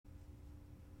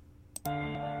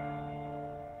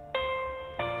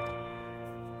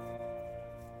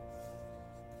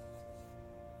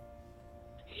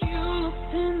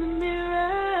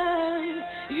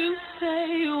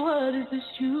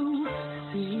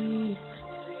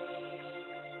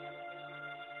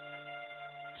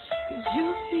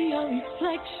your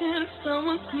reflection,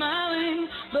 someone smiling,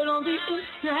 but on the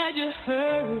inside you're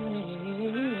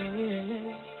hurting.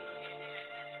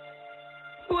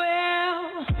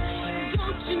 Well,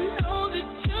 don't you know that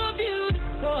you're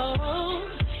beautiful?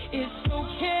 It's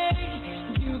okay,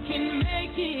 you can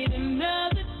make it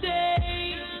another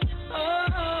day.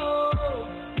 Oh,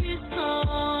 be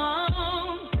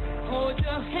strong, hold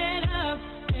your head up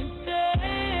and say,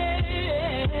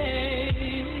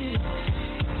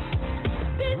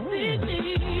 this is me,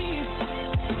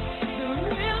 the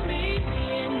real me,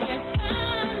 and yes, I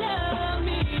love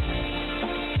me.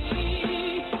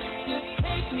 Just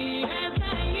take me as I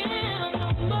am,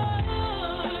 no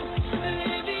more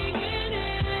living in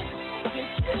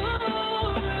insecurity.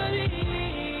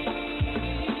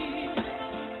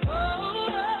 Oh,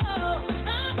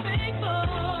 I'm faithful,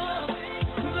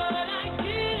 but I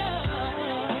get up.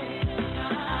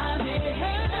 I may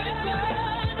hurt, but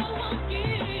I won't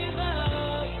give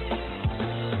up.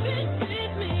 This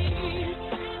is me,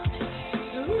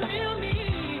 the real me.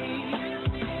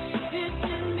 This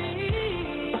is me.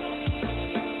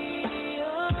 Oh,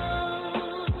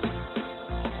 I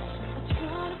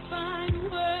try to find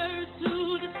words to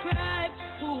describe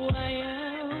who I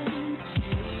am.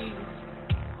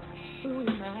 Who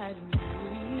am I to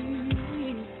me?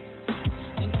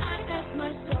 And I ask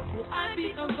myself, will I be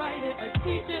a writer, a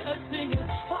teacher, a singer,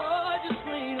 or just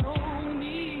plain old me?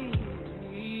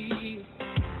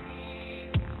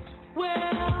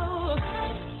 Well, I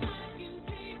can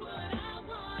be what I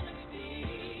wanna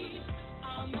be.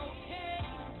 I'm okay.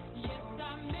 Yes, I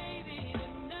made it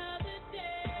another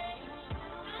day.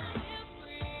 I am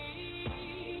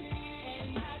free,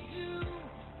 and I do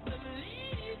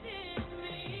believe in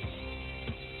me.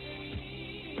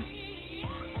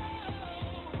 Oh,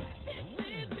 this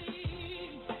is me,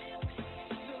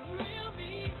 the real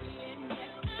me, and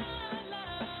yes, I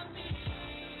love me.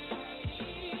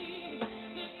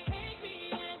 Just take me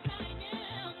as I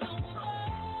am, no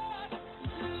more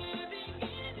living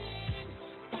in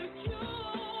insecurity.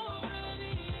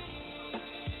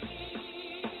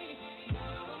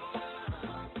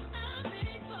 I'm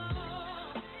faithful,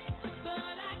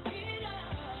 but I get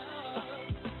up.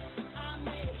 I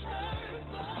may hurt,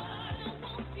 but I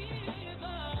won't give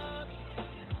up.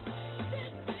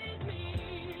 This is me.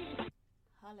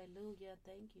 Hallelujah.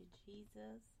 Thank you,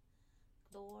 Jesus.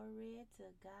 Glory to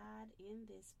God in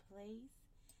this place,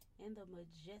 in the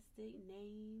majestic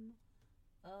name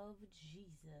of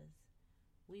Jesus.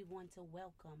 We want to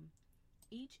welcome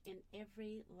each and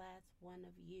every last one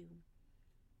of you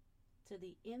to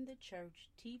the In the Church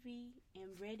TV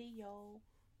and radio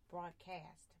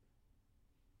broadcast,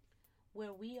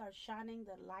 where we are shining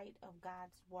the light of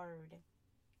God's Word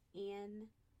in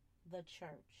the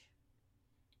church,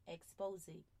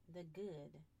 exposing the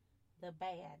good, the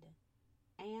bad,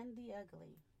 and the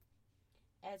ugly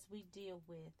as we deal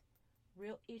with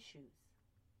real issues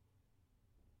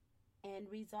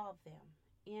and resolve them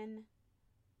in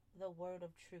the word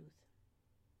of truth.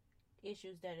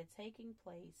 Issues that are taking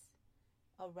place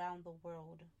around the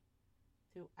world,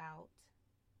 throughout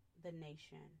the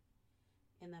nation,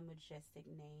 in the majestic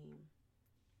name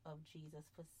of Jesus,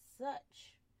 for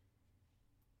such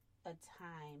a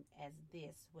time as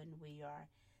this, when we are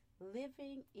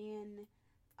living in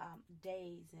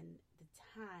days and the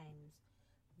times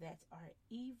that are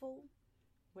evil,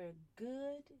 where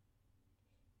good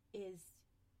is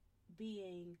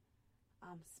being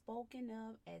spoken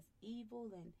of as evil,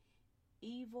 and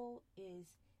evil is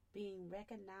being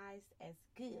recognized as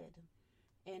good.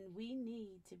 And we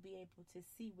need to be able to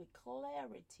see with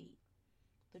clarity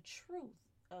the truth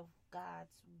of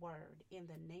God's word in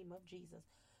the name of Jesus,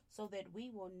 so that we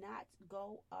will not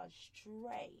go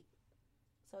astray.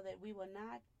 So that we will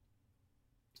not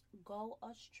go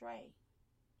astray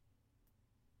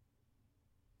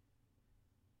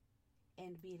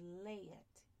and be led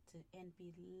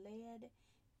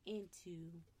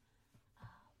into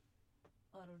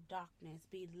utter darkness,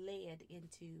 be led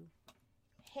into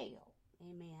hell.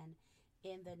 Amen.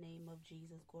 In the name of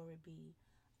Jesus, glory be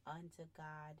unto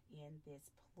God in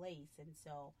this place. And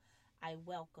so I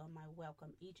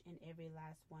welcome each and every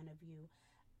last one of you.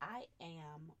 I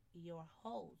am your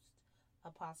host,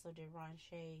 Apostle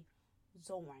Deronche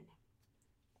Zorn,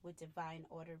 with Divine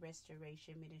Order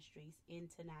Restoration Ministries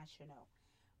International,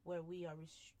 where we are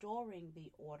restoring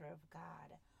the order of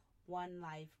God, one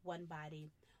life, one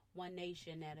body, one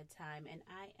nation at a time. And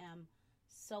I am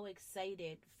so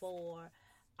excited for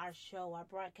our show, our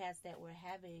broadcast that we're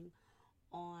having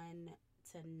on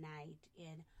tonight,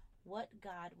 and what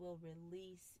God will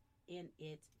release in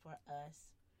it for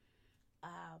us.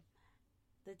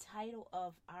 The title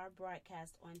of our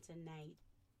broadcast on tonight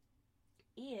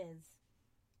is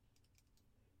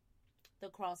the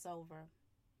crossover.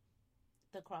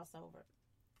 The crossover.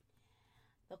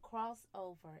 The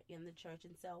crossover in the church.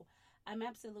 And so I'm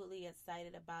absolutely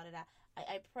excited about it.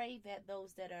 I pray that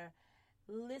those that are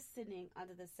listening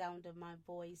under the sound of my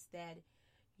voice, that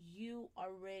you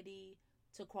are ready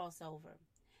to cross over.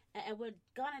 And we're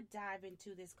going to dive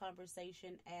into this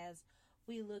conversation as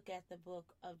we look at the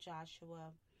book of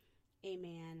Joshua.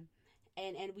 Amen.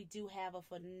 And we do have a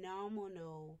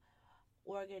phenomenal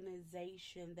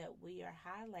organization that we are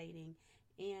highlighting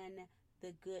in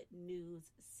the good news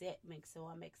segment. So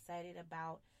I'm excited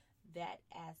about that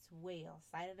as well.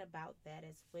 Excited about that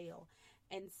as well.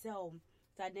 And so,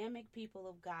 dynamic people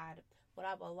of God, what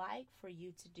I would like for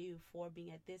you to do for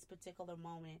me at this particular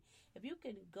moment, if you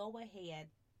can go ahead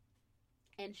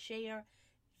and share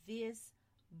this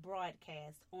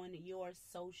broadcast on your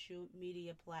social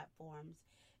media platforms.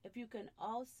 If you can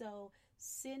also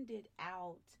send it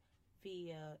out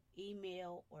via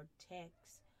email or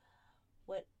text,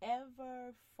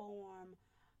 whatever form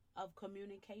of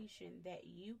communication that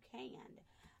you can,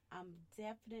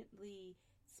 definitely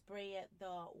spread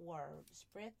the word.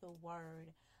 Spread the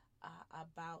word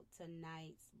about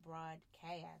tonight's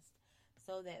broadcast,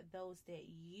 so that those that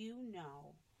you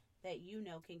know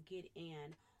can get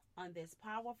in on this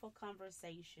powerful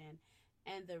conversation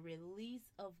and the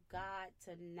release of God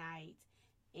tonight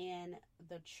in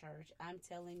the church. I'm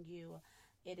telling you,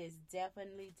 it is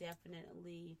definitely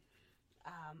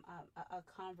a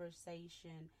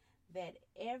conversation that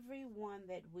everyone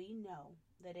that we know,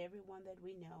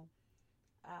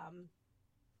 um,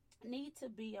 need to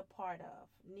be a part of,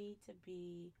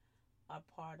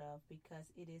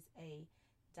 because it is a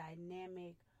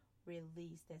dynamic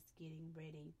release that's getting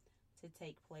ready to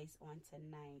take place on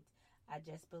tonight. I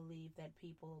just believe that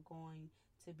people are going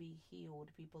to be healed.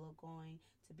 People are going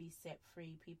to be set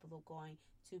free. People are going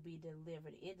to be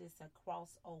delivered. It is a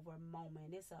crossover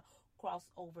moment. It's a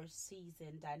crossover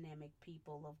season, dynamic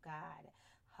people of God.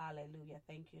 Hallelujah.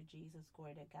 Thank you, Jesus.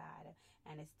 Glory to God.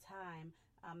 And it's time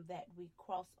that we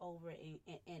cross over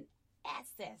and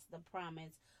access the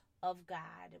promise of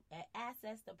God.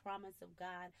 Access the promise of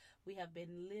God. We have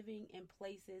been living in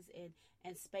places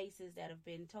and spaces that have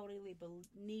been totally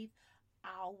beneath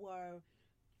our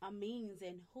means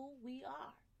and who we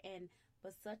are. And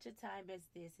for such a time as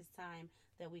this, it's time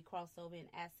that we cross over and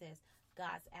access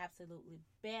God's absolutely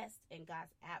best and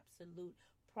God's absolute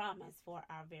promise for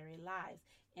our very lives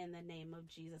in the name of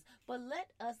Jesus. But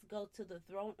let us go to the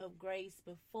throne of grace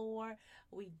before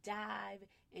we dive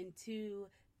into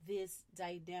this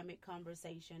dynamic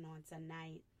conversation on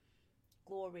tonight.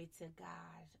 Glory to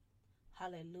God.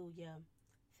 Hallelujah.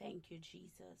 Thank you,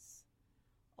 Jesus.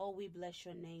 Oh, we bless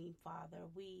your name, Father.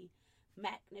 We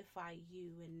magnify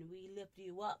you and we lift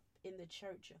you up in the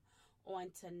church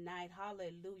on tonight.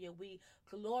 Hallelujah. We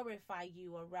glorify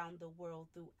you around the world,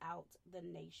 throughout the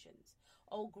nations.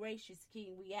 Oh, gracious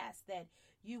King, we ask that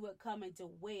you would come and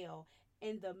dwell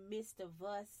in the midst of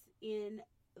us in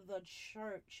the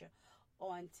church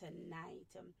on tonight,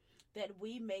 that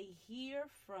we may hear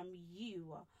from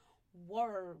you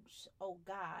words, oh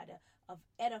God, of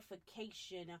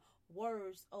edification,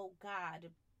 words, oh God,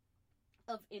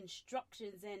 of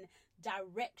instructions and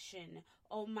direction,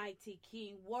 Almighty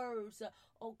King, words,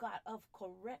 oh God, of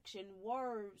correction,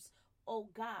 words, oh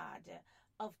God,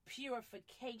 of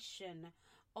purification,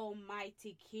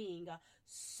 Almighty King,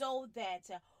 so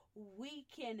that we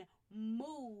can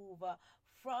move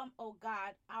from, oh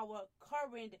God, our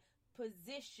current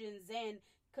positions and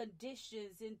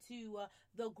conditions into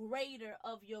the greater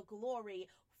of your glory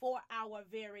for our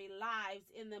very lives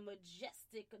in the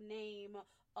majestic name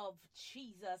of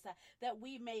Jesus, that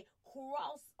we may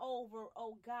cross over,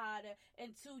 oh God,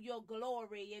 into your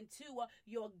glory, into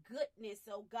your goodness,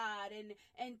 oh God,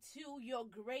 and to your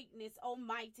greatness,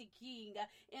 Almighty King,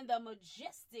 in the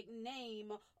majestic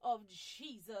name of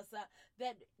Jesus,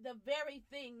 that the very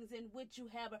things in which you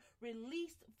have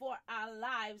released for our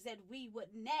lives, that we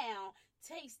would now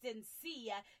taste and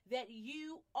see that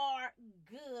you are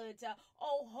good.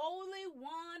 O Holy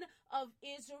One of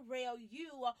Israel,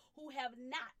 you who have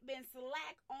not been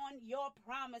slack on your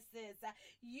promises.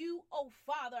 You, O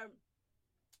Father,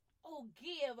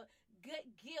 give good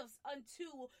gifts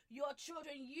unto your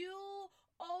children. You,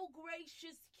 O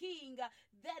gracious King,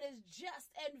 that is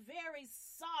just and very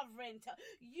sovereign.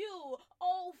 You,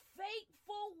 O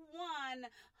faithful one.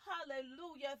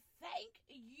 Hallelujah. Thank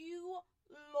you,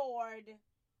 Lord,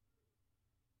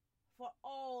 for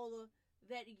all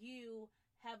that you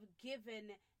have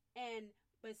given and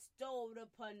bestowed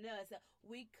upon us.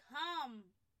 We come,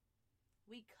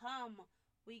 we come,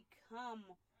 we come,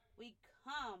 we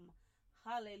come.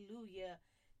 Hallelujah.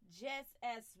 Just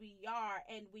as we are,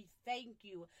 and we thank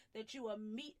you that you will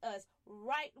meet us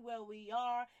right where we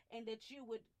are, and that you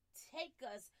would take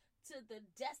us to the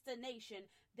destination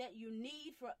that you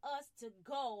need for us to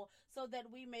go, so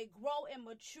that we may grow and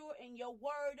mature in your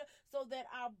word, so that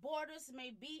our borders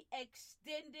may be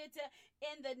extended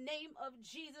in the name of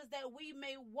Jesus, that we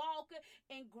may walk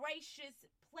in gracious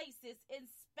places, in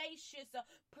spacious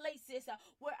places,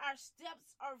 where our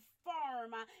steps are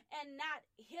firm and not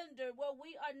hindered, where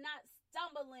we are not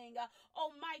stumbling,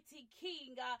 Almighty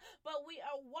King, but we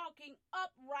are walking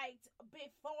upright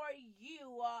before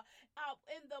you,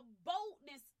 in the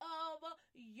boldness of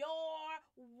your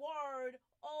word.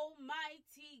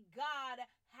 Almighty God,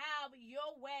 have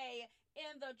your way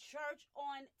in the church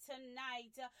on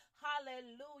tonight.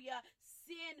 Hallelujah.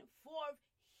 Send forth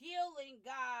healing,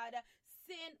 God.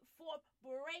 Send forth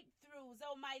breakthroughs,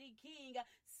 Almighty King.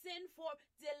 Send forth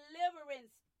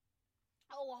deliverance,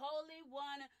 O Holy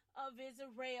One of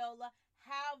Israel.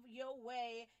 Have your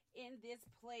way in this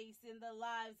place, in the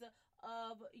lives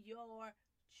of your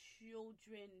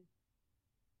children.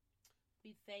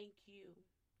 We thank you.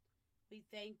 We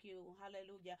thank you.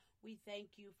 Hallelujah. We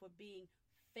thank you for being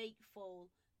faithful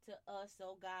to us,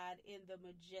 oh God, in the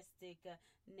majestic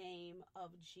name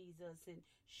of Jesus. And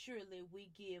surely we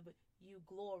give you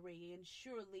glory, and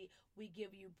surely we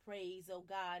give you praise, oh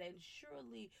God, and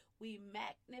surely we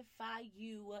magnify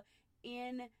you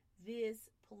in this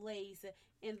place,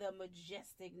 in the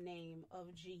majestic name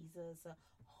of Jesus.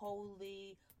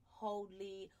 Holy,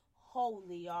 holy,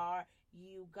 holy are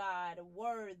you, God.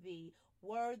 Worthy,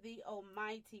 worthy,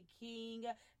 Almighty King,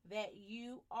 that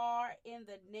you are, in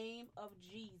the name of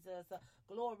Jesus.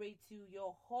 Glory to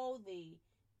your holy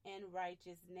and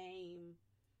righteous name.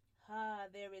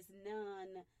 There is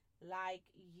none like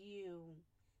you.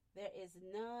 There is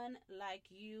none like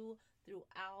you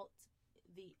throughout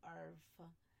the earth.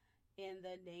 In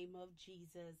the name of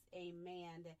Jesus,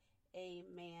 amen,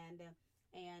 amen,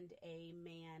 and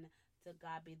amen. To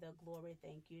God be the glory.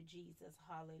 Thank you, Jesus.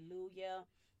 Hallelujah.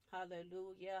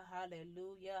 Hallelujah.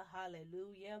 Hallelujah.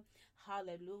 Hallelujah.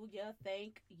 Hallelujah.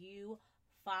 Thank you,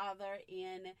 Father,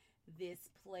 in this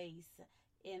place.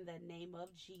 In the name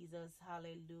of Jesus.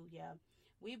 Hallelujah.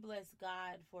 We bless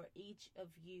God for each of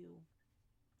you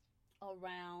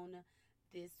around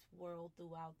this world,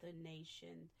 throughout the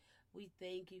nation. We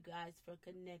thank you guys for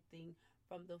connecting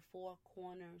from the four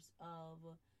corners of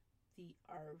the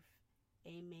earth.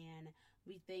 Amen.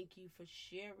 We thank you for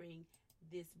sharing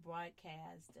this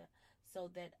broadcast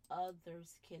so that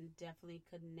others can definitely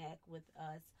connect with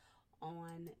us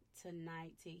on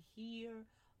tonight to hear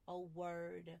a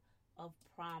word of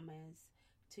promise,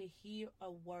 to hear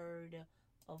a word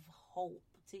of hope,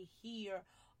 to hear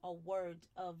a word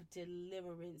of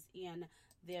deliverance in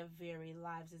their very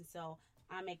lives. And so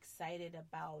I'm excited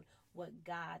about what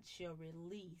God shall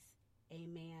release.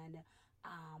 Amen.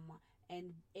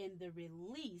 And in the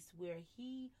release where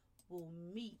he will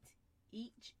meet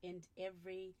each and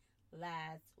every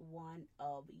last one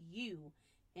of you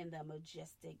in the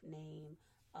majestic name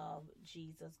of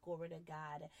Jesus. Glory to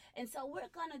God. And so we're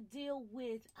going to deal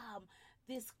with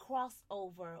this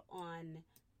crossover on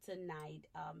tonight,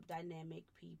 dynamic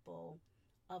people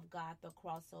of God, the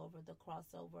crossover, the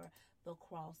crossover, the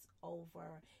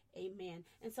crossover. Amen.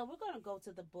 And so we're going to go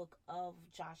to the book of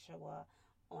Joshua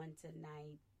on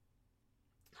tonight.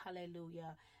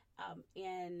 Hallelujah.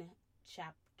 In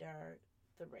chapter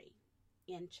 3.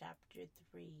 In chapter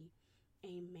 3.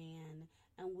 Amen.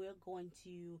 And we're going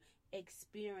to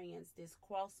experience this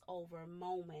crossover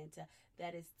moment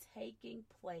that is taking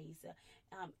place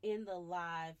in the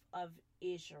life of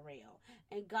Israel.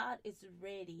 And God is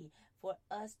ready for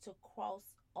us to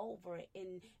cross over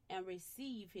and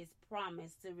receive his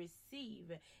promise, to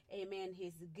receive, amen,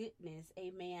 his goodness.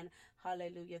 Amen.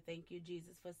 Hallelujah. Thank you,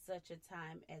 Jesus, for such a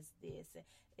time as this.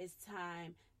 It's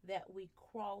time that we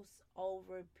cross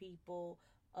over, people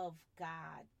of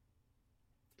God.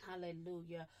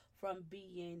 Hallelujah. From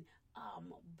being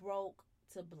broke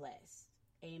to blessed.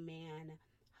 Amen.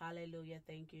 Hallelujah.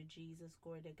 Thank you, Jesus.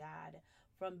 Glory to God.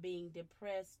 From being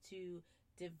depressed to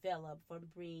develop. From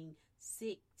being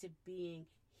sick to being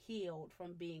healed.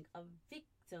 From being a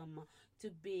victim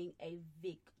to being a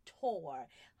victor.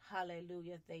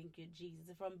 Hallelujah. Thank you,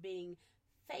 Jesus. From being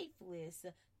faithless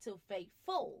to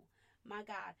faithful. My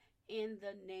God, in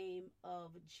the name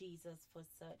of Jesus, for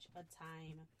such a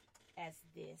time as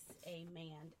this.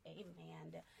 Amen.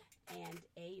 Amen. And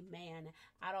amen.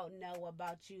 I don't know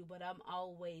about you, but I'm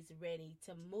always ready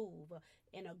to move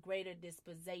in a greater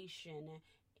disposition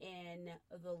in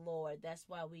the Lord. That's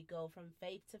why we go from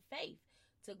faith to faith,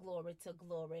 to glory to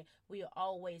glory. We are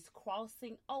always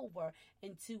crossing over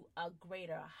into a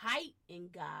greater height in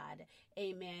God.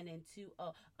 Amen. Into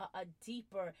a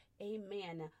deeper,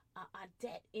 amen, a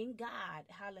debt in God.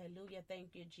 Hallelujah. Thank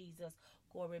you, Jesus.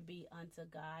 Glory be unto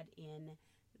God in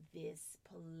this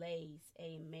place.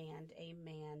 Amen.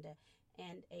 Amen.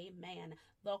 And amen.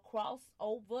 The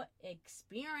crossover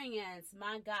experience,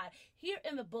 my God. Here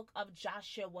in the book of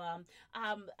Joshua,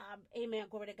 amen,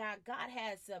 glory to God. God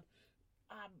has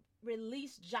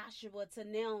released Joshua to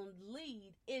now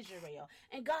lead Israel.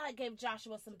 And God gave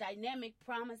Joshua some dynamic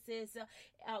promises,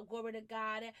 glory to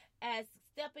God, as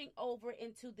stepping over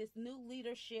into this new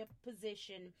leadership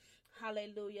position.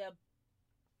 Hallelujah.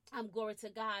 Glory to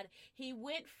God. He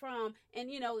went from, and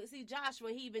see,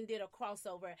 Joshua, he even did a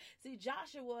crossover. See,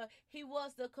 Joshua, he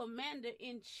was the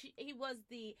he was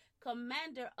the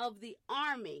commander of the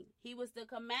army. He was the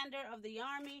commander of the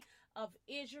army of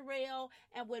Israel.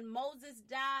 And when Moses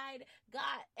died,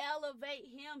 God elevate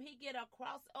him. He get a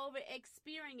crossover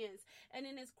experience. And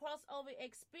in his crossover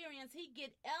experience, he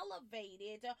get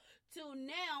elevated to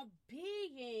now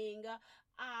being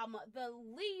the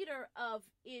leader of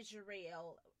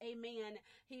Israel. Amen.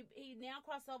 He now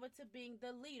crossed over to being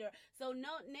the leader. So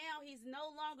now he's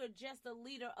no longer just the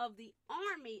leader of the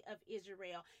army of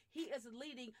Israel. He is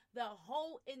leading the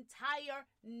whole entire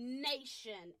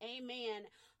nation. Amen.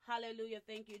 Hallelujah.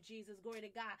 Thank you, Jesus. Glory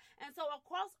to God. And so a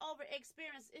crossover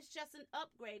experience is just an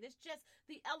upgrade. It's just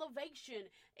the elevation.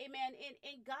 Amen.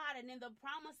 In God and in the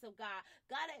promise of God.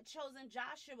 God had chosen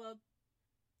Joshua.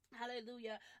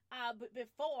 Hallelujah. But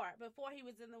before he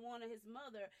was in the womb of his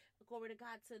mother, glory to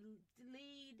God, to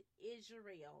lead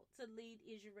Israel,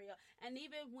 And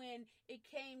even when it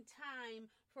came time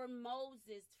for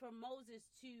Moses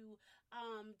to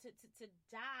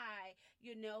die,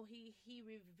 he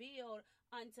revealed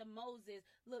unto Moses,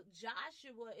 look,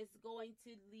 Joshua is going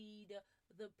to lead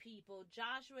the people.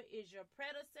 Joshua is your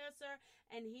predecessor,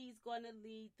 and he's going to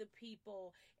lead the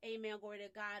people. Amen. Glory to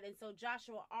God. And so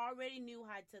Joshua already knew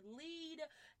how to lead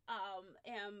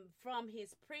from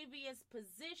his previous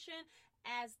position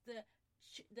as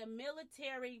the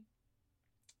military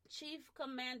chief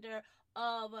commander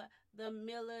of the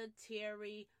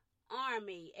military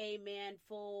army. Amen.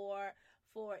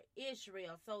 For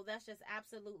Israel. So that's just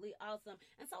absolutely awesome.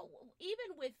 And so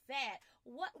even with that,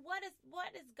 what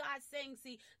is God saying?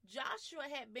 See, Joshua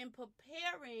had been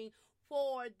preparing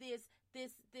for this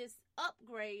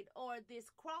upgrade or this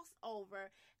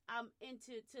crossover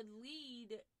into to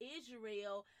lead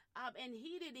Israel, and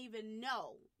he didn't even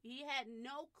know. He had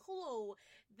no clue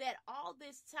that all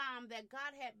this time that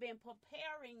God had been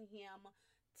preparing him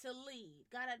to lead.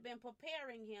 God had been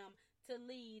preparing him to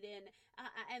lead,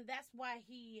 and that's why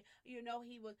he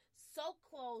was so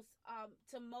close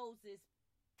to Moses.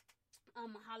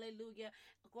 Hallelujah,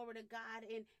 glory to God,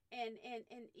 and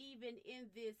even in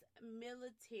this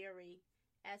military,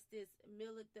 as this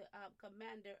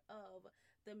commander of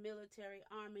the military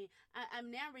army,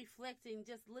 I'm now reflecting,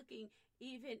 just looking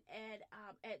even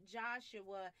at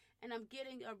Joshua, and I'm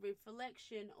getting a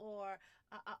reflection or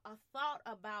a thought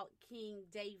about King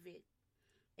David.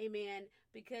 Amen.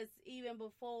 Because even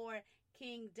before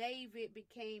King David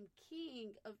became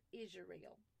king of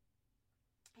Israel,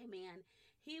 amen,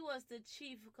 he was the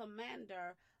chief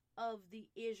commander of the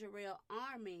Israel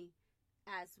army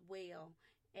as well.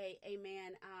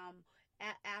 Amen.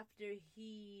 After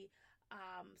he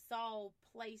Saul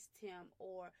placed him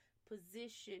or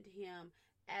positioned him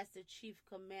as the chief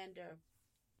commander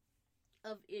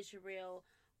of Israel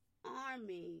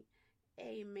army.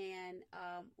 Amen.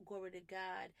 Glory to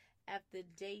God. After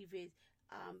David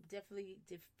definitely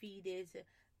defeated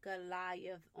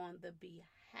Goliath on the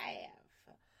behalf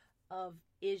of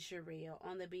Israel.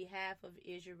 On the behalf of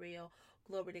Israel.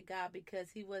 Glory to God,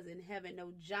 because he wasn't having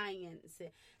no giants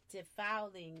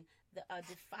defying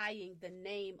the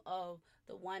name of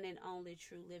the one and only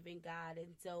true living God.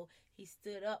 And so he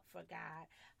stood up for God.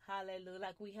 Hallelujah.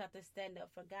 Like we have to stand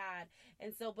up for God.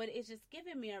 And so, but it's just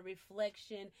giving me a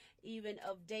reflection even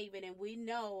of David. And we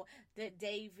know that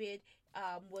David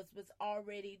was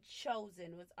already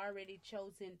chosen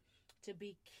to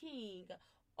be king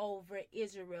over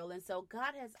Israel. And so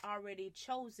God has already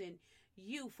chosen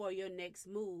you for your next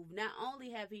move. Not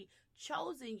only have he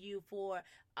chosen you for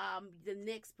the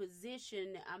next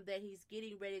position that he's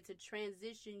getting ready to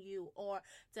transition you or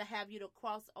to have you to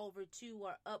cross over to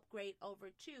or upgrade over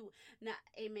to. Now,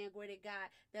 amen, glory to God,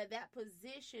 that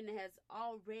position has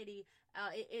already,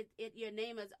 your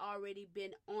name has already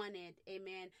been on it.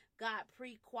 Amen. God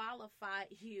pre-qualified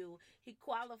you. He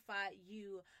qualified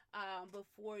you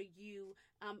before you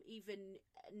even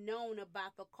known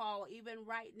about the call. Even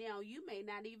right now, you may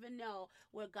not even know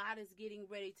where God is getting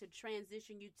ready to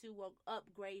transition you to or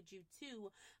upgrade you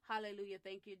to. Hallelujah.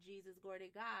 Thank you, Jesus. Glory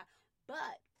to God.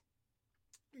 But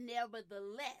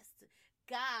nevertheless,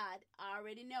 God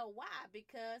already know why,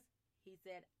 because he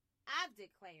said, I've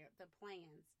declared the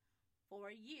plans for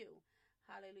you.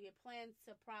 Hallelujah. Plans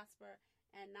to prosper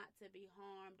and not to be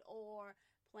harmed, or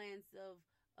plans of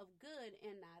good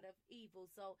and not of evil.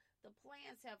 So the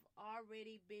plans have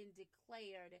already been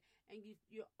declared, and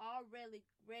you're already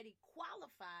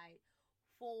qualified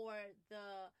for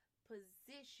the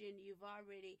position. You've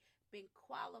already been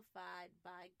qualified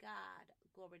by God.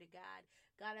 Glory to God.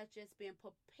 God has just been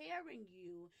preparing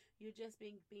you. You're just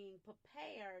being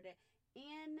prepared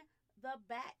in the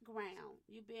background.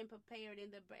 You've been prepared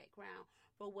in the background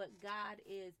for what God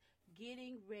is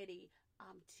getting ready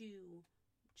to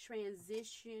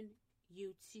transition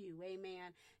you to.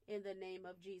 Amen. In the name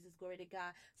of Jesus. Glory to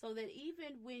God. So that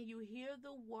even when you hear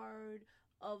the word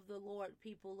of the Lord,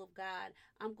 people of God,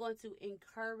 I'm going to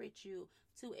encourage you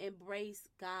to embrace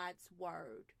God's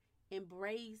word.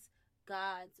 Embrace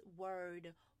God's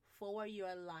word for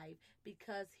your life,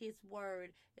 because his word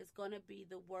is going to be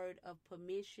the word of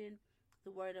permission,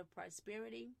 the word of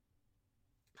prosperity.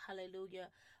 Hallelujah.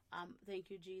 Thank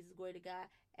you, Jesus. Glory to God.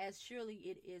 As surely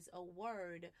it is a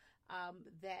word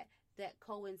that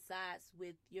coincides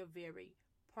with your very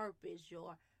purpose,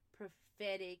 your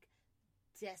prophetic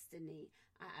destiny,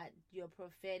 your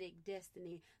prophetic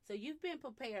destiny. So you've been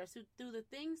prepared. So through the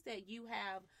things that you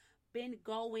have been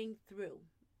going through,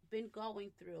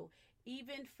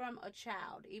 even from a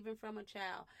child.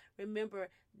 Remember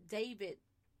David,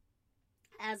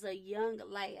 as a young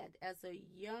lad, as a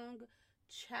young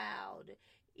child,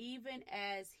 even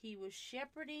as he was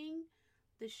shepherding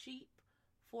the sheep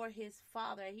for his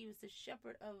father, he was the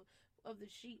shepherd of the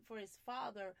sheep for his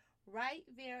father. Right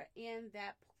there in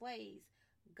that place,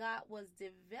 God was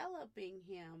developing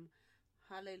him,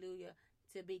 hallelujah,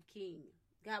 to be king.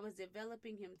 God was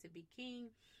developing him to be king.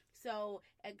 So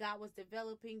God was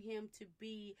developing him to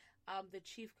be the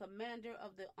chief commander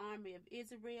of the army of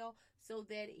Israel, so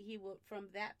that he would, from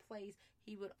that place,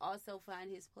 he would also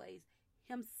find his place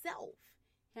himself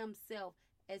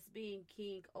as being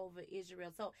king over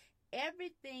Israel. So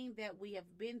everything that we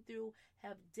have been through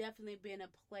have definitely been a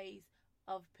place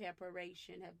of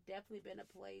preparation,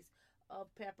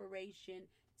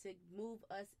 to move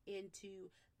us into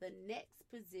the next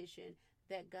position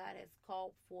that God has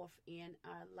called forth in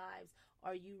our lives.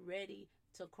 Are you ready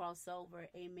to cross over?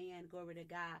 Amen. Glory to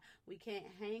God. We can't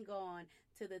hang on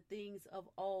to the things of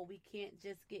old. We can't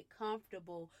just get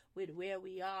comfortable with where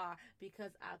we are,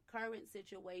 because our current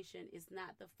situation is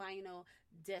not the final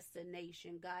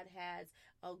destination. God has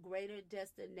a greater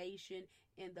destination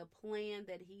in the plan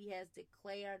that he has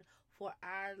declared for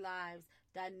our lives,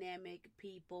 dynamic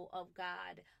people of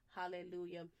God.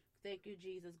 Hallelujah. Thank you,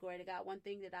 Jesus. Glory to God. One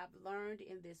thing that I've learned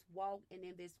in this walk and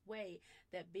in this way,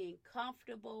 that being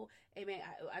comfortable, amen,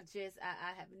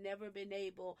 I have never been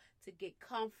able to get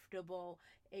comfortable,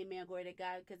 amen, glory to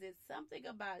God, because it's something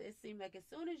about it. It seems like as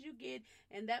soon as you get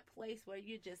in that place where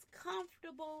you're just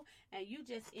comfortable and you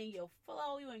just in your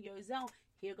flow, you in your zone,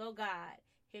 here go God.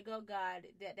 Here go God.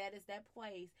 That is that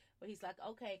place where he's like,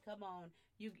 okay, come on,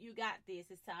 you got this.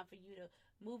 It's time for you to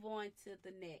move on to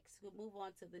the next. Move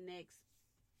on to the next.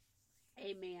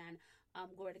 Amen.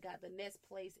 Glory to God. The next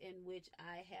place in which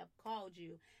I have called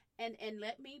you. And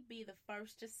let me be the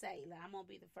first to say, I'm going to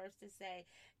be the first to say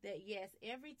that yes,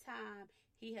 every time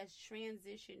he has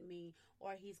transitioned me,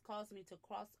 or he's caused me to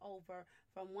cross over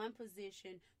from one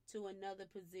position to another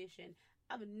position,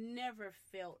 I've never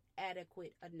felt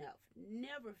adequate enough.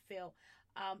 Never felt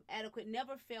adequate.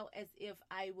 Never felt as if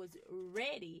I was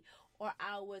ready or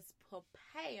I was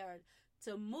prepared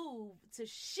to move, to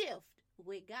shift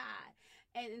with God.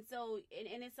 And so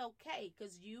it's okay,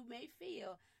 because you may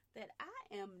feel that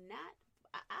I am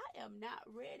not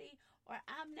ready, or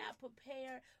I'm not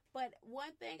prepared. But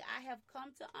one thing I have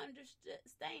come to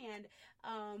understand,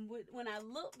 when I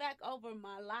look back over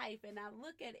my life and I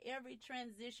look at every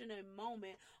transitional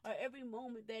moment, or every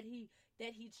moment that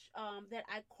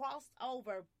I crossed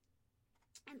over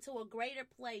into a greater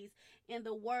place in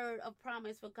the word of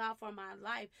promise for God for my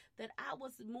life, that I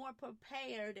was more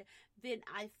prepared than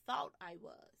I thought I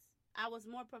was. I was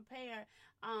more prepared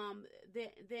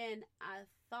than I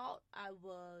thought I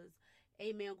was.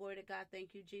 Amen. Glory to God.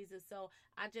 Thank you, Jesus. So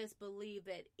I just believe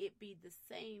that it be the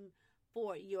same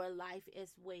for your life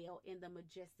as well in the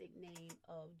majestic name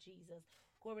of Jesus.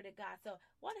 Glory to God. So I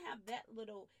want to have that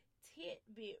little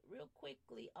tidbit real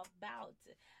quickly about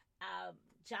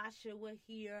Joshua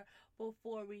here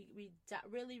before we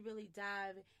really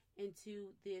dive into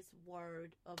this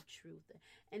word of truth.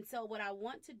 And so what I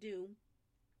want to do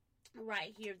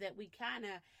right here, that we kind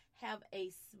of have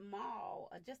a small,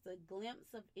 just a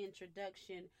glimpse of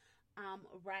introduction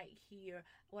right here.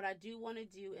 What I do want to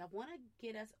do, I want to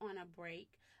get us on a break.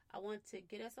 I want to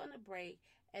get us on a break,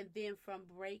 and then from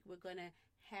break, we're going to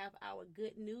have our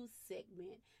good news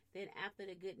segment. Then after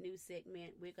the good news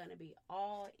segment, we're going to be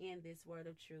all in this word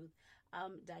of truth,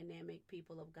 dynamic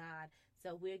people of God.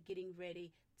 So we're getting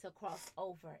ready to cross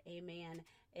over, amen,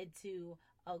 into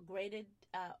a greater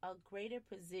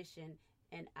position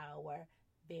in our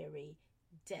very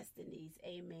destinies,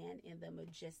 amen, in the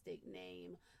majestic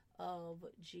name of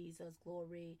Jesus.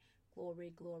 Glory,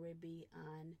 glory, glory be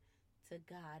unto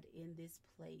God in this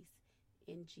place,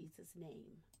 in Jesus'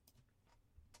 name.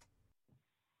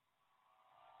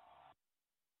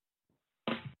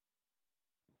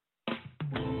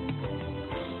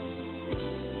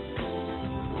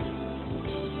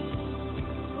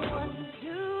 What do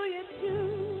you do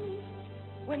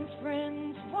when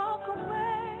friends walk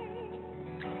away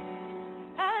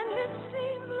and it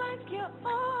seems like you're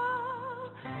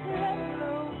all let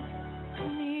go,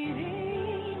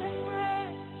 needing a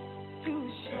friend to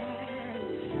share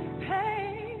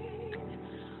pain?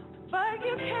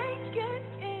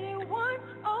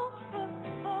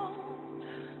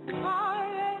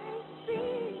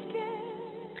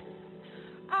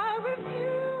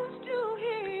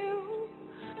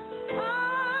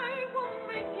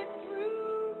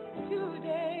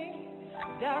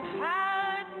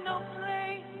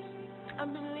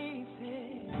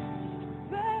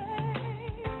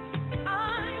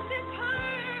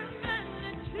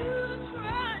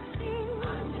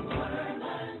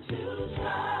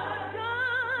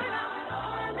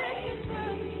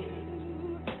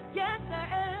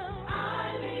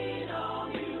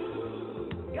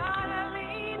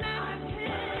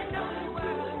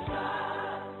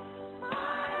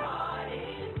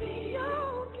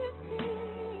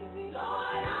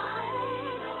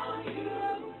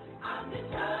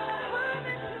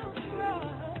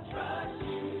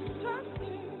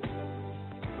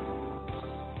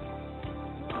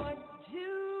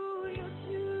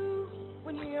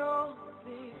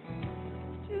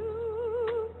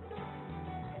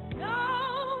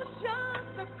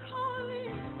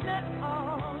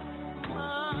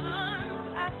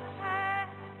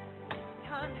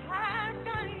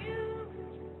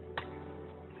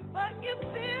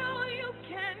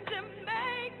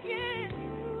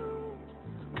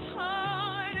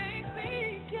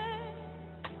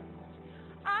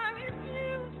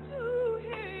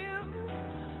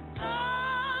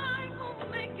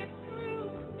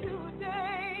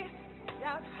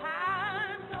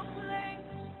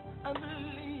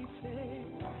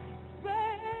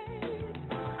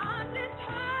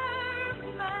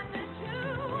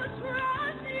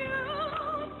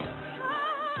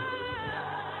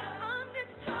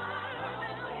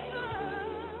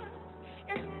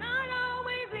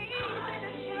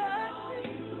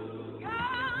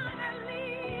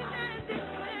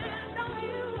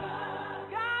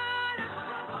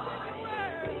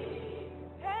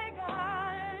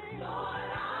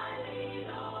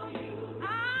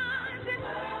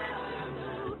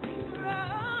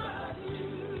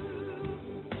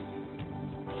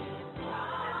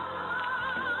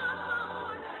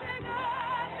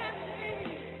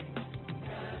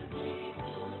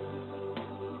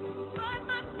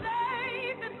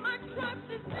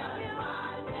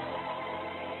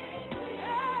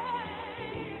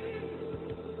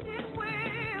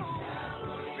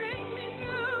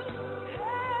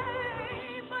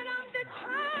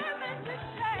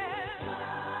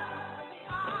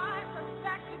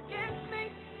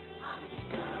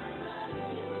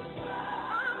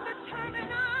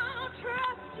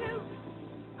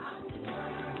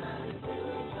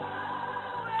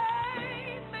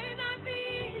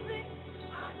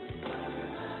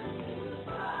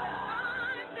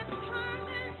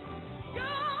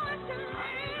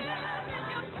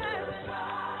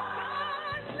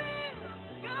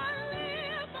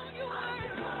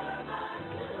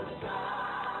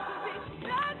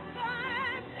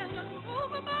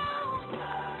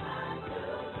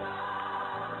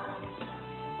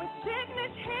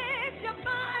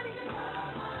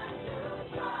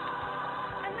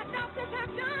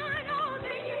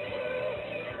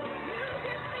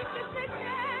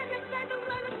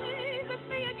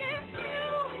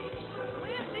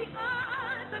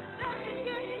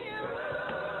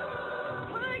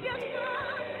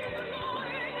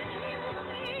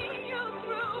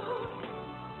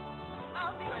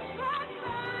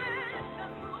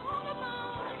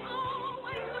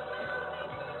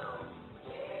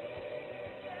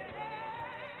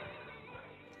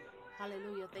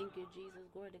 Hallelujah. Thank you, Jesus.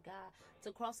 Glory to God.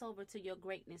 To cross over to your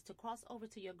greatness, to cross over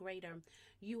to your greater,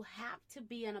 you have to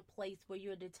be in a place where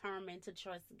you're determined to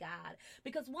trust God.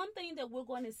 Because one thing that we're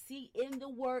going to see in the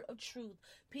word of truth,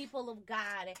 people of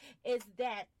God, is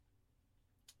that,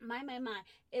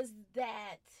 is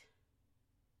that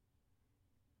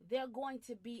there going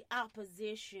to be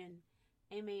opposition.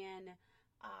 Amen.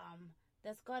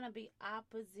 That's going to be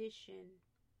opposition.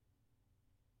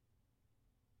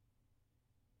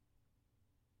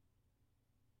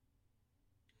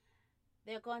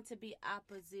 There's going to be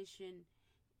opposition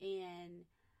in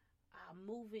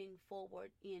moving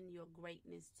forward in your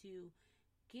greatness to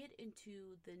get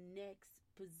into the next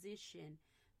position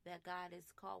that God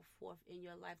has called forth in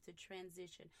your life, to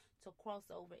transition, to cross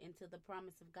over into the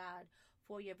promise of God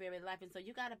for your very life. And so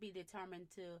you got to be determined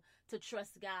to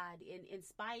trust God in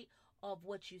spite of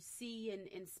what you see, and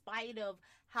in spite of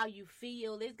how you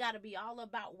feel. It's got to be all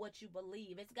about what you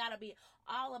believe. It's got to be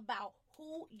all about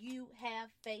who you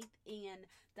have faith in,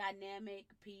 dynamic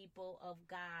people of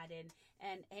God.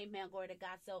 And amen, glory to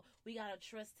God. So we got to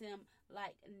trust him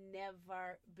like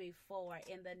never before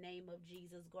in the name of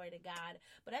Jesus, glory to God.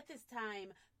 But at this time,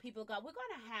 people of God, we're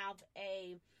going to have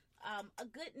a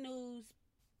good news.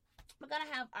 We're going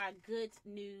to have our good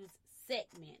news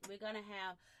segment. We're going to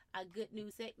have a good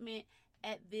news segment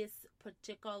at this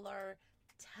particular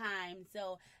time.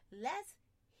 So let's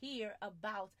hear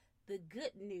about the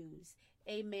good news,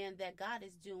 amen, that God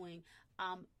is doing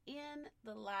in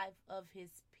the life of his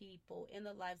people, in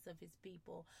the lives of his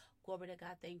people. Glory to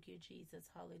God. Thank you, Jesus.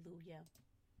 Hallelujah.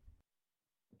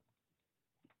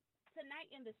 Tonight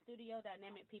in the studio,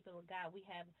 Dynamic People of God, we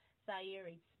have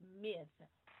Sayeri Smith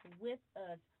with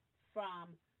us from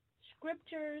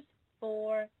Scriptures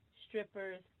for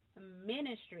Strippers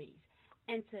Ministries.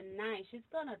 And tonight she's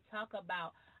going to talk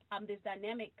about this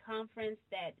dynamic conference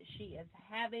that she is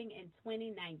having in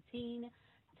 2019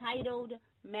 titled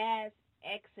Mass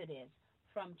Exodus,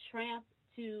 From Tramp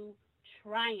to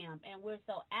Triumph. And we're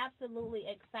so absolutely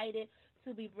excited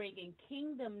to be bringing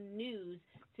kingdom news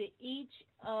to each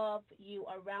of you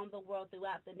around the world,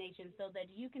 throughout the nation, so that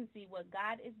you can see what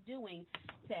God is doing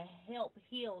to help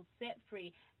heal, set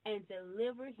free, and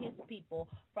deliver his people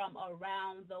from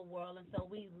around the world. And so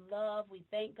we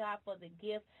thank God for the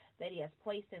gift that he has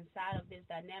placed inside of this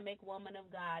dynamic woman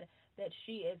of God, that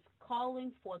she is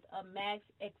calling forth a mass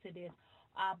exodus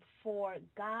for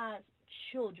God's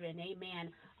children.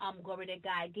 Amen. Glory to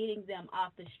God, getting them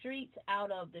off the streets,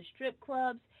 out of the strip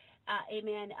clubs,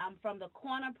 amen, from the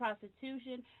corner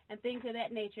prostitution and things of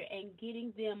that nature, and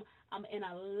getting them in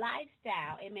a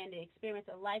lifestyle, amen, to experience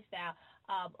a lifestyle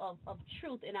of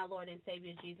truth in our Lord and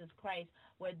Savior Jesus Christ,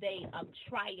 where they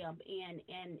triumph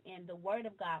in the word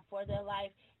of God for their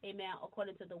life, amen,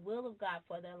 according to the will of God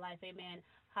for their life, amen.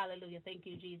 Hallelujah. Thank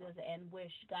you, Jesus. And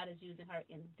wish God is using her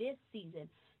in this season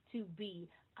to be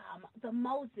the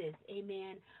Moses,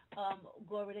 amen.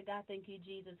 Glory to God, thank you,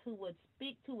 Jesus, who would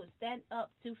stand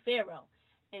up to Pharaoh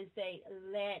and say,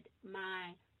 let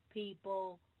my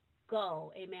people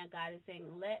go. Amen. God is saying,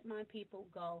 let my people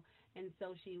go. And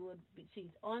so she's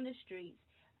on the streets,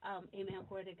 amen.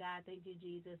 Glory to God, thank you,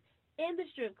 Jesus, in the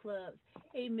strip clubs,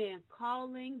 amen,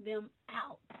 calling them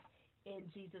out in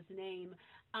Jesus' name.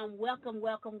 Welcome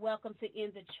to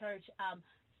In the Church,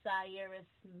 Sayeri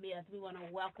Smith. We want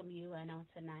to welcome you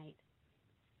tonight.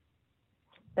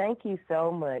 Thank you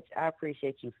so much. I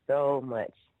appreciate you so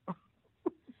much.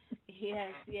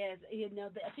 Yes. You know,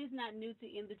 she's not new to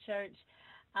In the Church,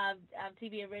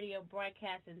 TV and radio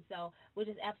broadcast, and so we're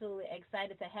just absolutely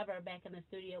excited to have her back in the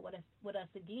studio with us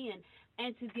again,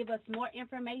 and to give us more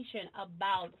information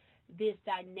about this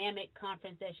dynamic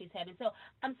conference that she's having. So,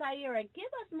 Sayeri,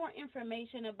 give us more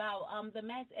information about the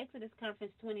Mass Exodus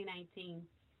Conference 2019.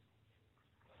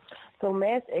 So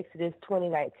Mass Exodus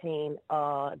 2019,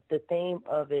 the theme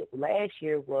of it last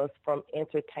year was From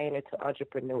Entertainer to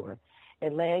Entrepreneur.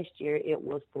 And last year it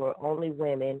was for only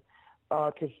women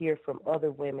to hear from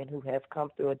other women who have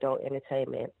come through adult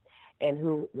entertainment and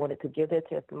who wanted to give their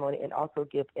testimony and also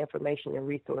give information and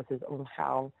resources on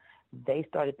how they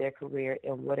started their career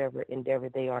in whatever endeavor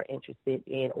they are interested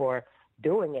in or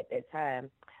doing at that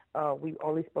time. We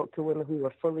only spoke to women who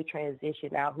were fully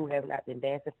transitioned out, who have not been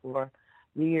dancing for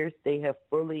years. They have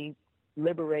fully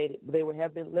liberated.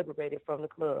 Have been liberated from the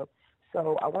club.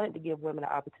 So I wanted to give women an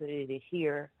opportunity to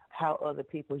hear how other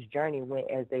people's journey went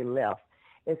as they left.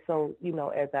 And so, you know,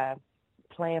 as I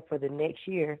plan for the next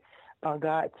year,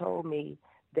 God told me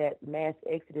that Mass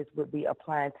Exodus would be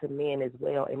applying to men as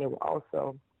well, and it will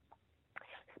also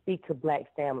speak to Black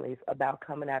families about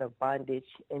coming out of bondage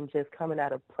and just coming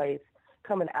out of place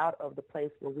coming out of the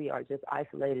place where we are just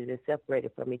isolated and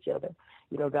separated from each other.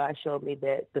 God showed me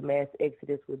that the mass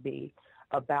exodus would be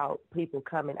about people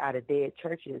coming out of dead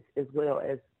churches as well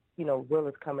as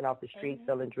coming off the street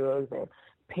selling drugs and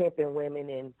pimping women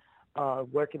and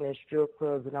working in strip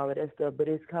clubs and all of that stuff, but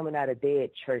it's coming out of dead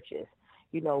churches.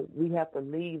 We have to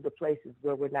leave the places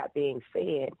where we're not being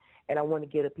fed. And I want to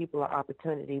give the people an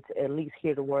opportunity to at least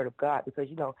hear the word of God because,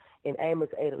 in Amos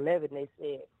 8:11, they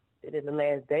said that in the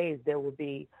last days there will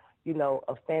be,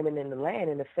 a famine in the land.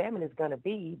 And the famine is going to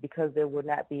be because there will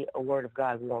not be a word of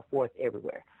God going forth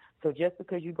everywhere. So just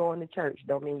because you go into church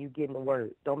don't mean you're getting the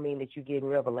word. Don't mean that you're getting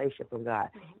revelation from God.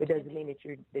 It doesn't mean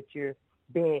that you're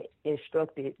being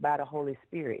instructed by the Holy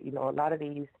Spirit. A lot of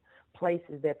these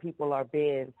places that people are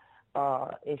being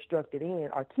instructed in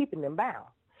are keeping them bound.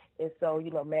 And so,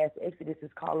 mass exodus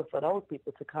is calling for those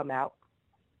people to come out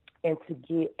and to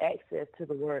get access to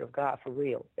the word of God for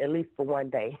real, at least for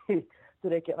one day, so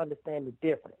they can understand the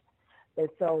difference. And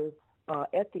so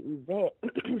at the event,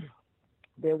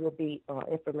 there will be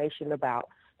information about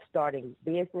starting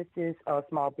businesses,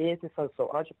 small business, so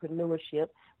entrepreneurship.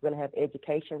 We're going to have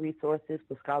education resources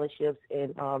for scholarships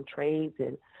and trades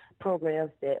and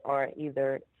programs that are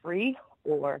either free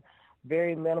or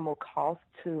very minimal cost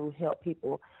to help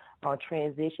people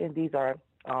transition. These are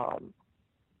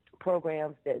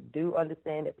programs that do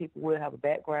understand that people will have a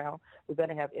background. We're going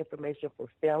to have information for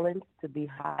felons to be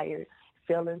hired,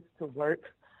 felons to work,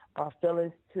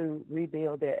 felons to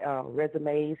rebuild their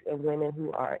resumes, and women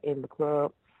who are in the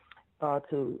club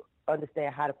to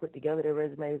understand how to put together their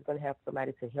resumes. We're going to have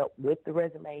somebody to help with the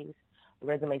resumes,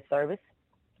 resume service.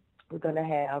 We're going to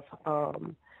have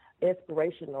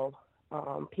inspirational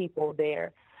people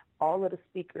there. All of the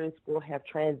speakers will have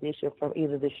transitioned from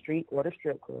either the street or the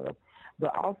strip club.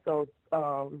 But also,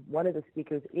 one of the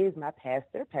speakers is my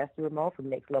pastor, Pastor Ramon from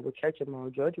Next Level Church in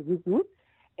Monroe, Georgia.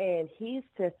 And his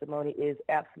testimony is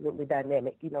absolutely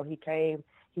dynamic. He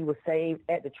was saved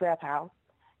at the trap house,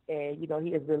 and,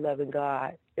 he has been loving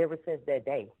God ever since that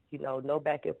day. No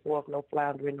back and forth, no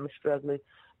floundering, no struggling,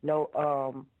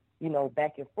 no,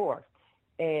 back and forth.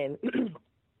 And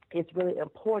it's really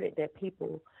important that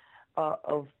people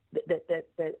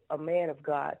that a man of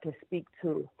God can speak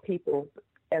to people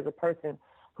as a person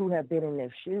who have been in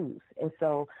their shoes. And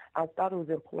so I thought it was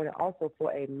important also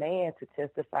for a man to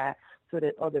testify so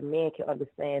that other men can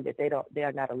understand that they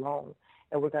are not alone.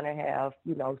 And we're going to have,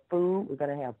 food. We're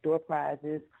going to have door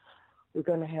prizes. We're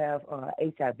going to have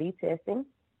HIV testing.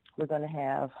 We're going to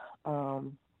have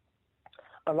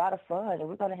a lot of fun, and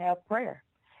we're going to have prayer.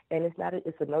 And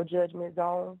it's a no judgment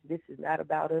zone. This is not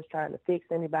about us trying to fix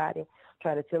anybody,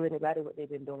 trying to tell anybody what they've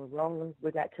been doing wrong.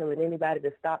 We're not telling anybody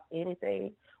to stop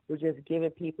anything. We're just giving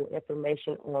people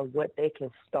information on what they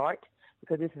can start,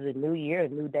 because this is a new year, a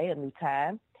new day, a new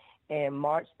time. And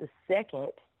March the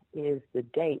 2nd is the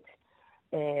date.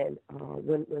 And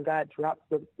when God dropped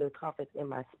the conference in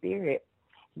my spirit,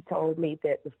 he told me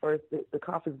that the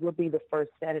conference will be the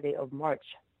first Saturday of March,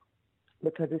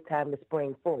 because it's time to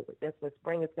spring forward. That's when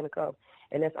spring is going to come.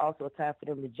 And that's also a time for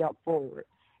them to jump forward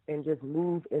and just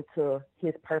move into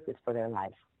his purpose for their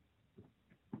life.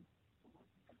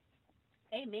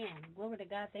 Amen. Glory to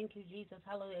God. Thank you, Jesus.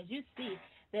 Hallelujah. As you see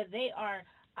that they are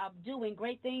doing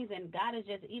great things, and God is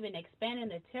just even expanding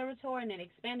their territory and then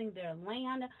expanding their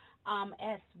land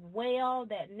as well,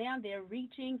 that now they're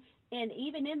reaching and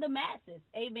even in the masses,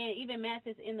 amen, even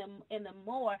masses in the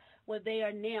more, where they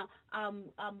are now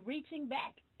reaching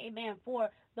back, amen, for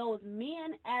those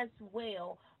men as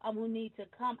well who need to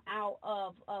come out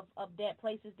of dead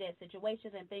places, dead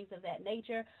situations, and things of that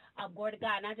nature. Glory to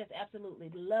God, and I just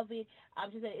absolutely love it.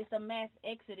 Just that it's a mass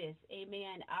exodus,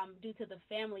 amen, due to the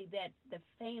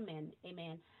famine,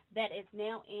 amen, that is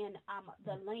now in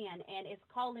the land, and it's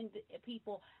calling the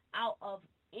people out of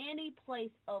any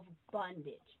place of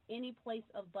bondage,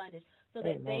 so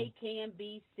that they can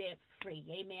be set free,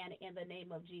 amen, in the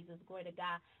name of Jesus, glory to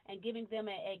God, and giving them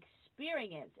an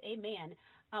experience, amen,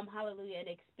 hallelujah, an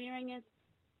experience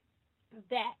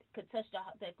that could touch the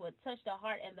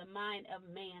heart and the mind of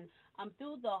man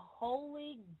through the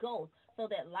Holy Ghost, so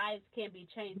that lives can be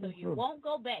changed. So you won't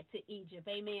go back to Egypt,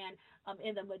 amen,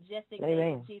 in the majestic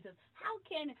name of Jesus. How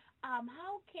can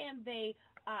they,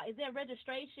 is there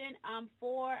registration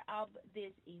for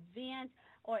this event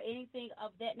or anything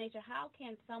of that nature? How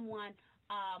can someone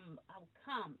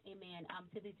come, amen,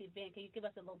 to this event? Can you give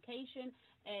us a location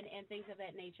and things of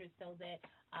that nature, so that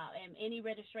and any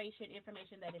registration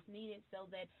information that is needed, so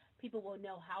that people will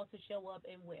know how to show up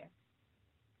and where?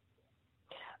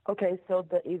 Okay, so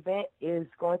the event is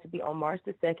going to be on March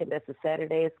the 2nd. That's a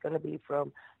Saturday. It's going to be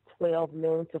from 12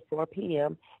 noon to 4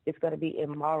 p.m. It's going to be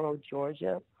in Morrow,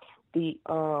 Georgia. The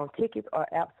tickets are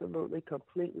absolutely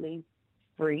completely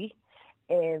free.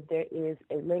 And there is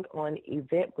a link on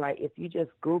Eventbrite. If you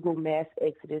just Google Mass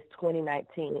Exodus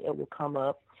 2019, it will come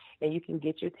up, and you can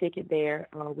get your ticket there.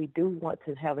 We do want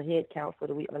to have a head count so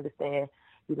that we understand,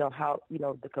 how,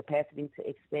 the capacity to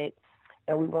expect,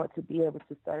 and we want to be able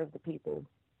to serve the people,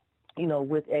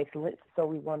 with excellence. So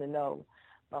we want to know,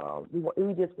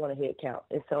 we just want a head count.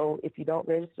 And so if you don't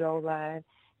register online,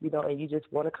 and you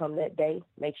just want to come that day,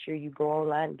 make sure you go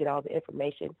online and get all the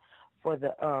information for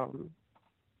the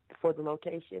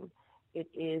location. It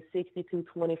is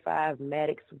 6225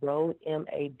 Maddox Road,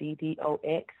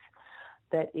 Maddox.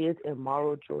 That is in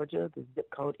Morrow, Georgia. The zip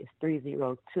code is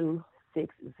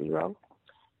 30260.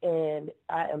 And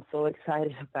I am so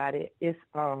excited about it. It's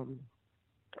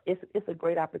a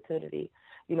great opportunity,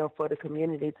 for the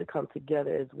community to come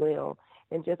together as well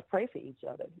and just pray for each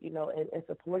other, and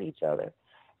support each other,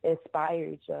 inspire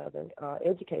each other,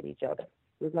 educate each other.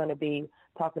 We're going to be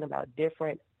talking about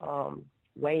different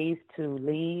ways to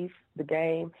leave the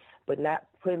game, but not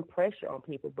putting pressure on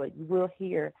people. But you will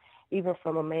hear even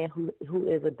from a man who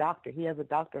is a doctor. He has a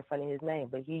doctor in front of his name,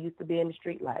 but he used to be in the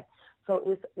street life.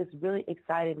 So it's really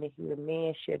exciting to hear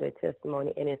men share their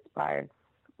testimony and inspire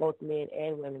both men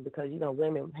and women, because,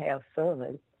 women have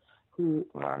sons who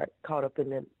are caught up in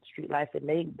the street life, and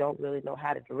they don't really know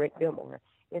how to direct them or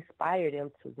inspire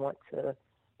them to want to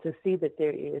see that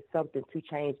there is something to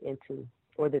change into,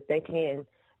 or that they can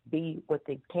be what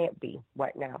they can't be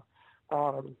right now.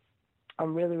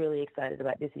 I'm really, really excited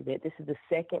about this event. This is the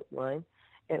second one,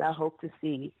 and I hope to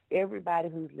see everybody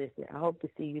who's listening. I hope to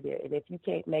see you there. And if you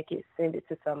can't make it, send it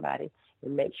to somebody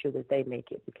and make sure that they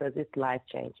make it, because it's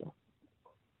life-changing.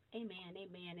 Amen,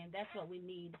 amen. And that's what we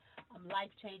need,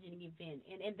 life-changing event.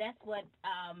 And that's what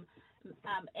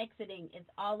exiting is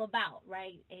all about,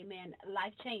 right? Amen.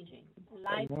 Life-changing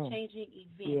event.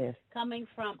 Yes. Coming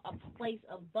from a place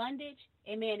of bondage,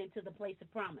 amen, into the place of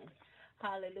promise.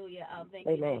 Hallelujah. Thank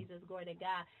Amen. you, Jesus. Glory to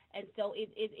God. And so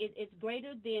it's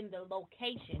greater than the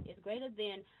location. It's greater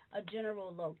than a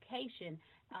general location.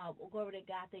 Glory to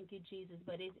God. Thank you, Jesus.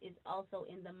 But it's also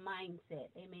in the mindset.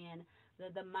 Amen.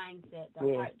 The mindset,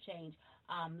 the heart change,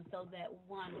 so that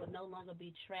one will no longer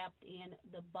be trapped in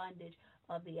the bondage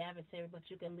of the adversary, but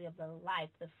you can live the life,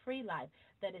 the free life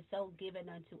that is so given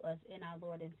unto us in our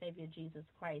Lord and Savior Jesus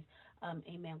Christ.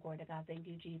 Amen. Glory to God. Thank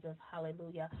you, Jesus.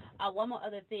 Hallelujah. One more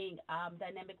other thing,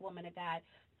 dynamic woman of God.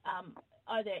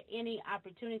 Are there any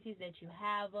opportunities that you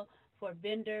have for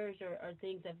vendors or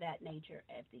things of that nature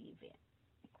at the event?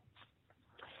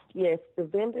 Yes, the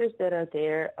vendors that are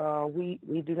there, we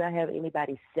do not have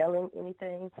anybody selling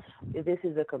anything. This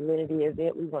is a community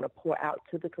event. We want to pour out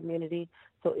to the community.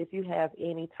 So if you have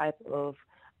any type of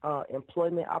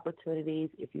employment opportunities,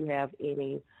 if you have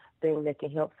anything that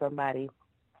can help somebody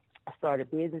start a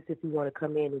business, if you want to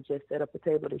come in and just set up a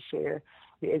table to share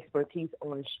your expertise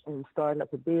on starting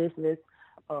up a business,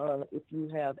 if you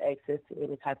have access to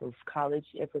any type of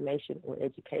college information or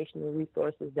educational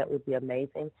resources, that would be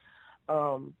amazing.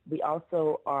 We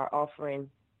also are offering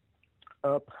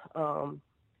up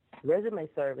resume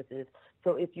services.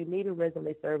 So if you need a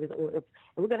resume service, and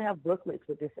we're going to have booklets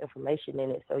with this information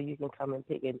in it, so you can come and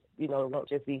pick it. It won't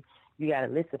just be you got to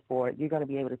listen for it. You're going to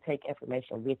be able to take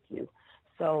information with you.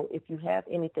 So if you have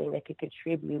anything that could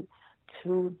contribute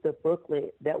to the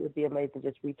booklet, that would be amazing.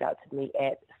 Just reach out to me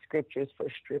at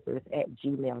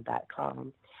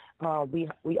scripturesforstrippers@gmail.com.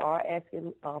 We are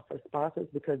asking for sponsors,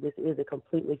 because this is a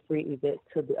completely free event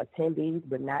to the attendees,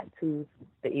 but not to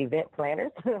the event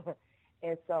planners.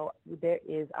 And so there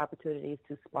is opportunities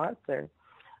to sponsor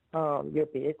your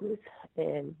business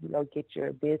and, get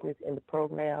your business in the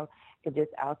program and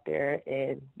just out there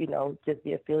and, just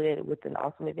be affiliated with an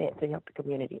awesome event to help the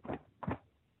community.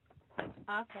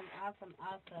 Awesome.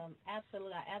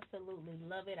 Absolutely. I absolutely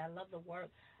love it. I love the work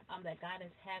that God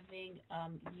is having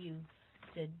you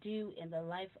to do in the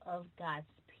life of God's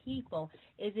people.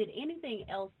 Is it anything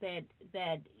else that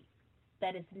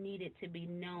is needed to be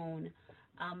known,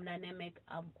 dynamic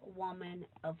woman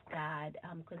of God,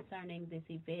 concerning this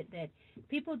event, that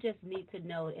people just need to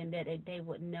know, and that they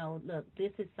would know, look,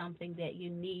 this is something that you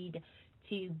need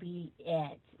to be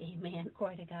at? Amen.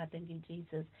 Glory to God. Thank you,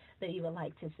 Jesus, that you would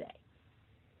like to say.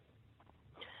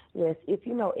 Yes, if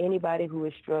you know anybody who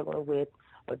is struggling with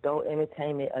adult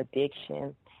entertainment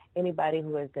addiction, anybody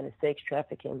who has been a sex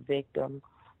trafficking victim,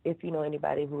 if you know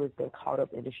anybody who has been caught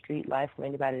up in the street life, or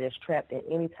anybody that's trapped in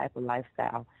any type of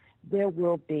lifestyle, there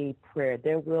will be prayer.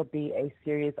 There will be a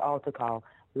serious altar call.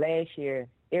 Last year,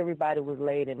 everybody was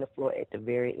laid in the floor at the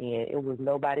very end. It was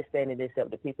nobody standing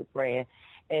except the people praying.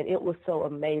 And it was so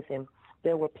amazing.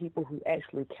 There were people who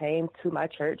actually came to my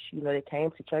church. They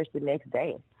came to church the next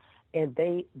day, and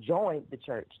they joined the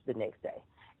church the next day.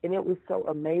 And it was so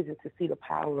amazing to see the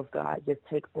power of God just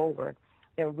take over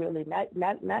and really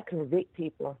not convict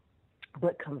people,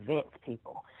 but convince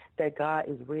people that God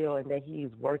is real and that He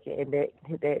is working, and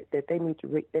that they need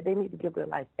to give their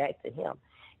life back to Him.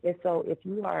 And so, if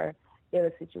you are in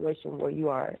a situation where you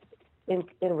are in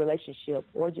a relationship,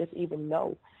 or just even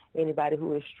know anybody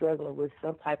who is struggling with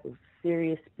some type of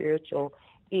serious spiritual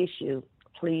issue,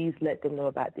 please let them know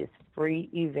about this free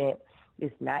event.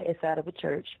 It's not inside of a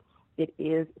church. It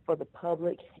is for the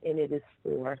public, and it is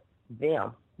for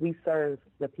them. We serve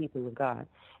the people of God.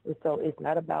 And so it's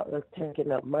not about us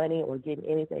taking up money or getting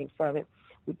anything from it.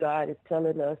 God is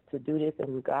telling us to do this,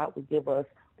 and God will give us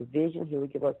the vision. He will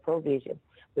give us provision.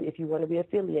 But if you want to be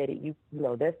affiliated, you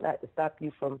know that's not to stop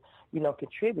you from,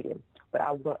 contributing. But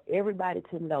I want everybody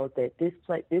to know that this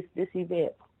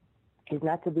event is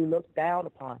not to be looked down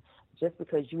upon. Just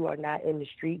because you are not in the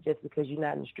street, just because you're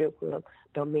not in the strip club,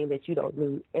 don't mean that you don't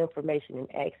need information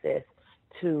and access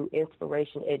to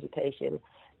inspiration, education,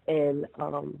 and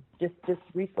just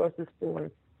resources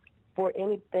for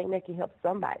anything that can help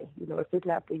somebody. If it's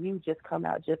not for you, just come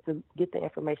out just to get the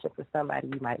information for somebody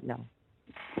you might know.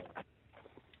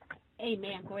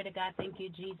 Amen. Glory to God. Thank you,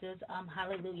 Jesus.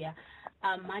 Hallelujah.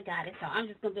 My God. So I'm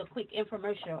just going to do a quick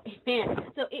infomercial.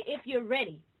 Amen. So if you're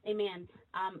ready, amen,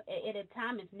 at a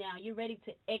time is now. You're ready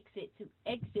to exit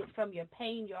from your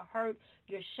pain, your hurt,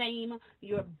 your shame,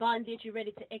 your bondage. You're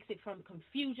ready to exit from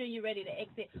confusion. You're ready to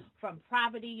exit from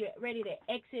poverty. You're ready to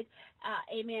exit,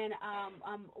 amen,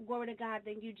 glory to God.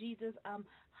 Thank you, Jesus.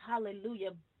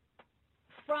 Hallelujah.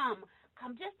 From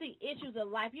just the issues of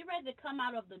life. You're ready to come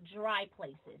out of the dry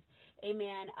places.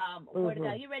 Amen. Glory to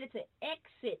God. You're ready to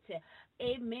exit,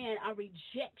 amen, a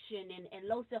rejection and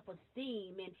low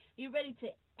self-esteem. And you're ready to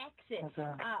exit.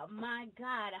 Okay. My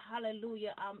God.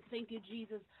 Hallelujah. Thank you,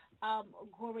 Jesus.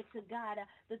 Glory to God.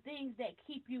 The things that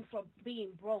keep you from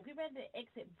being broke. You're ready to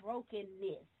exit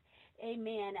brokenness.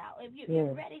 Amen. Now, if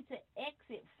you're ready to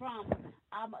exit from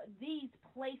these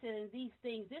places and these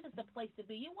things, this is the place to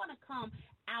be. You want to come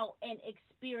out and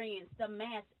experience the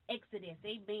mass exodus.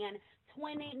 Amen.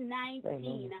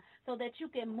 2019, so that you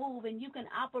can move and you can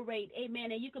operate,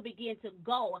 amen, and you can begin to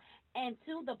go and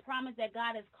to the promise that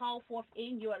God has called forth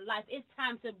in your life. It's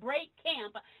time to break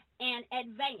camp and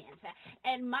advance.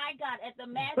 And my God, at the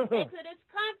Mass Exodus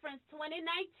Conference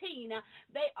 2019,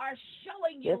 they are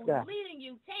showing you, leading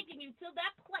you, taking you to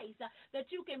that place that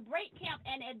you can break camp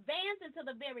and advance into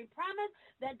the very promise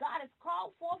that God has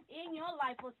called forth in your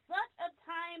life for such a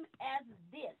time as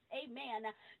this. Amen.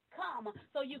 Come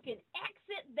so you can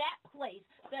exit that place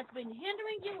that's been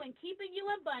hindering you and keeping you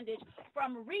in bondage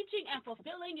from reaching and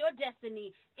fulfilling your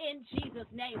destiny in Jesus'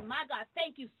 name. My God,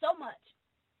 thank you so much,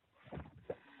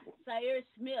 Cyrus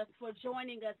Smith, for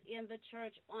joining us in the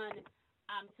church on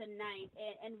tonight.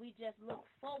 And we just look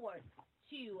forward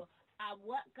to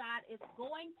what God is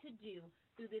going to do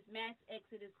through this Mass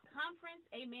Exodus Conference.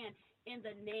 Amen. In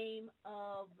the name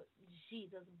of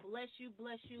Jesus. Bless you,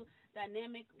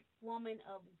 dynamic woman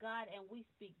of God. And we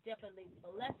speak definitely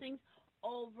blessings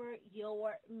over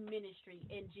your ministry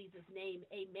in Jesus' name.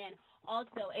 Amen.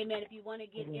 Also, amen, if you want to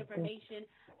get information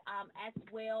as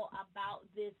well about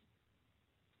this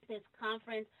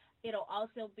conference, it'll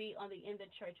also be on the In the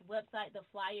Church website. The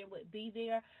flyer would be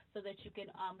there so that you can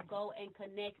go and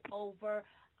connect over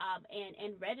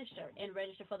and register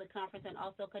for the conference, and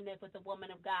also connect with the woman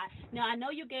of God. Now, I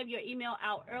know you gave your email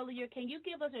out earlier. Can you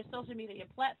give us your social media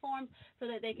platforms so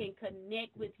that they can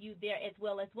connect with you there as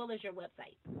well as your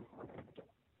website?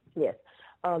 Yes.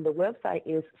 The website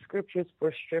is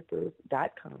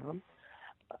scripturesforstrippers.com,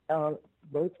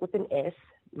 both with an S.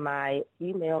 My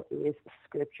email is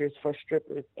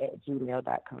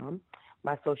scripturesforstrippers@gmail.com.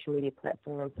 My social media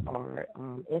platforms are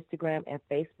Instagram and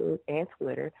Facebook and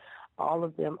Twitter. All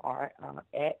of them are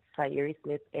at Sayuri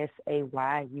Smith,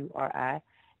 SayuriSmith.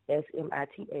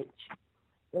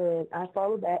 And I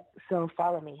follow that, so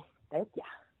follow me. Thank you.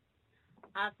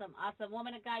 Awesome.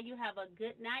 Woman of God, you have a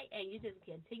good night, and you just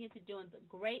continue to doing the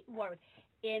great work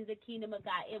in the kingdom of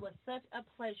God. It was such a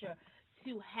pleasure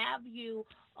to have you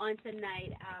on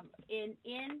tonight in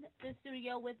the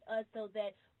studio with us so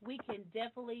that we can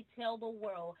definitely tell the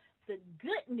world the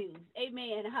good news,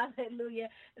 amen, hallelujah,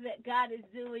 that God is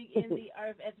doing in the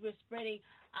earth as we're spreading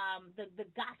the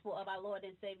gospel of our Lord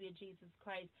and Savior Jesus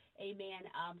Christ, amen,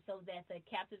 so that the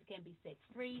captives can be set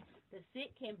free, the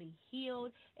sick can be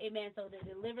healed, amen, so the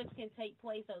deliverance can take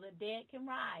place, so the dead can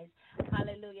rise,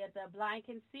 hallelujah, the blind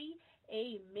can see,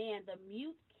 amen, the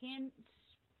mute can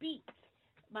speak,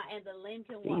 and the lame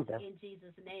can walk in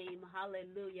Jesus' name,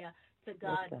 hallelujah. To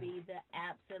God be the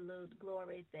absolute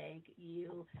glory. Thank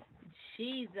you,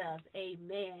 Jesus.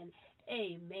 Amen.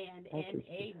 Amen and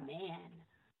amen.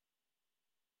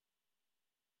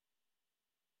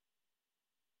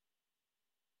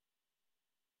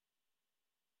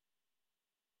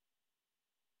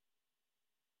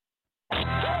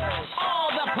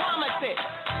 All the promises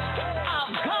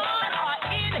of God are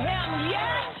in him,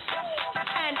 yes,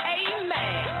 and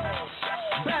amen.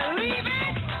 Believe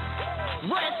it,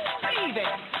 receive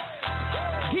it,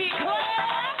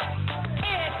 declare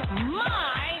it's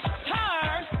my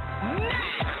turn now.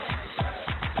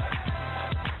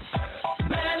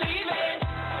 Believe it,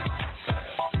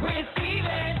 receive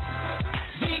it,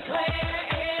 declare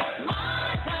it's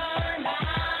my turn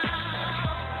now.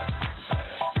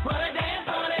 Put a dance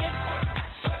on it,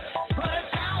 put a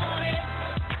shout on it.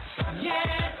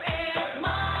 Yes, it's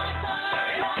my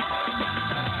turn now.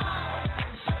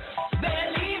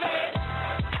 Believe it,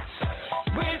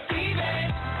 receive it.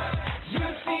 You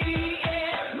see,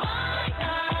 it's my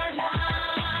turn now.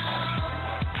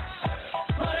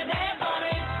 Put a dance on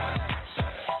it,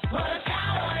 put a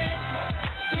shout on it.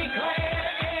 Declare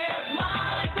it's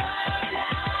my turn now.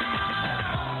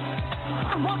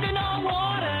 I'm walking on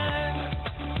water.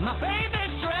 My faith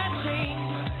is stretching.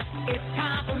 It's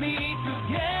time for me to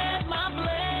get my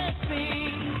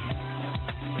blessing.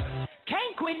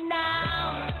 Can't quit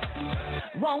now.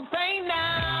 Won't faint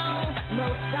now. No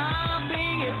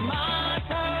stopping. It's my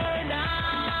turn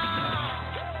now.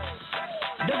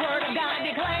 The word of God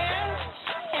declares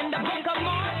in the book of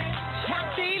Mark,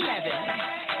 chapter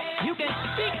 11, you can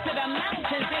speak to the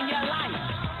mountains in your life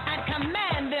and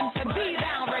command them to be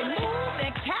thou removed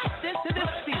and cast into the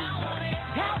sea.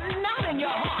 Doubt not in your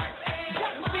heart.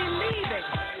 Just believe it.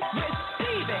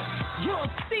 Receive it. You'll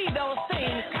see those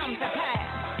things come to pass.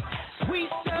 We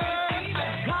serve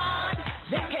a God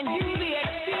that can do the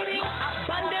exceeding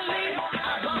abundantly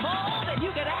above all that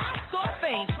you could ask or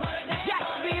think.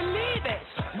 Just believe it.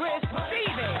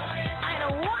 Receive it.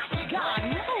 And watch God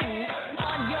move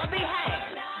on your behalf.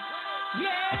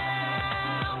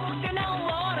 Yeah, walking on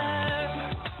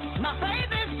water. My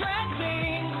faith is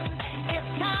stretching. It's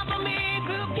time for me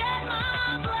to get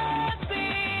my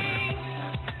blessing.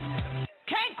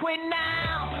 Can't quit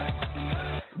now.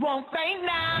 Won't faint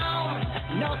now.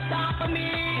 No stop for me.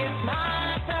 It's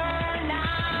my turn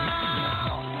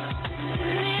now.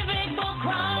 Living for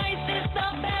Christ is the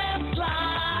best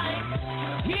life.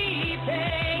 He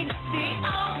paid the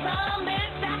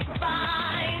ultimate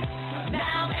sacrifice.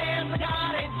 Now answer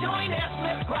God and join us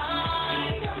with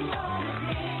Christ.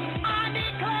 I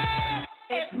declare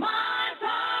it's my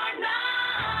turn now.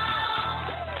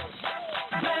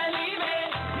 Believe it,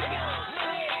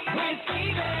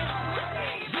 receive it,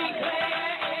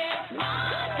 declare it's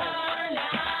my turn now.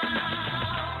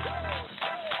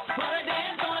 Put a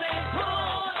dance on it,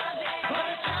 put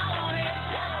a shout on it.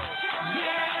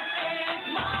 Yes, it's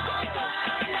my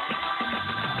turn now.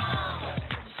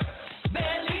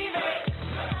 Believe it,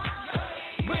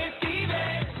 receive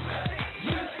it.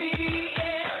 You see,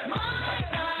 it's my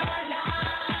turn now.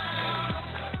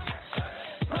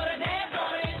 Put a dance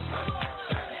on it,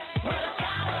 put a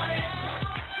shout on it.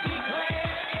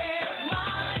 Declare it's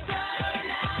my turn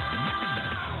now.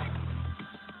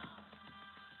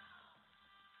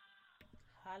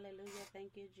 Hallelujah.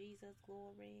 Thank you, Jesus.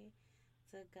 Glory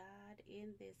to God in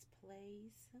this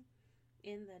place.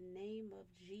 In the name of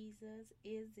Jesus,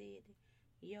 is it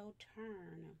your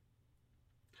turn?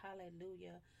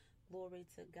 Hallelujah. Glory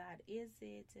to God. Is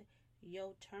it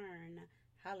your turn?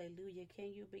 Hallelujah.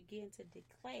 Can you begin to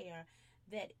declare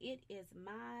that it is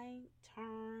my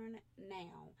turn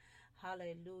now?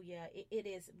 Hallelujah. It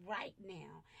is right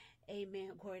now.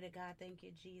 Amen. Glory to God. Thank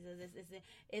you, Jesus.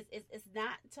 It's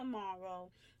not tomorrow.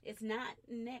 It's not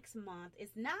next month.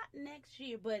 It's not next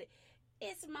year, but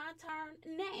it's my turn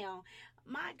now.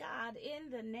 My God,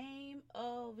 in the name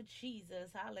of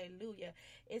Jesus. Hallelujah.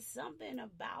 It's something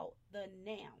about the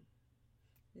now.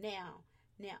 Now,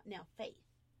 faith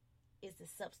is the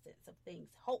substance of things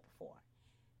hoped for.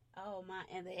 Oh my,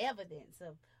 and the evidence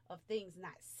of things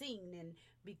not seen. And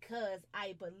because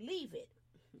I believe it,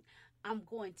 I'm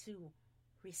going to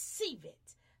receive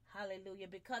it. Hallelujah.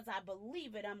 Because I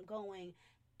believe it, I'm going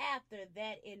after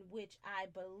that in which I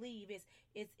believe.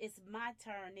 It's my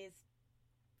turn. It's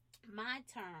my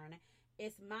turn.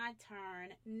 It's my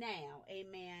turn now.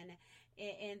 Amen.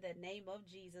 In the name of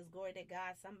Jesus. Glory to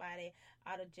God. Somebody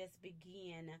ought to just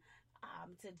begin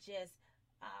to just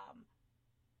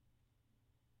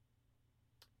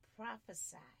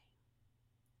prophesy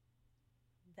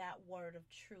that word of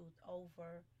truth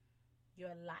over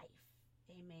your life.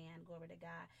 Amen. Glory to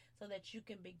God. So that you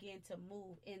can begin to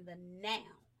move in the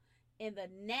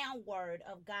now word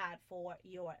of God for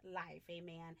your life.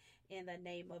 Amen. In the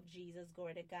name of Jesus.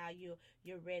 Glory to God.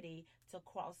 You're ready to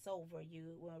cross over.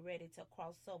 You were ready to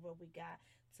cross over. We got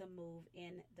to move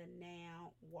in the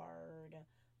now word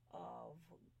of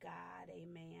God.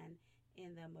 Amen.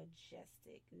 In the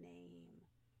majestic name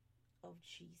of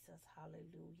Jesus.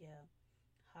 Hallelujah.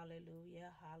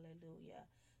 Hallelujah. Hallelujah.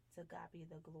 To God be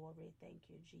the glory. Thank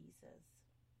you, Jesus.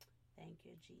 Thank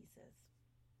you, Jesus.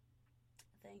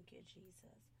 Thank you,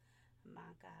 Jesus.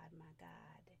 My God, my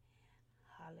God.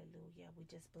 Hallelujah. We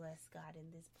just bless God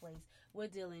in this place. We're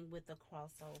dealing with the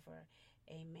crossover.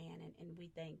 Amen. And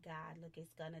we thank God. Look,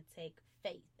 it's going to take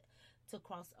faith to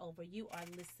cross over. You are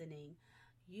listening.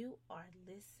 You are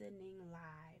listening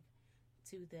live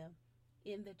to the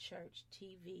In the Church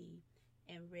TV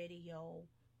and radio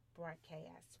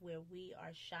broadcasts where we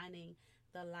are shining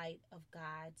the light of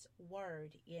God's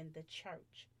word in the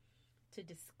church to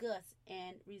discuss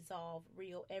and resolve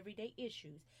real everyday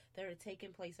issues that are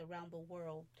taking place around the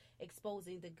world,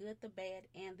 exposing the good, the bad,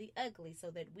 and the ugly so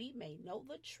that we may know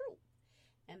the truth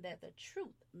and that the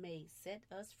truth may set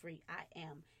us free. I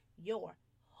am your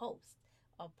host,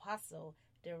 Apostle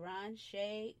Deron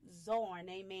Shay Zorn.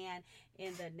 Amen.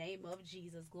 In the name of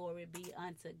Jesus, glory be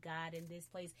unto God in this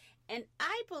place. And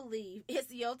I believe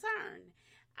it's your turn.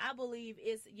 I believe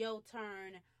it's your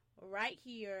turn right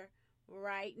here,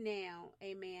 right now.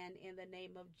 Amen. In the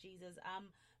name of Jesus, I'm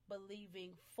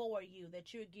believing for you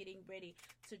that you're getting ready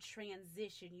to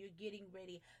transition. You're getting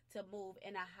ready to move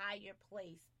in a higher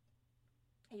place.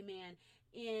 Amen.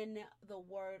 In the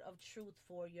word of truth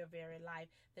for your very life,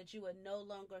 that you would no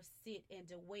longer sit and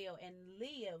dwell and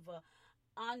live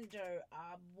under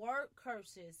word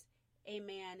curses,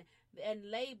 amen, and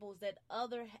labels that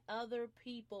other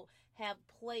people have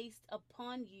placed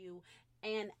upon you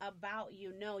and about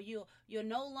you. No, you'll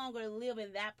no longer live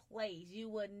in that place. You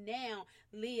will now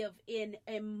live in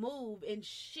and move and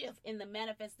shift in the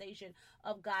manifestation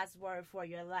of God's word for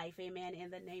your life. Amen.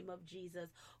 In the name of Jesus.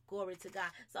 Glory to God.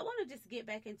 So I want to just get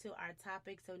back into our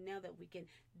topic. So now that we can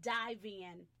dive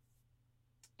in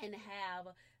and have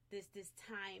this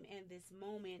time and this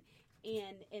moment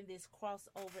in this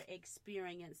crossover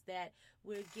experience that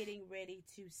we're getting ready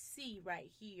to see right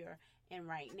here and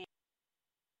right now.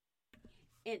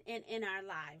 In our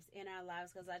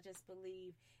lives, because I just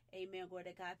believe, amen, glory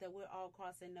to God, that we're all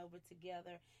crossing over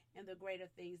together in the greater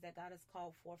things that God has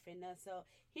called forth in us. So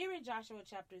here in Joshua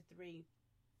chapter 3,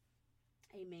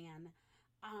 amen,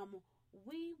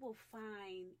 we will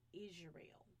find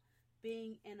Israel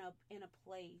being in a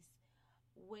place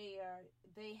where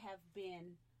they have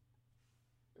been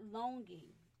longing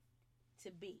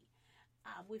to be.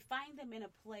 We find them in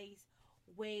a place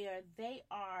where they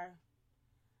are,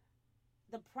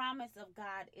 the promise of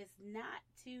God is not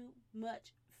too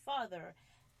much further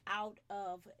out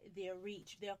of their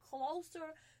reach. They're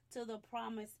closer to the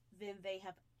promise than they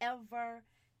have ever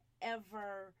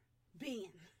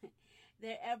been.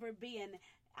 They're ever been.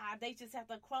 They just have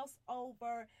to cross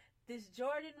over this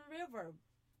Jordan River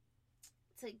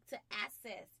to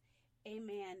access,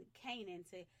 amen, Canaan,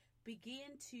 to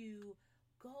begin to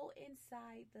go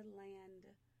inside the land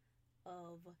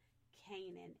of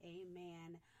Canaan.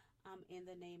 Amen. In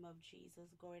the name of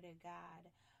Jesus, glory to God.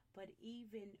 But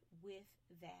even with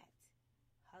that,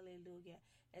 hallelujah,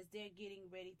 as they're getting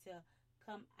ready to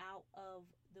come out of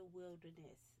the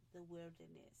wilderness,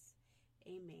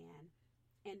 amen,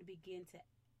 and begin to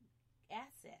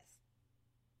access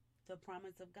the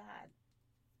promise of God,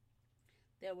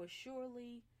 there were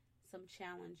surely some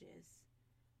challenges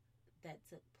that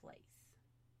took place.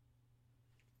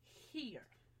 Here,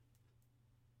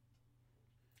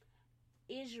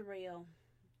 Israel,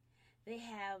 they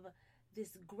have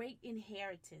this great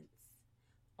inheritance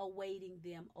awaiting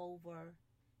them over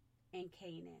in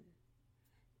Canaan.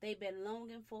 They've been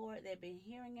longing for it. They've been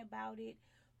hearing about it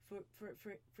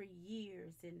for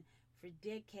years and for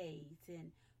decades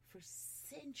and for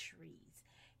centuries.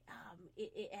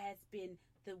 It has been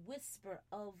the whisper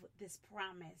of this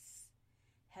promise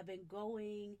have been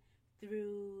going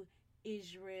through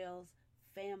Israel's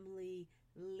family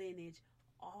lineage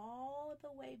all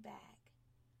the way back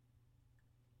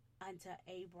unto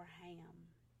Abraham.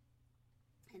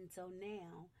 And so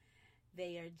now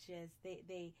they are just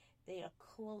they are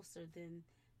closer than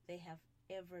they have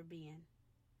ever been.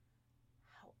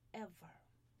 However,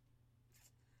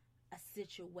 a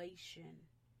situation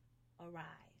arise.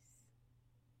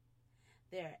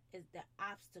 There is the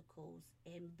obstacles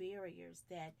and barriers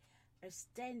that are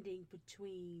standing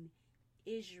between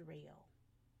Israel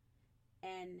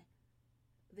and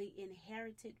the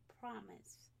inherited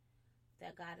promise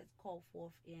that God has called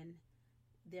forth in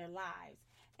their lives.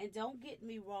 And don't get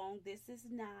me wrong, this is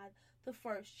not the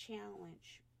first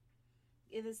challenge.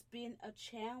 It has been a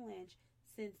challenge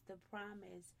since the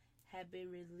promise had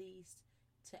been released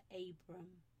to Abram.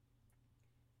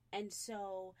 And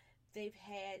so they've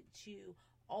had to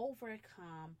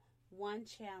overcome one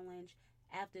challenge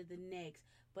after the next.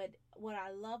 But what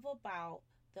I love about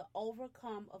the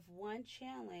overcome of one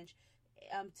challenge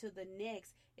to the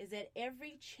next is that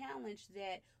every challenge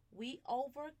that we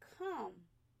overcome,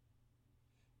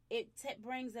 it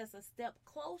brings us a step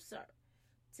closer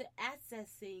to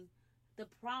accessing the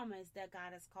promise that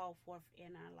God has called forth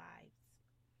in our lives.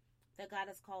 That God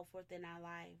has called forth in our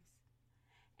lives.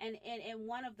 And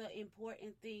one of the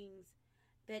important things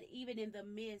that even in the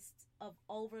midst of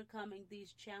overcoming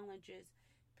these challenges,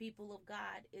 people of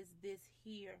God, is this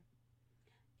here.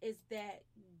 Is that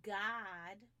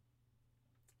God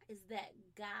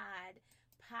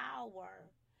power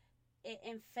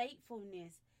and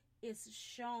faithfulness is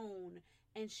shown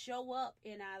and show up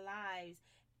in our lives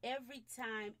every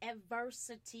time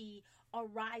adversity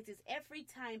arises, every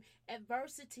time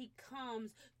adversity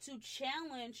comes to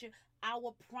challenge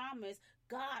our promise.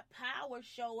 God power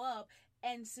show up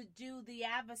and subdue the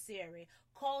adversary,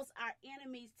 cause our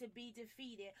enemies to be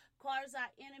defeated, cause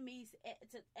our enemies,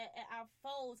 our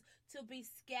foes to be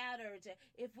scattered.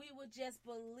 If we would just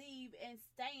believe and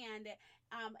stand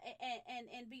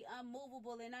and be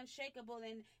unmovable and unshakable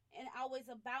and always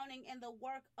abounding in the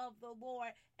work of the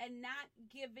Lord and not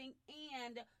giving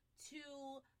in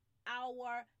to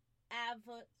our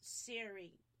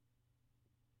adversary.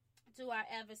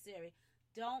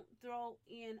 Don't throw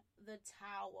in the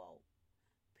towel,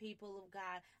 people of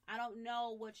God. I don't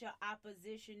know what your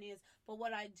opposition is, but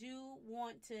what I do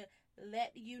want to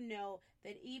let you know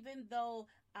that even though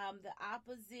the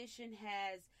opposition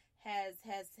has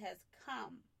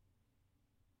come,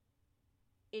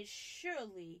 it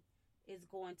surely is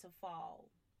going to fall.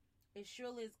 It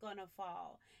surely is going to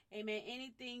fall. Amen.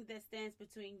 Anything that stands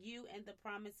between you and the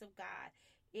promise of God,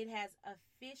 it has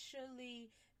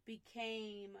officially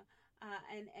became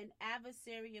an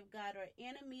adversary of God or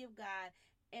enemy of God,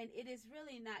 and it is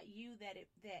really not you that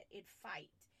it fight.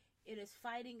 It is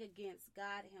fighting against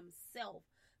God Himself,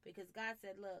 because God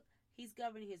said, "Look, He's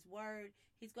governing His word.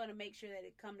 He's going to make sure that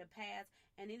it come to pass."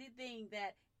 And anything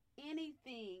that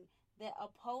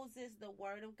opposes the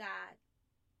word of God,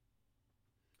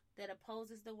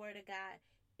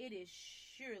 it is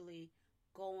surely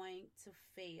going to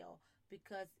fail,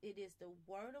 because it is the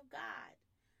word of God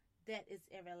that is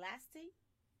everlasting.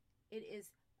 It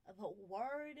is the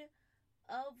word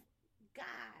of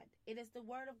God. It is the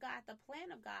word of God, the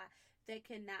plan of God that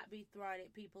cannot be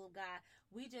thwarted, people of God.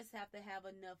 We just have to have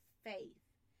enough faith.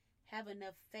 Have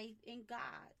enough faith in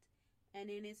God and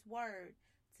in His word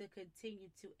to continue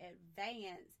to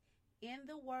advance in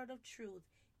the word of truth,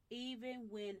 even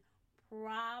when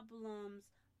problems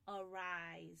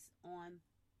arise on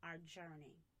our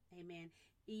journey. Amen.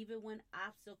 Even when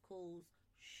obstacles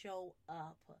show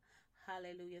up.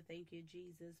 Hallelujah. Thank you,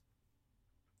 Jesus.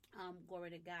 Glory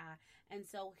to God. And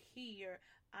so here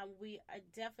we are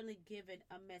definitely given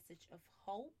a message of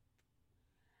hope,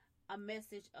 a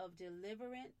message of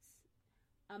deliverance,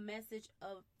 a message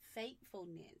of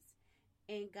faithfulness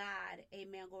in God.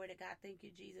 Amen. Glory to God. Thank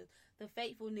you, Jesus. The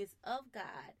faithfulness of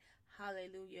God.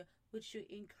 Hallelujah. Which should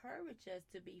encourage us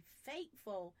to be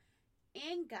faithful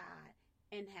in God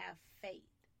and have faith.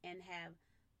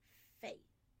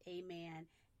 Amen.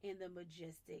 In the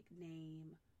majestic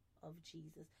name of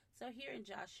Jesus. So here in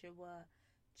Joshua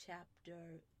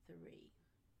chapter 3.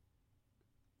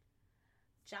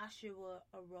 Joshua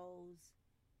arose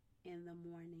in the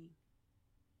morning.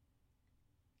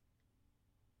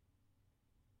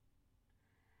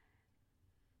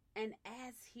 And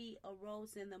as he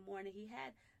arose in the morning, he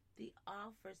had the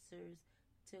officers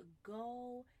to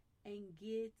go and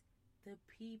get the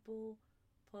people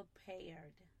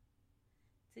prepared.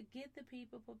 To get the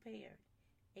people prepared.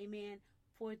 Amen.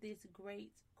 For this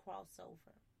great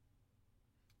crossover.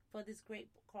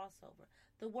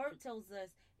 The word tells us,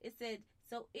 it said,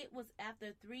 so it was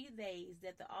after 3 days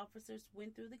that the officers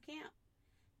went through the camp.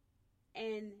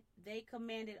 And they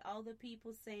commanded all the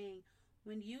people, saying,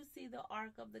 When you see the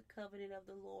ark of the covenant of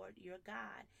the Lord your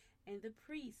God, and the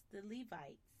priests, the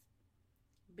Levites,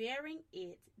 bearing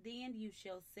it, then you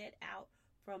shall set out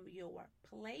from your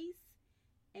place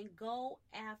and go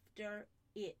after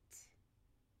it.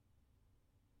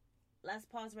 Let's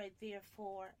pause right there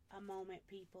for a moment,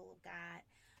 people of God.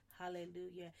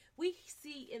 Hallelujah. We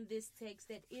see in this text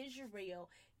that Israel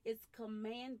is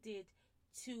commanded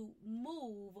to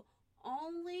move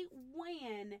only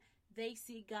when they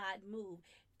see God move.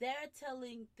 They're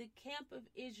telling the camp of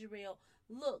Israel,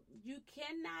 look, you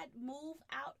cannot move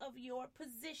out of your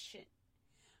position.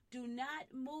 Do not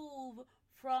move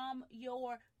from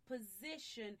your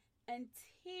position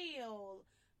until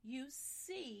you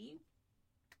see,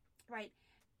 right,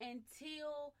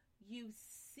 until you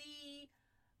see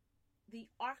the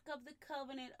ark of the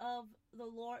covenant of the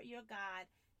Lord your God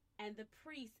and the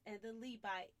priests and the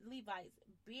Levites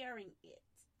bearing it.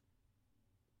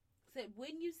 Said,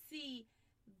 when you see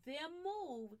them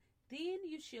move, then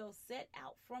you shall set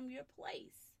out from your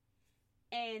place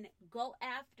and go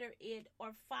after it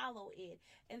or follow it.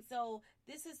 And so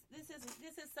this is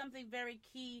something very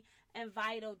key and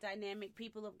vital, dynamic,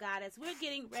 people of God, as we're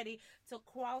getting ready to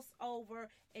cross over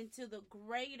into the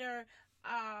greater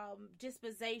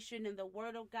dispensation in the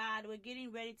word of God. We're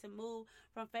getting ready to move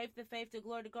from faith to faith, to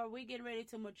glory to glory. We're getting ready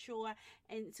to mature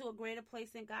into a greater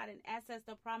place in God and access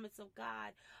the promise of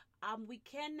God. We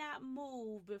cannot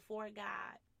move before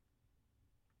God.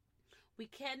 We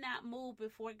cannot move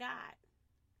before God.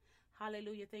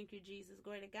 Hallelujah. Thank you, Jesus.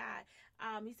 Glory to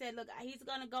God. He said, look, he's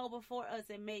going to go before us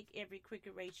and make every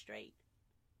crooked way straight.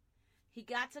 He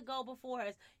got to go before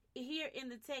us. Here in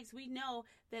the text, we know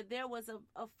that there was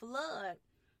a flood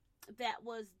that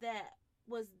was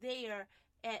there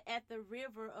at the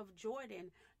river of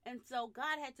Jordan. And so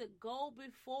God had to go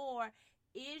before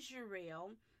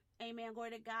Israel, amen,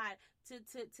 glory to God, to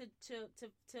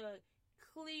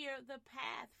clear the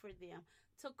path for them,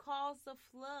 to cause the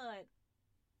flood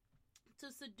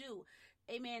to subdue,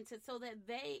 amen, so that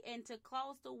to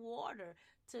cause the water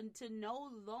to no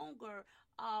longer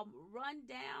run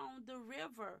down the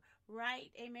river,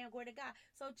 right? Amen, glory to God.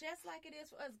 So just like it is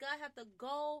for us, God has to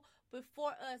go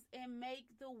before us and make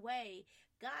the way.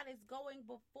 God is going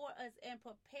before us and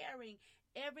preparing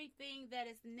everything that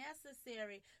is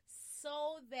necessary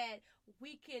so that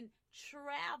we can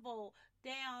travel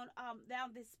down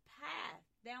this path,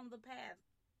 down the path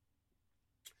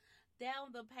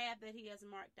that he has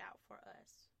marked out for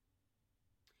us.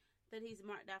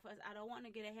 I don't want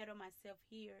to get ahead of myself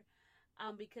here,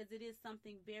 because it is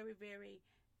something very, very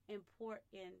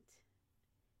important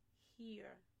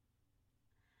here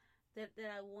that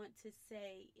I want to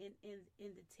say in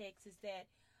the text is that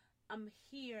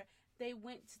here they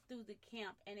went through the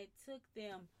camp and it took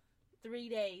them 3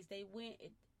 days. They went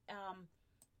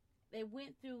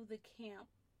through the camp.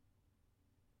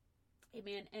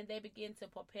 Amen. And they begin to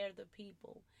prepare the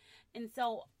people. And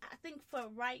so I think for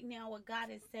right now, what God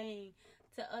is saying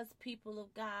to us, people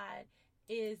of God,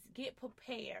 is get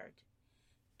prepared.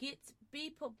 Be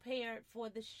prepared for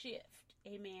the shift.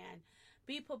 Amen.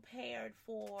 Be prepared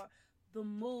for the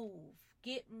move.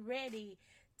 Get ready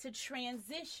to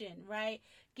transition, right?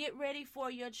 Get ready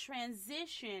for your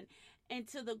transition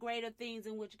into the greater things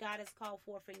in which God has called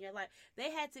forth in your life.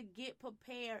 They had to get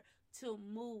prepared to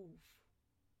move.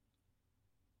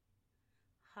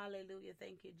 Hallelujah.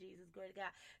 Thank you, Jesus. Glory to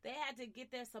God. They had to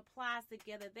get their supplies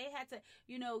together. They had to,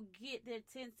 get their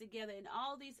tents together and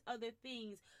all these other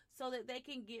things so that they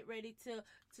can get ready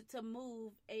to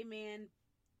move, amen,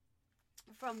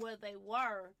 from where they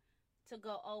were to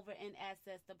go over and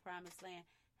access the promised land.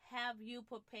 Have you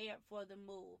prepared for the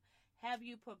move? Have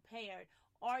you prepared?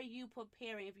 Are you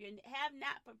preparing? If you have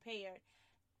not prepared,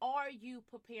 are you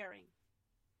preparing?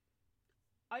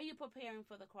 Are you preparing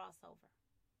for the crossover?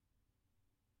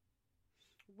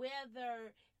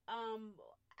 Whether,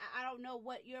 I don't know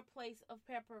what your place of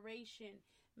preparation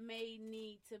may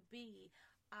need to be.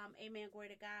 Amen. Glory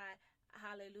to God.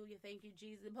 Hallelujah. Thank you,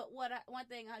 Jesus. But one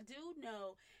thing I do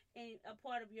know, and a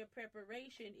part of your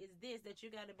preparation is this, that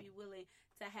you got to be willing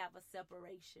to have a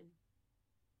separation.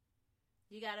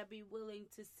 You got to be willing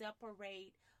to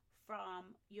separate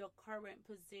from your current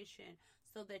position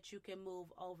so that you can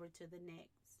move over to the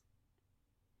next.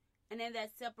 And in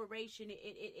that separation,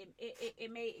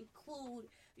 it may include,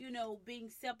 being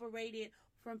separated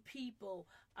from people,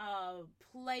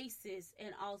 places,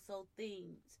 and also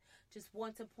things. Just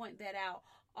want to point that out.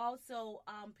 Also,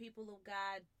 people of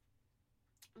God,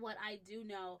 what I do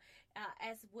know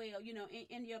as well,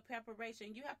 in your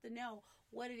preparation, you have to know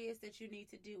what it is that you need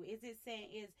to do. Is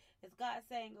God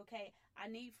saying, okay, I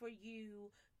need for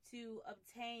you to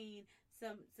obtain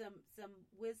some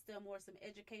wisdom or some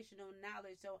educational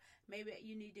knowledge. So maybe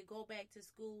you need to go back to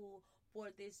school for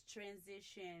this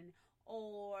transition,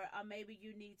 or maybe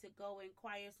you need to go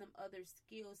acquire some other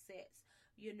skill sets,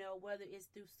 whether it's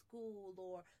through school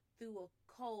or through a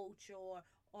coach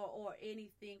or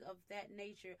anything of that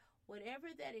nature. Whatever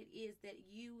that it is that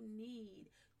you need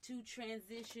to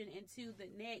transition into the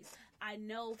next, I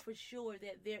know for sure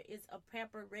that there is a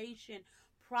preparation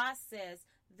process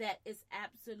that is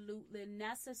absolutely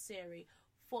necessary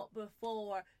for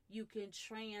before you can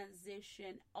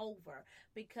transition over.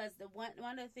 Because the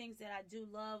one of the things that I do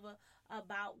love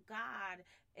about God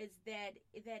is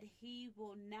that He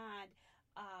will not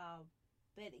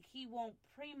that He won't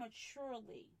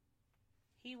prematurely.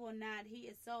 He will not. He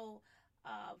is so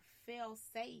fail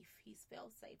safe. He's fail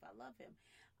safe. I love Him.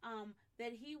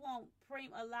 That He won't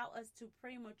allow us to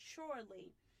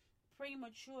prematurely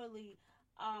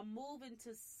move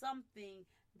into something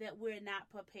that we're not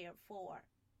prepared for.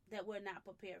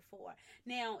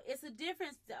 Now, it's a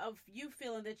difference of you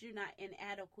feeling that you're not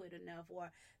inadequate enough,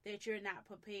 or that you're not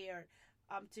prepared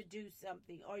to do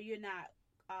something, or you're not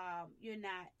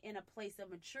in a place of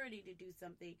maturity to do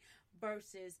something,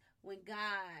 versus when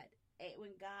God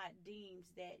deems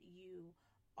that you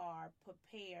are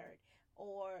prepared.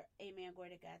 Or, amen, glory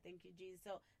to God, thank you, Jesus.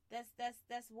 So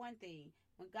that's one thing.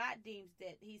 When God deems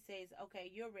that He says,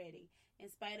 okay, you're ready, in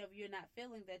spite of you're not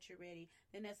feeling that you're ready,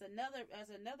 then that's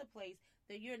another place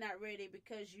that you're not ready,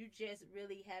 because you just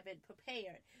really haven't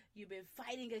prepared. You've been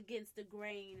fighting against the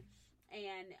grain,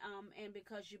 and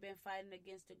because you've been fighting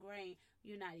against the grain,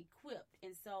 you're not equipped.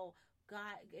 And so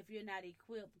God, if you're not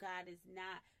equipped, God is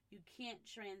not. You can't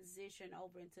transition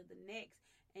over into the next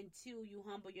until you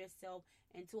humble yourself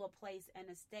into a place and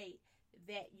a state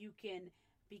that you can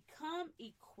become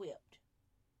equipped.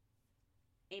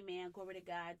 Amen. Glory to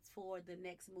God, for the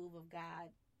next move of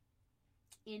God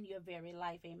in your very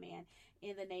life. Amen.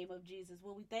 In the name of Jesus.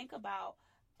 When we think about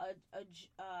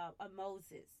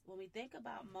Moses,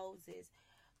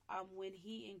 when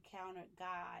he encountered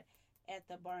God at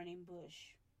the burning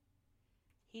bush,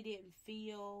 he didn't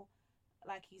feel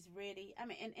like he's ready. I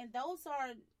mean, and those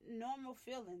are normal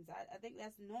feelings. I think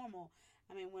that's normal.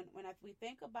 I mean, when we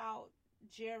think about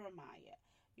Jeremiah,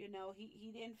 he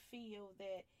didn't feel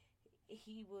that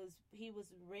he was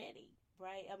ready,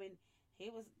 right? I mean,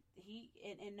 he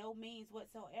in no means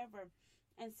whatsoever.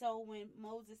 And so when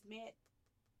Moses met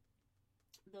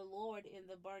the Lord in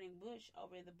the burning bush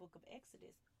over in the book of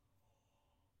Exodus,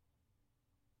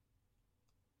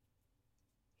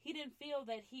 he didn't feel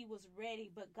that he was ready,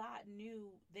 but God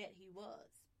knew that he was.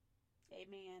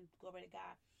 Amen. Glory to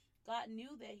God. God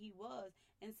knew that he was.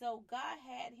 And so God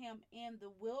had him in the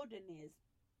wilderness,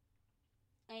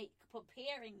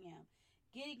 preparing him,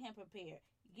 getting him prepared,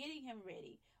 getting him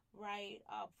ready, right,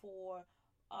 for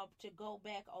to go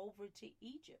back over to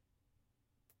Egypt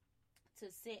to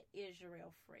set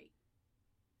Israel free.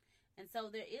 And so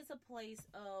there is a place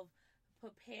of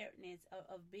preparedness,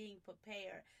 of being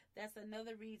prepared. That's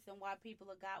another reason why,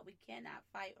 people of God, we cannot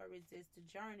fight or resist the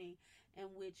journey in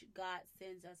which God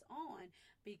sends us on,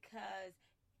 because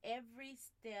every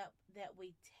step that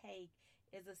we take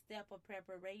is a step of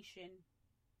preparation,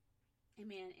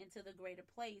 amen, into the greater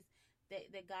place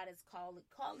that God is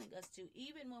calling us to.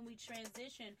 Even when we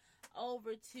transition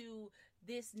over to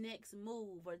this next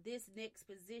move or this next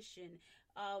position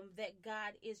that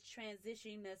God is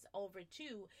transitioning us over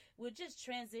to, we're just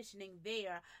transitioning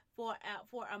there for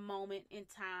a moment in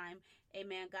time,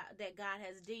 amen, God, that God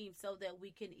has deemed, so that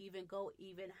we can even go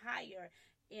even higher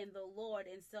in the Lord.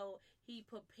 And so He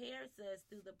prepares us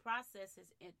through the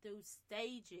processes and through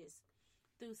stages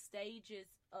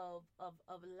of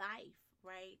life,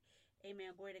 right?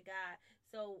 Amen. Glory to God.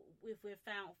 So if we're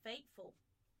found faithful,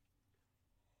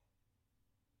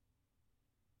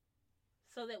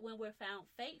 so that when we're found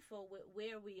faithful with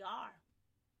where we are,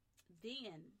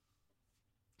 then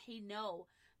He know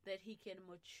that He can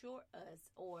mature us,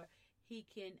 or He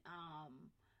can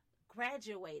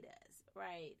graduate us,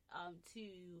 right,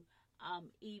 to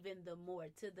even the more,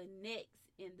 to the next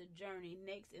in the journey,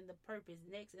 next in the purpose,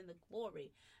 next in the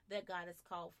glory that God has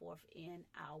called forth in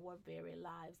our very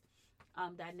lives.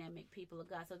 Dynamic people of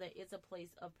God. So there is a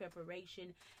place of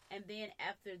preparation. And then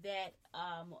after that,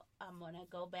 I'm going to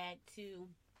go back to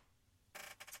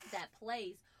that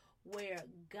place where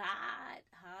God,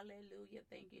 hallelujah,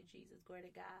 thank you, Jesus, glory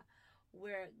to God,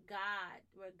 where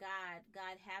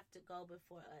God have to go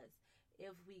before us.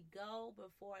 If we go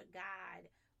before God,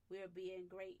 we'll be in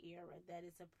great error. That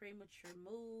is a premature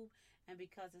move, and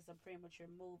because it's a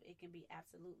premature move, it can be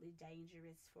absolutely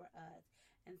dangerous for us.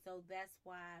 And so that's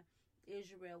why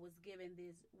Israel was given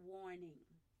this warning.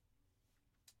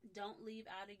 Don't leave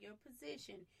out of your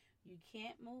position. You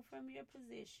can't move from your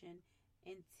position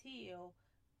until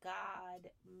God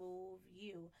move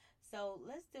you. So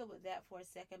let's deal with that for a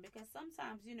second, because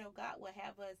sometimes, God will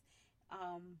have us,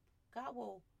 um, God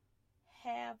will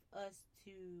have us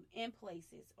to in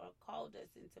places, or called us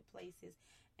into places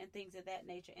and things of that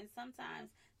nature. And sometimes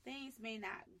things may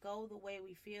not go the way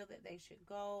we feel that they should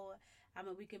go. I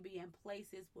mean, we can be in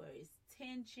places where it's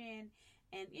tension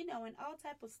and, and all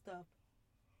type of stuff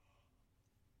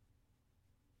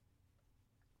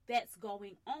that's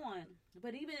going on.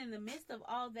 But even in the midst of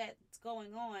all that's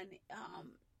going on,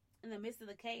 in the midst of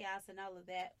the chaos and all of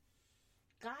that,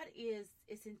 God is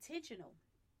intentional.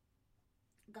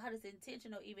 God is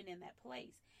intentional even in that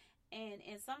place. And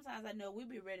sometimes I know we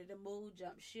be ready to move,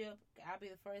 jump ship. I'll be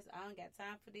the first. I don't got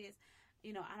time for this.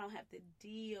 I don't have to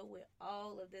deal with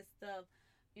all of this stuff,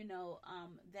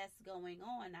 that's going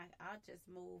on. I'll just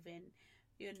move and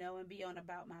be on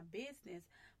about my business.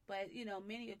 But,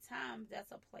 many of times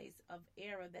that's a place of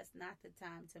error. That's not the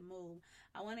time to move.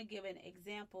 I want to give an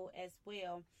example as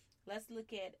well. Let's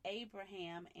look at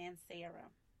Abraham and Sarah,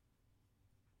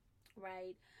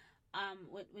 right?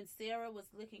 When Sarah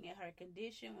was looking at her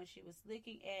condition, when she was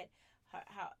looking at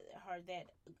her that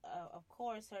of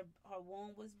course her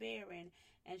womb was barren,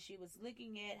 and she was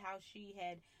looking at how she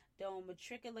had done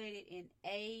matriculated in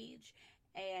age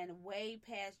and way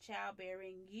past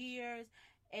childbearing years,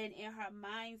 and in her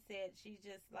mindset she's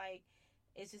just like,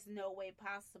 it's just no way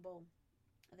possible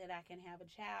that I can have a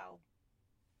child.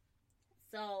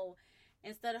 So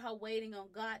instead of her waiting on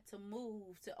God to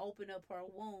move, to open up her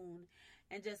wound,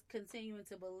 and just continuing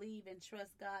to believe and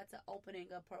trust God to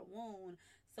opening up her wound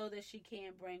so that she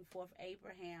can bring forth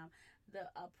Abraham, the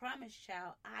promised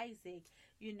child, Isaac,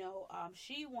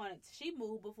 she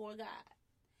moved before God.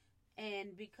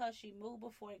 And because she moved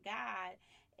before God,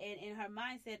 and in her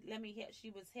mindset, she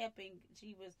was helping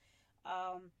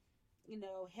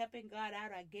God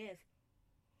out, I guess.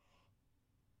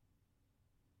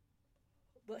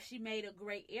 But she made a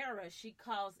great error. She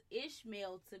caused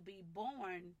Ishmael to be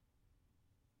born.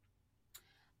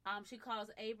 She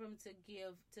caused Abram to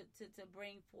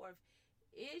bring forth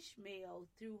Ishmael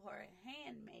through her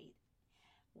handmaid,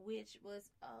 which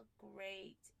was a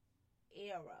great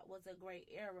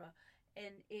error.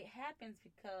 And it happens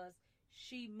because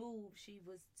she moved. She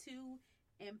was too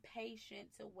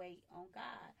impatient to wait on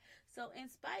God. So in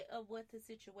spite of what the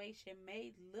situation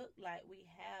may look like, we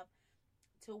have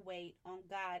to wait on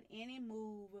God. Any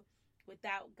move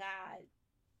without God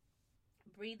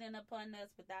breathing upon us,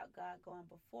 without God going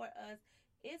before us,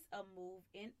 is a move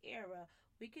in error.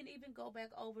 We can even go back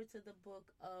over to the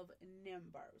book of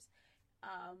Numbers.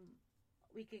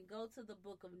 We can go to the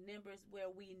book of Numbers, where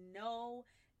we know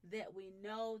the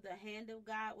hand of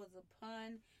God was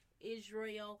upon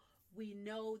Israel. We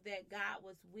know that God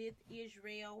was with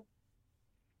Israel.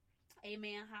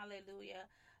 Amen. Hallelujah.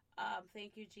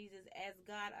 Thank you, Jesus. As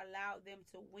God allowed them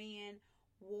to win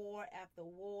war after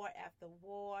war after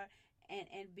war,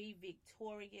 and be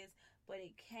victorious. But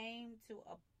it came to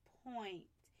a point,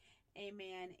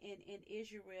 amen, in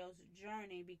Israel's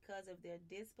journey, because of their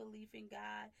disbelief in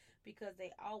God, because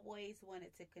they always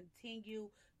wanted to continue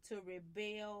to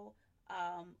rebel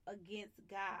against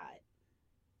God.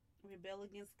 Rebel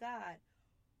against God.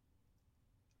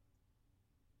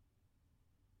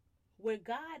 Where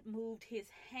God moved his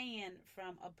hand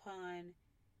from upon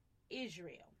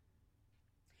Israel.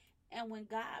 And when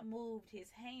God moved his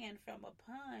hand from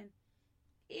upon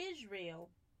Israel,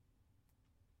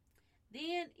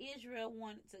 then Israel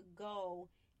wanted to go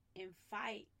and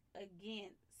fight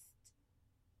against.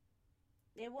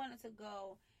 They wanted to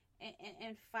go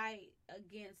and fight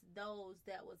against those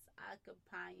that was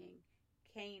occupying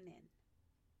Canaan.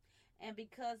 And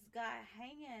because God's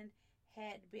hand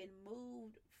had been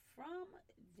moved from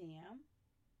them,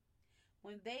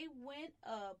 when they went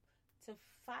up to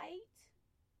fight,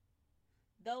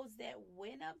 those that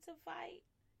went up to fight,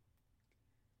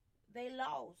 they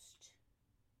lost.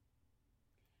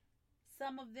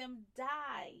 Some of them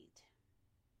died.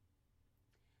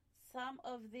 Some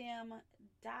of them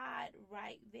died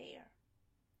right there.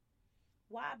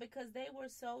 Why? Because they were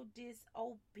so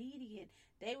disobedient.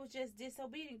 They were just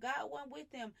disobedient. God wasn't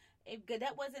with them.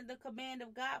 That wasn't the command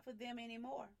of God for them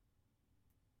anymore.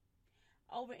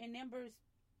 Over in Numbers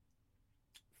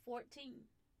 14.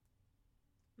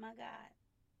 My God.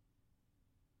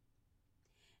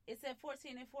 It said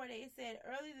 14 and 40. It said,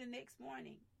 early the next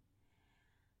morning,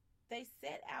 they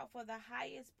set out for the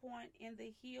highest point in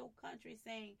the hill country,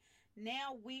 saying,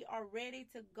 now we are ready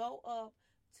to go up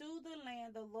to the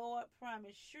land the Lord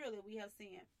promised. Surely we have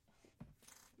sinned.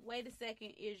 Wait a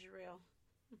second, Israel.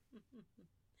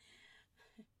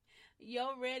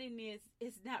 Your readiness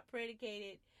is not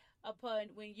predicated upon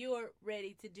when you're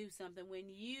ready to do something,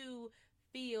 when you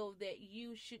feel that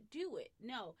you should do it.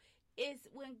 No, it's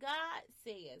when God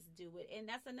says do it. And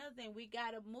that's another thing. We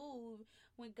got to move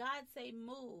when God say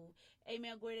move.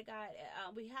 Amen. Glory to God.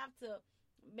 We have to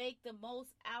make the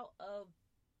most out of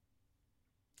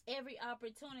every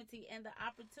opportunity, and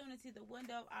the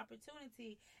window of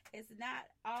opportunity is not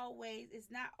always, it's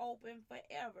not open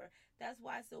forever. That's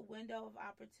why it's a window of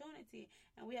opportunity,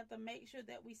 and we have to make sure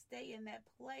that we stay in that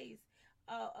place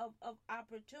of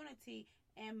opportunity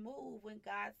and move when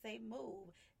God say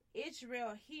move.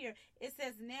 Israel here, it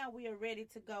says now we are ready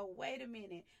to go. Wait a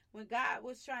minute. When God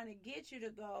was trying to get you to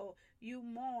go, you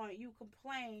mourn, you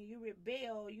complain, you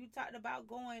rebel, you talked about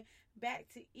going back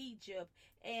to Egypt.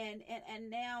 And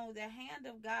now the hand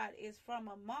of God is from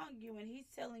among you, and he's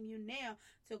telling you now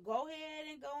to go ahead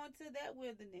and go into that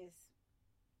wilderness.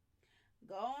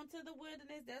 Go into the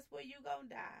wilderness. That's where you're going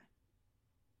to die.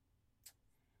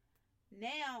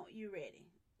 Now you're ready.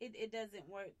 It doesn't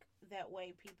work that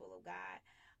way, people of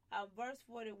God. Verse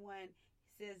 41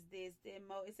 says this. Then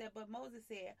it said, but Moses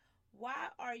said, why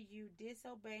are you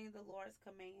disobeying the Lord's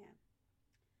command?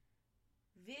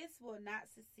 This will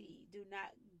not succeed. Do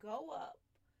not go up,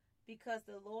 because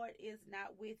the Lord is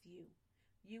not with you.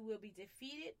 You will be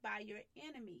defeated by your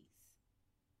enemies.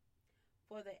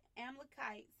 For the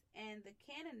Amalekites and the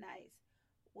Canaanites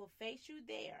will face you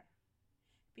there.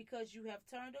 Because you have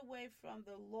turned away from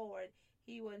the Lord,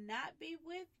 he will not be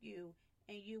with you,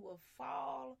 and you will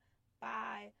fall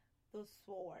by the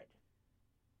sword.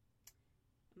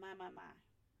 My.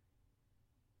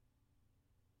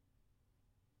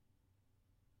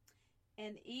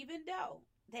 And even though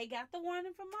they got the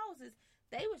warning from Moses,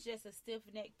 they was just a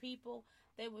stiff-necked people.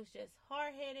 They was just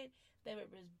hard-headed. They were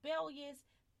rebellious.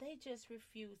 They just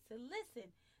refused to listen.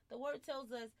 The word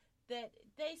tells us that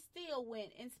they still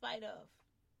went in spite of.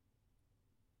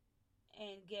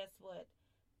 And guess what?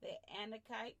 The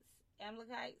Amalekites, and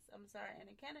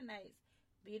the Canaanites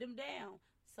beat them down.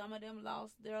 Some of them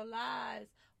lost their lives.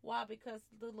 Why? Because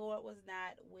the Lord was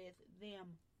not with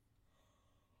them.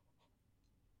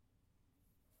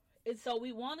 And so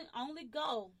we want to only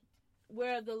go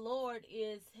where the Lord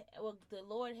is, well, the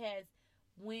Lord has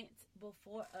went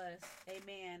before us.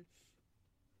 Amen.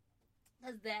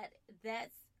 Because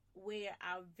that's where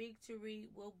our victory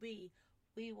will be.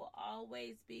 We will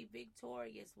always be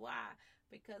victorious. Why?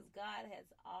 Because God has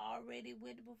already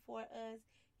went before us.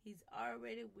 He's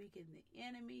already weakened the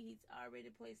enemy. He's already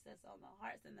placed us on the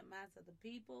hearts and the minds of the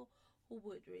people who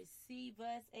would receive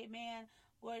us. Amen.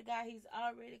 Lord God, he's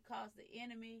already caused the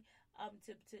enemy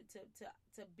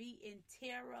to be in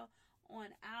terror on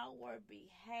our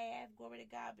behalf. Glory to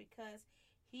God, because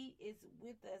he is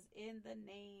with us in the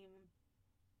name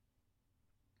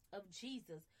of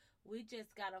Jesus. We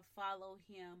just got to follow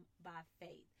him by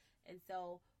faith. And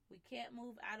so we can't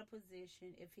move out of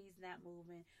position if he's not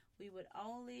moving. We would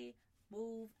only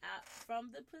move out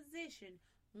from the position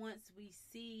once we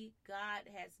see God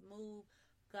has moved.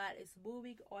 God is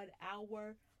moving on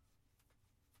our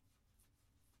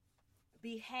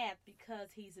behalf,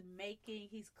 because he's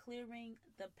clearing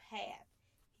the path.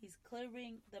 He's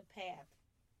clearing the path.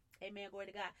 Amen. Glory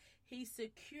to God. He's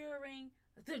securing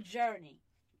the journey.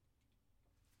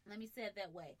 Let me say it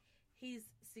that way. He's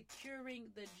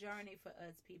securing the journey for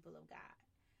us, people of God.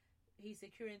 He's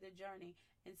securing the journey.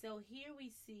 And so here we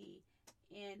see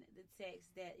in the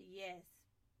text that, yes,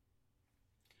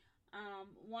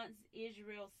 once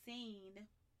Israel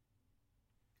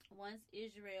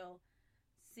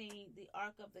seen the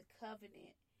Ark of the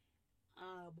Covenant,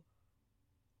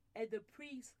 and the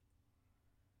priest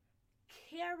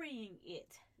carrying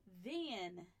it,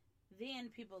 then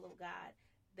people of God,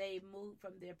 they moved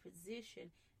from their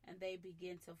position and they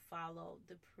began to follow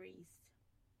the priest.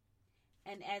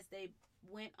 And as they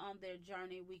went on their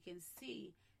journey, we can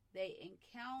see they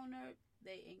encountered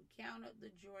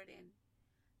the Jordan,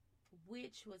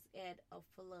 which was at a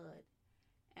flood,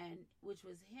 and which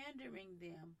was hindering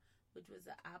them, which was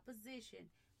the opposition,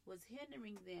 was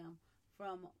hindering them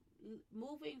from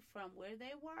moving from where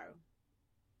they were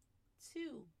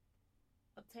to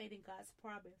obtaining God's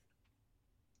promise.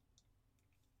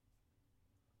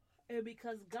 And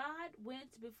because God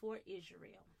went before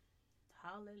Israel,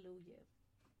 hallelujah,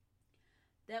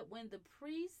 that when the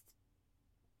priest's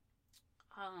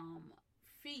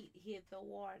feet hit the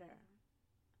water,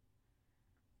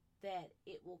 that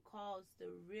it will cause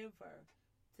the river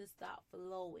to stop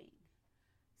flowing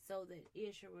so that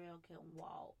Israel can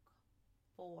walk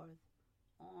forth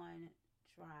on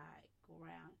dry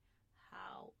ground.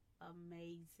 How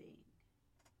amazing.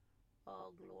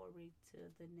 Oh, glory to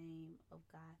the name of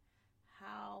God.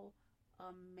 How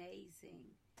amazing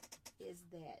is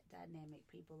that, dynamic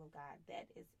people of God? That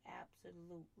is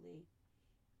absolutely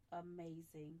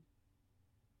amazing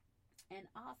and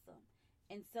awesome.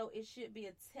 And so it should be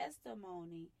a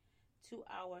testimony to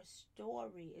our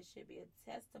story. It should be a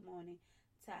testimony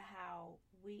to how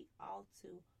we ought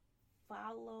to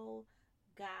follow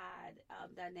God,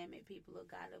 dynamic people of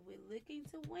God. If we're looking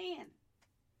to win,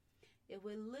 if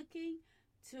we're looking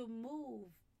to move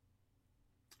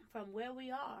from where we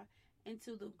are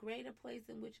into the greater place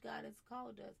in which God has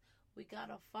called us, we got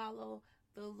to follow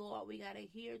the Lord. We got to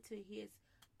adhere to his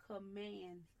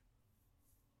commands,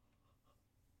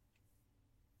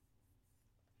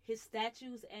 his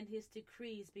statutes and his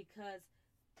decrees, because,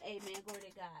 amen, glory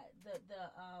to God,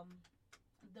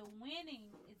 the winning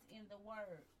is in the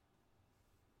word.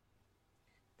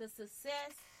 The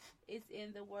success is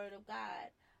in the word of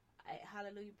God.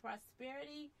 Hallelujah.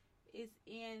 Prosperity is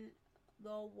in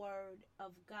the word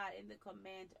of God, in the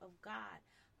command of God.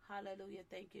 Hallelujah.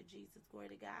 Thank you, Jesus. Glory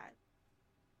to God.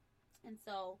 And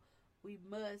so we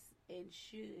must and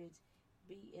should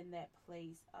be in that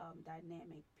place,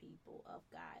 dynamic people of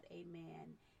God.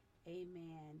 Amen.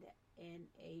 Amen. And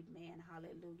amen.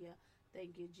 Hallelujah.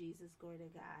 Thank you, Jesus. Glory to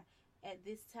God. At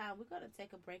this time, we're going to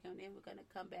take a break, and then we're going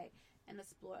to come back and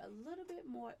explore a little bit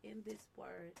more in this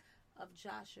word of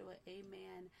Joshua.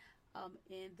 Amen.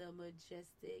 In the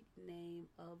majestic name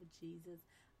of Jesus.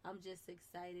 I'm just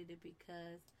excited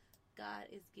because God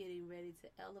is getting ready to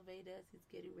elevate us. He's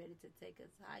getting ready to take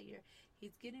us higher.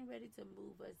 He's getting ready to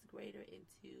move us greater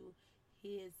into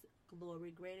his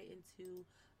glory, greater into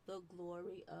the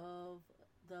glory of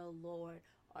the Lord.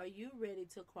 Are you ready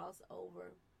to cross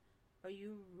over? Are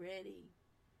you ready?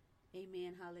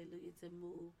 Amen. Hallelujah. To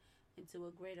move into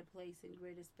a greater place and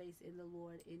greater space in the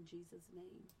Lord, in Jesus'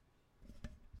 name.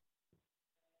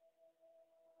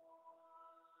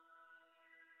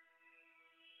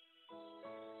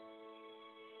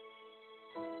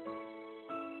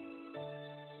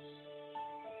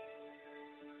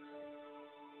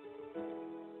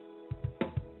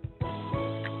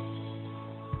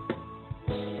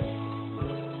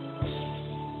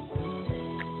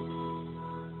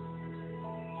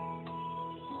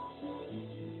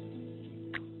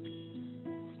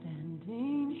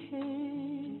 Standing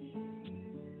here,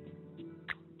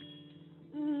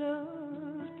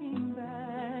 looking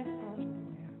back on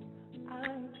where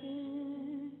I've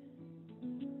been,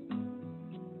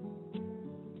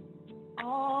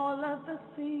 all of the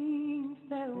things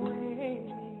that weigh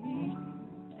me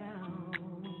down.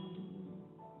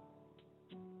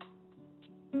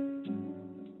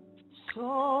 So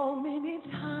many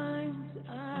times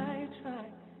I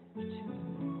tried to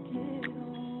get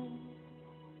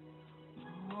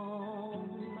on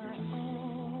my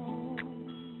own,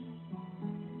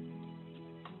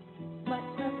 but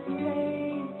the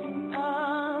fate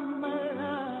of my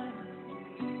life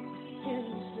is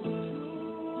the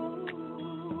truth.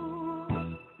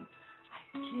 I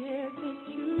give it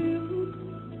to you.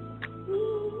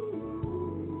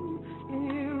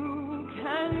 You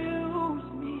can use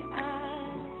me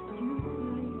as you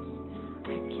please.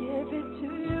 I give it to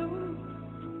you.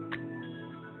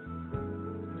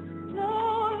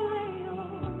 Lord, let your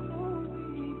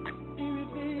glory be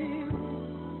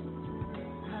revealed.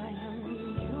 I am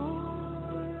yours.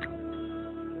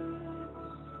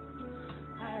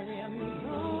 I am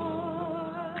yours.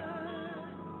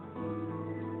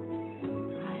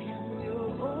 I am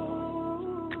yours.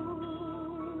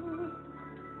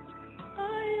 I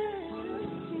am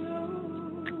yours.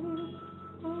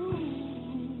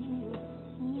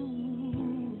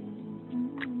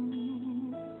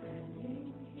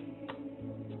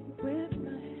 With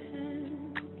my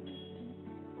hand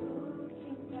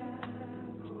looking back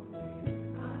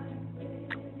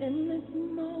in this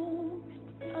moment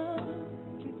of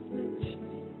reflection,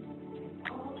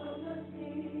 all of the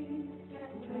things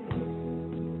that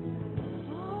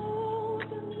oh,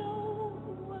 the Lord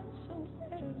was so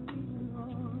very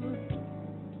wrong.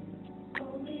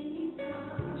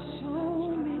 So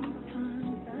many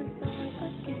times I thought I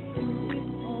could do it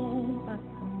on my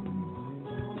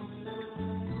own.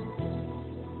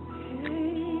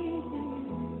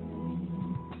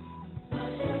 I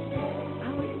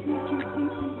was sinking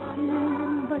deep in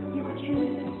sin, but you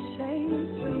came to save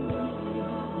me.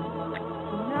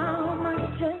 Now my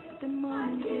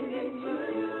testimony is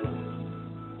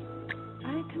I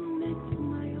connect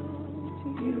my all to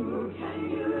you. Can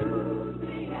use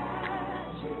me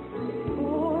as you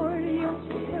for your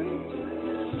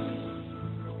service.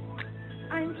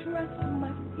 I trust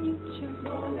my future.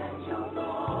 So let your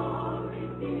glory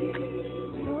be.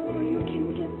 So you can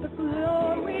get the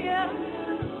glory out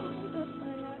of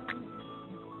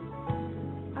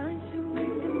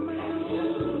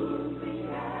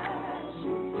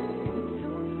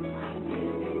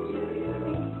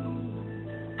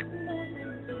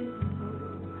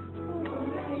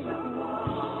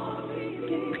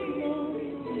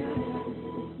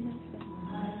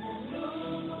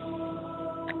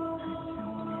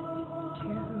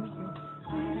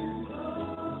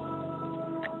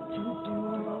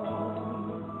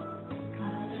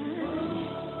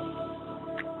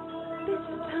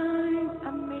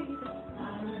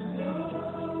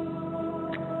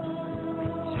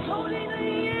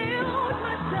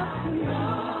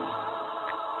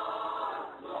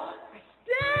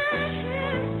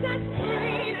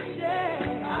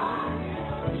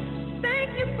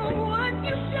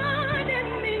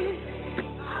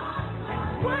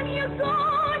What you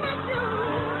gonna do,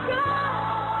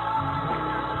 God?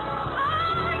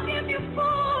 I give you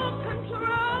full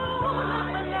control of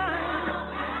my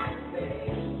life.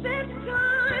 This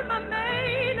time I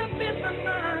made up in my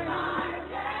mind.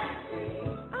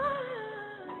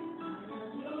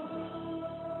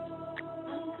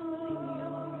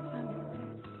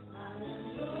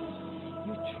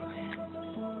 You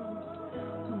transformed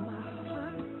my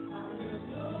heart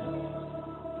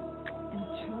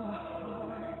into a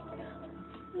heart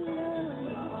of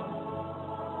love.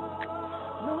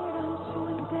 Lord, I'm so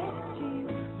indebted to you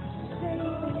for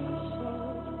saving my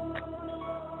soul.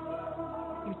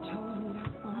 You told me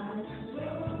that I'm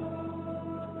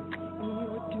and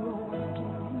you would do a work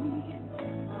in me.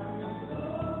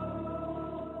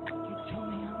 You told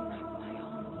me I'm not my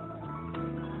own,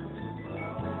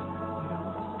 but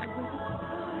I'm bought with a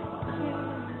price.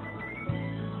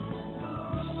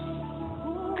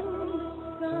 Whom the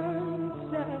Son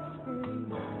set free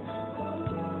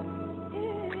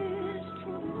is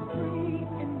truly free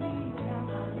indeed. I'm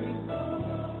free.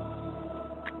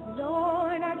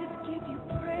 Lord, I just give you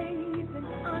praise and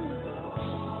honor.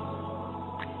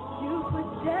 You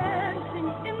put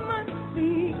dancing in my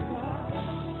feet, God.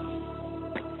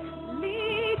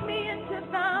 Lead me into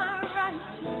thy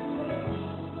righteousness.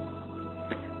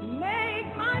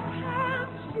 Make my path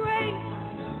straight.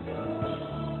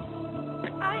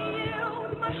 I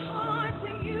yield my heart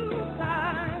to you,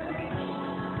 God.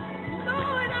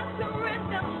 Lord, I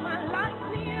surrender my life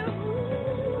to you.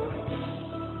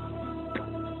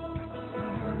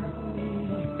 Serve me,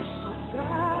 oh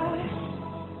God.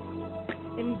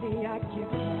 In thee I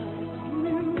give you.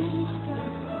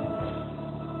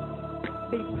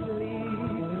 Be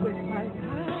pleased with my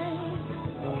life.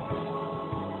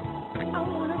 I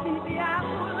want to be the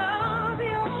apple of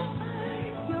your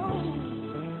eye.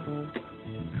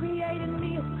 Create in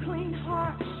me a clean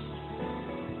heart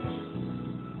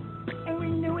and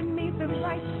renew in me the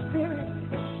right spirit.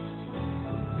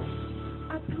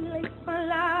 I place my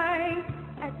life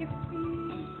at your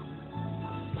feet.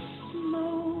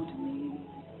 Mold me,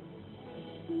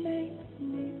 make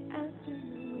me after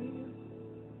your will.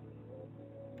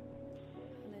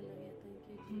 Hallelujah. Thank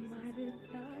you, Jesus. My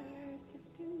desire to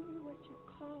do what you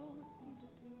called me to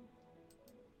do.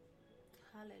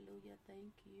 Hallelujah.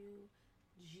 Thank you,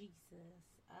 Jesus.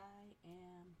 I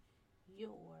am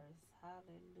yours.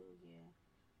 Hallelujah.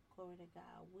 Glory to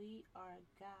God. We are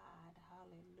God.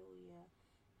 Hallelujah.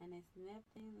 And it's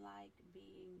nothing like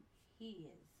being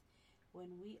His.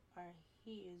 When we are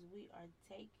His, we are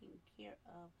taken care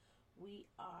of. We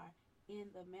are in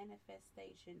the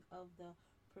manifestation of the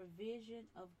provision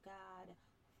of God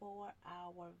for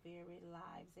our very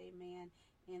lives. Amen.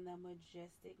 In the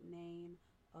majestic name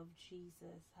of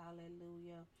Jesus.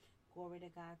 Hallelujah. Glory to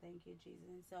God. Thank you, Jesus.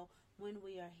 And so when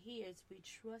we are His, we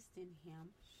trust in Him.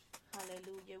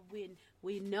 Hallelujah. When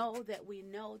we know that we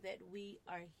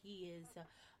are His,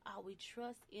 we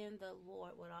trust in the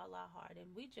Lord with all our heart,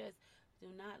 and we just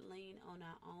do not lean on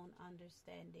our own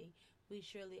understanding. We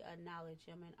surely acknowledge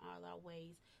Him in all our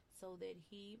ways, so that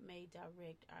He may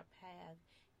direct our path.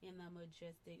 In the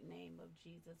majestic name of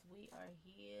Jesus, we are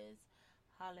His.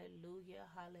 Hallelujah.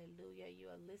 Hallelujah. You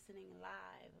are listening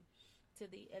live to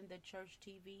the In the Church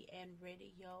TV and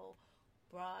radio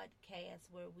broadcast,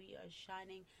 where we are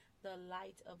shining the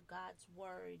light of God's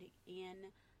word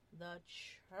in the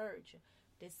church,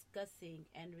 discussing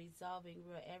and resolving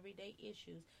real everyday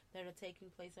issues that are taking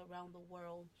place around the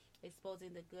world,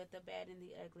 exposing the good, the bad, and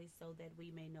the ugly, so that we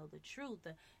may know the truth,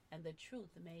 and the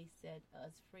truth may set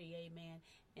us free. Amen.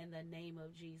 In the name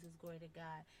of Jesus, glory to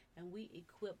God. And we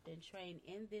equipped and trained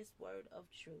in this word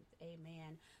of truth.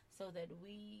 Amen. So that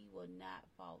we will not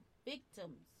fall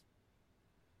victims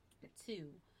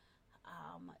to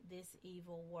this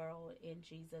evil world. In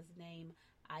Jesus' name,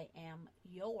 I am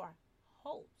your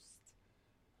host,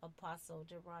 Apostle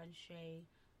Deronche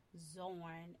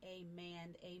Zorn.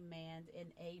 Amen, amen,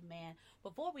 and amen.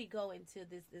 Before we go into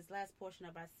this last portion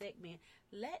of our segment,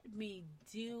 let me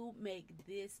make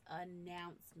this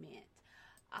announcement.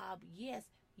 Yes,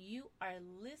 you are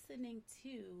listening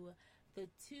to the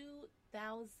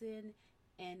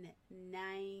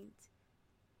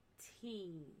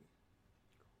 2019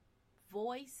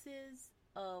 Voices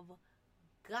of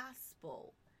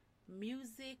Gospel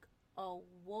Music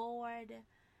Award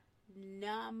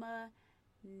nomination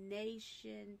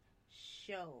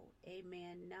show.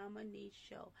 Amen. Nominee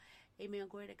show. Amen.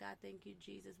 Glory to God. Thank you,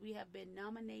 Jesus. We have been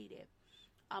nominated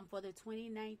for the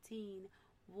 2019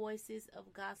 Voices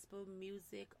of Gospel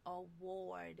Music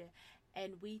Award.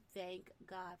 And we thank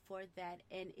God for that.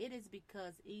 And it is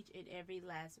because each and every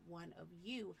last one of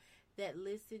you that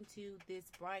listen to this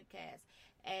broadcast.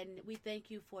 And we thank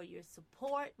you for your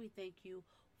support. We thank you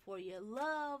for your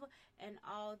love and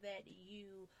all that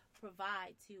you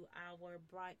provide to our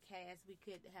broadcast. We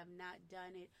could have not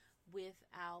done it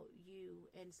without you.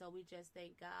 And so we just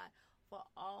thank God for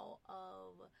all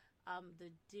of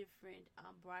the different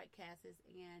broadcasts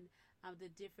and the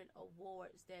different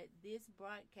awards that this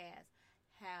broadcast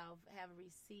have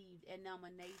received, and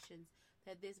nominations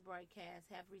that this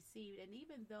broadcast have received, and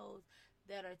even those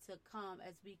that are to come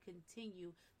as we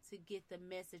continue to get the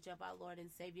message of our Lord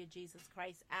and Savior Jesus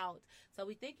Christ out. So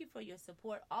we thank you for your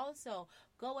support. Also,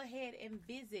 go ahead and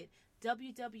visit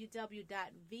www.vogma.org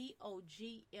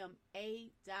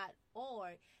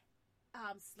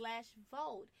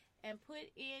 /vote and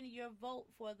put in your vote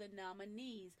for the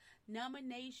nominees.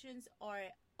 Nominations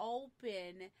are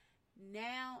open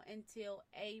now until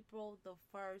April the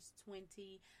 1st,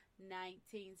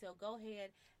 2019. So go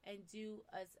ahead and do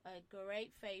us a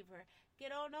great favor.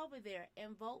 Get on over there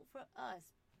and vote for us.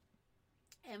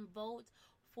 And vote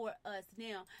for us.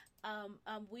 Now,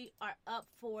 we are up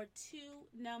for 2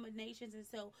 nominations. And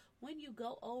so when you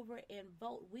go over and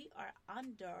vote, we are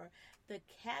under the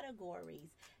categories.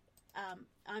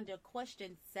 Under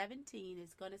question 17,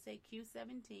 it's going to say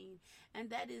Q17, and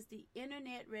that is the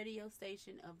Internet Radio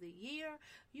Station of the Year.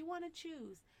 You want to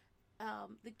choose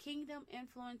the Kingdom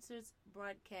Influencers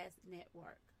Broadcast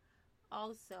Network.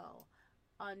 Also,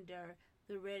 under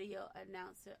the Radio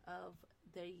Announcer of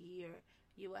the Year,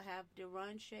 you will have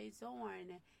Deron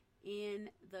Zorn in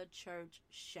the church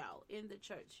show.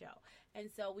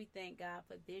 And so we thank God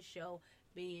for this show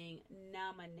being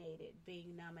nominated.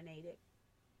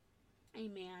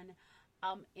 Amen.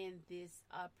 In this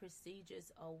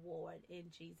prestigious award, in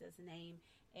Jesus' name.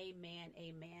 Amen,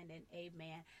 amen, and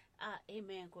amen.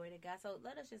 Amen, glory to God. So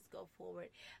let us just go forward.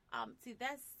 See,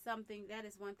 that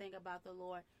is one thing about the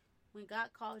Lord. When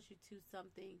God calls you to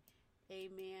something,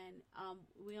 amen,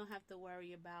 we don't have to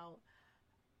worry about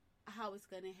how it's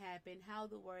going to happen, how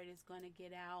the word is going to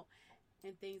get out,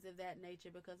 and things of that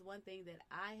nature, because one thing that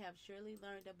I have surely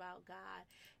learned about God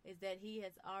is that he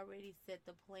has already set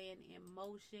the plan in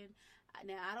motion.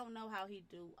 Now, I don't know how he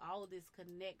do all this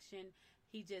connection.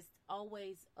 He just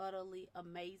always utterly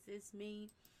amazes me.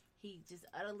 He just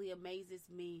utterly amazes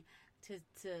me to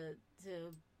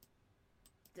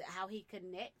how he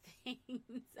connect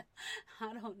things.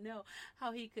 I don't know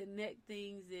how he connect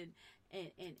things and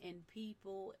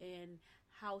people, and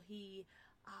how he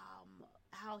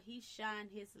shine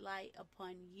his light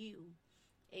upon you,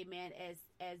 amen,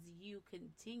 as you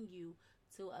continue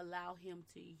to allow him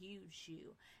to use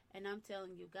you. And I'm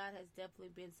telling you, God has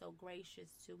definitely been so gracious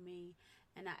to me,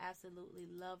 and I absolutely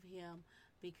love him,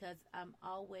 because I'm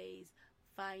always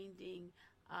finding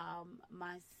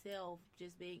myself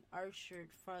just being ushered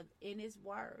in his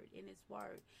word,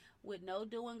 with no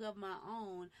doing of my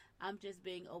own. I'm just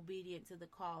being obedient to the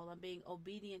call. I'm being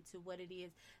obedient to what it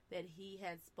is that he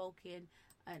has spoken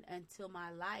until my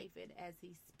life, and as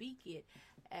he speak it,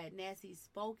 and as he's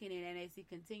spoken it, and as he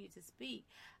continues to speak,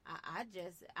 I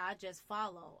just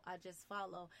follow.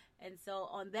 And so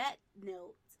on that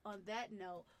note,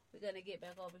 we're gonna get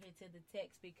back over here to the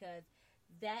text, because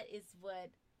that is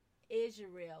what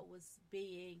Israel was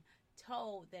being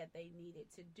told that they needed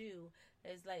to do.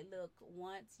 It's like, look,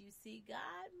 once you see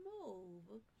God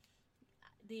move,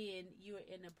 then you're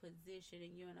in a position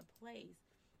and you're in a place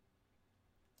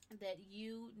that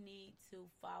you need to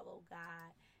follow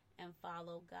God, and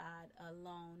follow God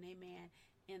alone. Amen.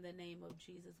 In the name of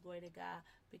Jesus, glory to God,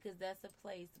 because that's the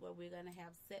place where we're going to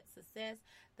have success.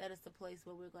 That is the place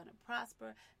where we're going to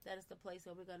prosper. That is the place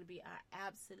where we're going to be our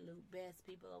absolute best,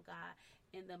 people of God,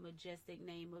 in the majestic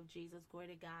name of Jesus, glory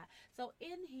to God. So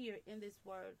in here, in this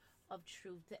word of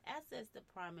truth, to access the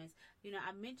promise,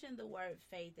 I mentioned the word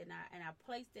faith, and I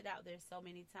placed it out there so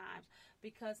many times,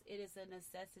 because it is a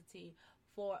necessity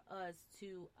for us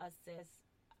to access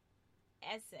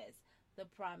the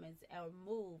promise, or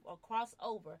move or cross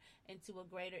over into a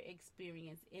greater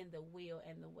experience in the will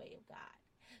and the way of God.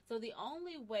 So the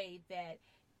only way that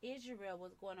Israel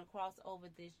was going to cross over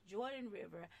this Jordan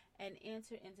River and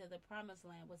enter into the promised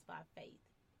land was by faith.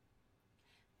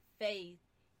 Faith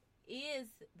is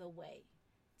the way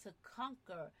to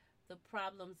conquer the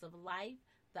problems of life,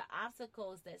 the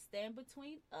obstacles that stand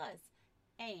between us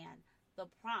and the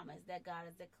promise that God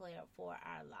has declared for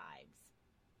our lives.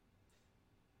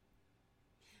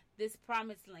 This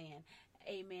promised land,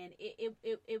 amen,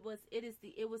 it was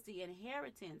the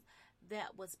inheritance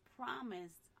that was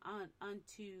promised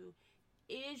unto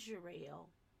Israel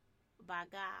by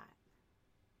God.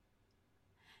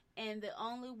 And the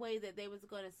only way that they was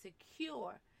going to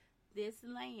secure this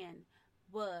land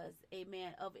was,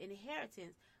 amen, of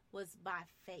inheritance was by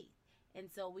faith. And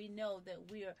so we know that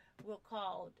we're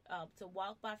called to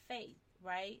walk by faith,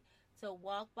 right? To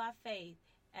walk by faith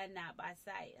and not by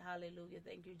sight. Hallelujah.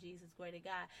 Thank you, Jesus. Glory to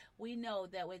God. We know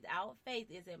that without faith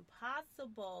it's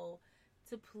impossible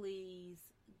to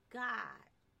please God.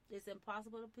 It's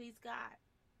impossible to please God.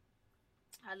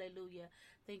 Hallelujah.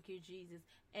 Thank you, Jesus.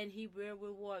 And he will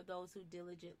reward those who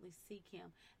diligently seek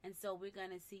him. And so we're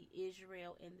going to see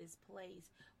Israel in this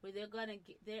place where they're going to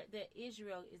get that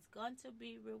Israel is going to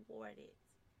be rewarded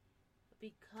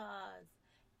because,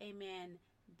 amen,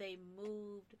 they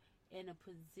moved in a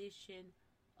position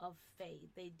of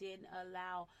faith. They didn't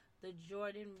allow the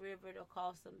Jordan River to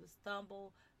cause them to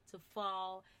stumble, to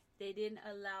fall. They didn't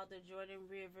allow the Jordan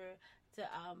River to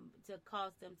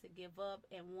cause them to give up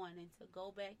and wanting to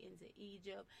go back into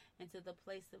Egypt, into the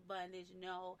place of bondage.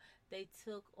 No, they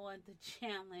took on the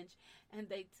challenge, and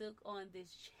they took on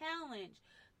this challenge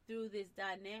through this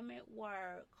dynamic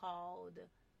word called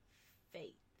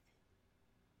faith.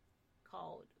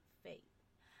 Called faith.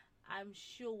 I'm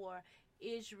sure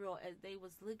Israel, as they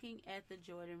was looking at the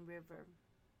Jordan River,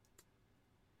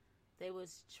 they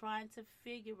was trying to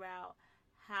figure out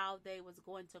how they was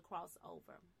going to cross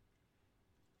over.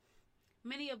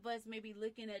 Many of us may be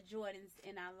looking at Jordans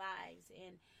in our lives,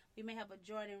 and we may have a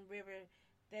Jordan River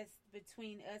that's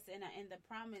between us and the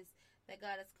promise that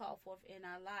God has called forth in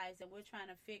our lives, and we're trying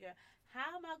to figure,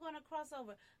 how am I going to cross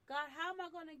over? God, how am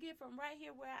I going to get from right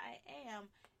here where I am,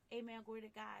 amen, glory to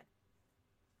God,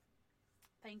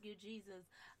 thank you, Jesus,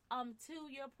 to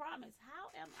your promise?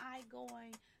 How am I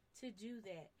going to do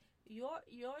that?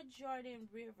 Your Jordan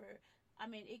River, I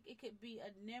mean, it could be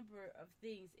a number of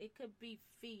things. It could be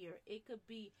fear. It could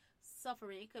be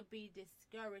suffering. It could be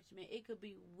discouragement. It could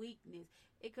be weakness.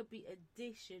 It could be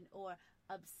addiction or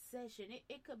obsession.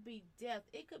 It could be death.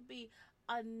 It could be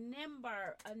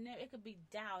it could be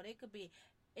doubt. It could be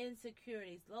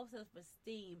insecurities, low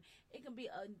self-esteem. It could be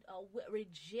a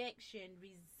rejection,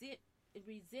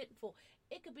 resentful.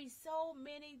 It could be so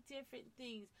many different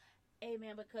things.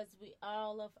 Amen. Because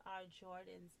all of our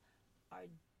Jordans are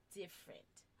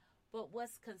different. But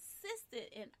what's consistent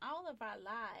in all of our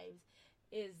lives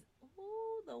is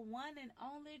the one and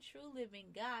only true living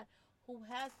God who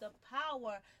has the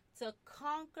power to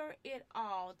conquer it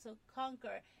all, to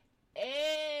conquer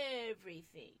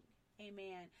everything,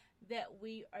 amen, that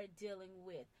we are dealing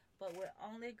with. But we're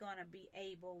only going to be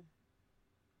able,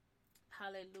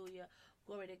 hallelujah,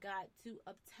 glory to God, to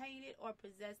obtain it or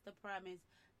possess the promise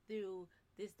through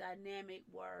this dynamic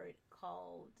word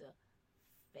called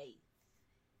faith.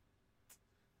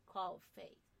 Called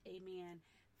faith. Amen.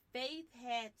 Faith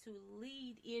had to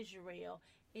lead Israel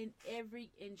in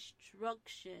every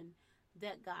instruction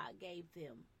that God gave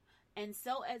them. And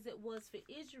so as it was for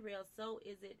Israel, so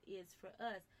is it is for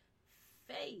us.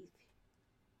 Faith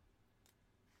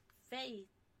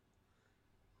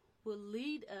will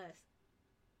lead us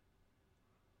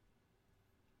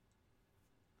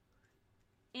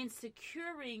in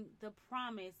securing the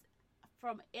promise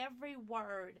from every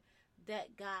word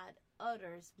that God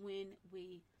utters when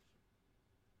we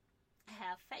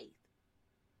have faith.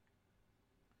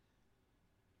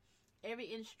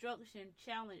 Every instruction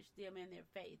challenged them in their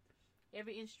faith.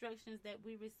 Every instructions that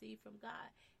we receive from God,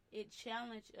 it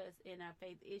challenged us in our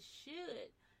faith. It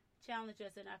should challenge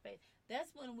us in our faith.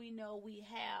 That's when we know we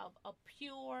have a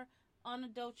pure,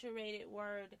 unadulterated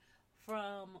word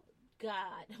from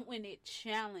God. When it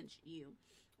challenged you.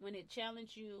 When it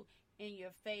challenged you in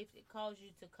your faith, it calls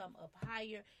you to come up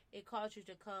higher. It calls you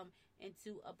to come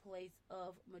into a place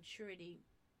of maturity.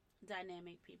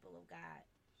 Dynamic people of God.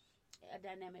 A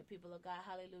dynamic people of God.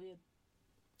 Hallelujah.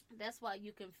 That's why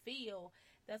you can feel,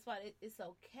 that's why it's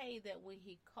okay that when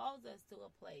he calls us to a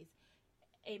place,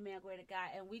 amen, glory to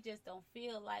God, and we just don't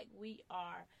feel like we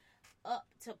are up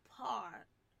to par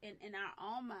in our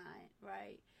own mind,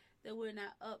 right? That we're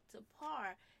not up to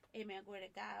par, amen, glory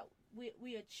to God.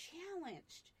 We are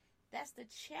challenged. That's the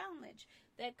challenge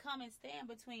that come and stand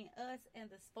between us and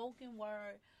the spoken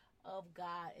word of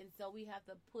God. And so we have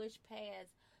to push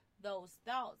past those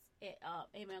thoughts,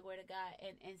 amen, glory to God,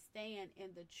 and stand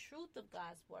in the truth of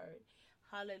God's word.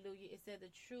 Hallelujah. It said the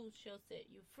truth shall set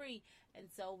you free. And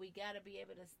so we got to be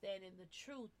able to stand in the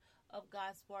truth of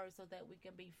God's word so that we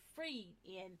can be freed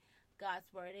in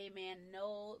God's word. Amen.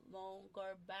 No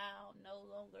longer bound, no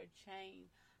longer chained.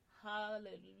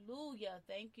 Hallelujah.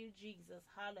 Thank you, Jesus.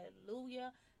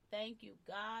 Hallelujah. Thank you,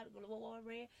 God.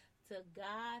 Glory to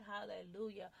God.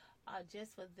 Hallelujah.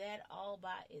 Just for that all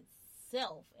by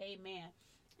itself. Amen.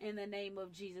 In the name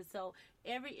of Jesus. So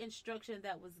every instruction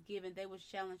that was given, they was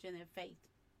challenged in their faith.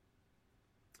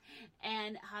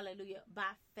 And hallelujah,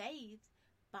 by faith,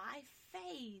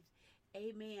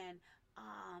 amen.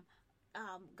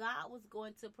 God was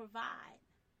going to provide.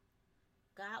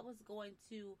 God was going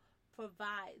to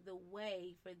provide the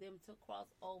way for them to cross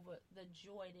over the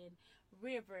Jordan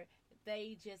River.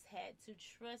 They just had to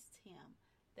trust Him.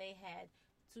 They had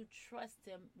to trust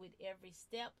Him with every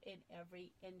step and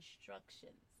every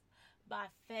instructions. By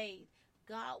faith,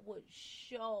 God would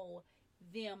show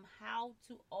them how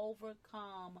to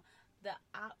overcome the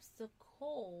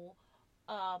obstacle.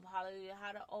 Hallelujah,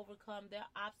 how to overcome their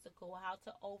obstacle, how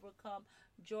to overcome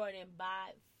Jordan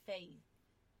by faith.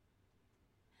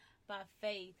 By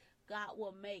faith, God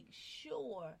will make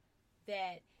sure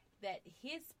that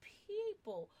His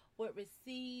people would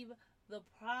receive the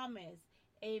promise,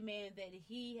 amen, that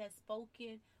He has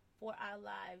spoken for our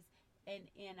lives and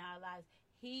in our lives.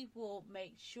 He will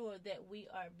make sure that we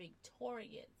are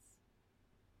victorious.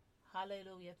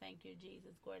 Hallelujah. Thank you,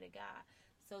 Jesus. Glory to God.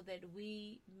 So that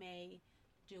we may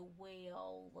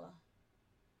dwell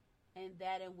in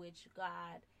that in which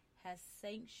God has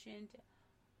sanctioned,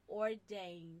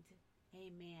 ordained,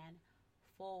 amen,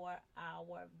 for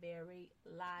our very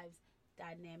lives.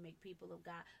 Dynamic people of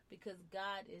God, because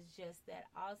God is just that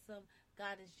awesome.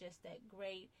 God is just that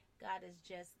great. God is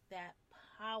just that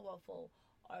powerful.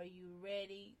 Are you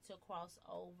ready to cross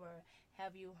over?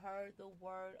 Have you heard the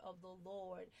word of the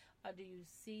Lord? Or do you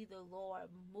see the Lord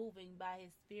moving by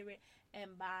His Spirit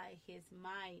and by His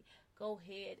might? Go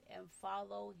ahead and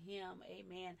follow Him.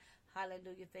 Amen.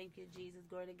 Hallelujah. Thank you, Jesus.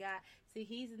 Glory to God. See,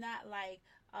 He's not like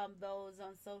those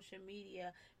on social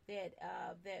media that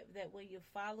when you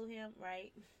follow Him,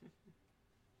 right?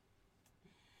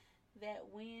 That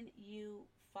when you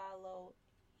follow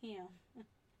Him,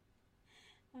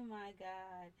 oh my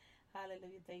God,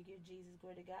 hallelujah, thank you, Jesus,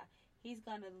 glory to God. He's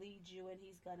going to lead you and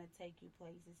He's going to take you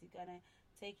places. He's going to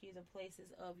take you the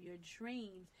places of your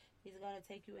dreams. He's going to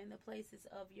take you in the places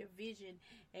of your vision.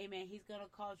 Amen. He's going to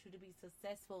cause you to be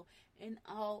successful in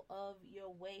all of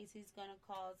your ways. He's going to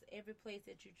cause every place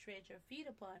that you tread your feet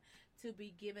upon to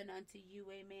be given unto you.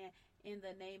 Amen. In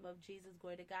the name of Jesus,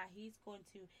 glory to God. He's going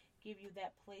to give you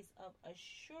that place of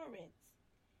assurance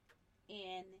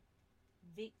in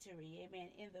victory. Amen.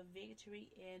 In the victory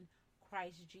in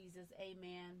Christ Jesus.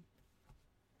 Amen.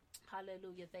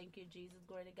 Hallelujah. Thank you, Jesus.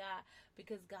 Glory to God.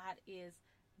 Because God is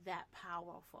that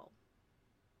powerful.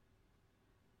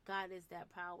 God is that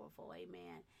powerful.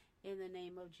 Amen. In the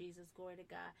name of Jesus. Glory to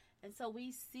God. And so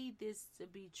we see this to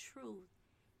be truth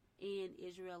in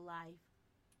Israel's life.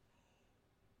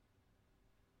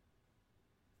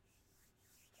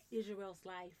 Israel's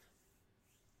life.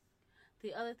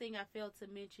 The other thing I failed to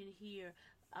mention here,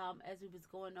 as we was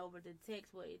going over the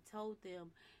text, what it told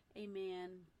them, amen,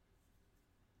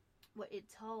 what it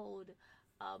told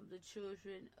the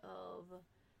children of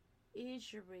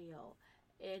Israel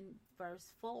in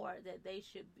verse 4, that they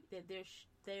should be, that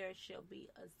there shall be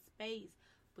a space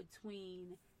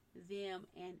between them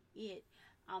and it.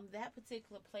 That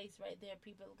particular place right there,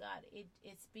 people of God, it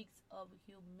speaks of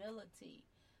humility,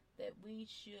 that we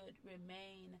should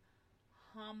remain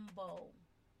humble.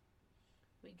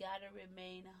 We got to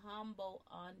remain humble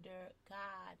under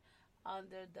God,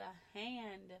 under the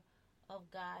hand of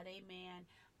God. Amen.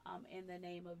 In the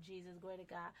name of Jesus, glory to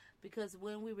God. Because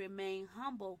when we remain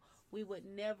humble, we would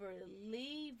never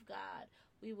leave God.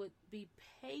 We would be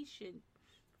patient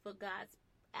for God's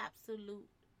absolute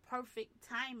perfect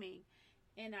timing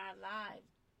in our lives.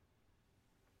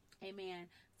 Amen.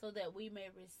 So that we may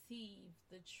receive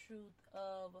the truth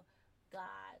of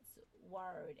God's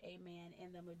word. Amen.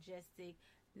 In the majestic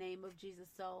name of Jesus.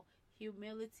 So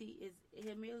humility is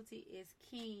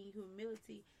key.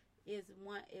 Humility is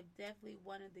definitely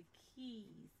one of the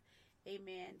keys.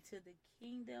 Amen. To the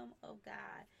kingdom of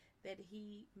God, that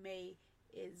He may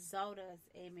exalt us.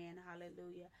 Amen.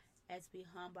 Hallelujah. As we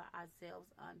humble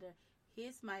ourselves under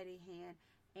His mighty hand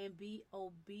and be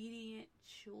obedient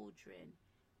children.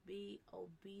 Be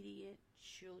obedient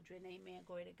children. Amen.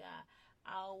 Glory to God.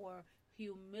 Our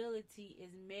humility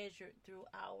is measured through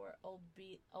our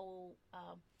obedience.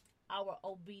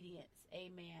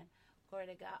 Amen. Glory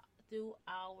to God. Through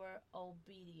our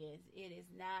obedience. It is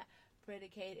not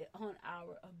predicated on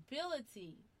our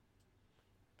ability,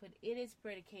 but it is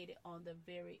predicated on the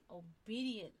very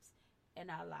obedience in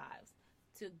our lives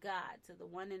to God, to the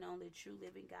one and only true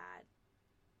living God.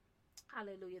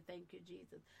 Hallelujah. Thank you,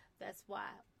 Jesus. That's why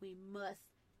we must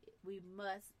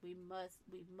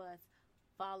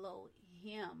follow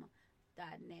Him,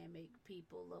 dynamic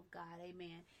people of God.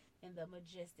 Amen. In the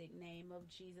majestic name of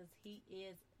Jesus. He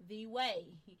is the way.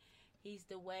 He's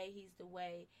the way. He's the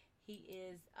way. He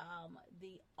is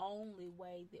the only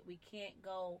way. That we can't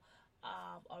go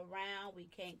around, we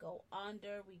can't go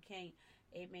under, we can't,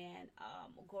 amen,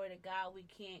 glory to God, we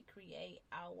can't create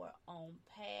our own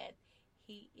path.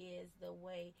 He is the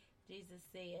way. Jesus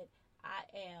said, I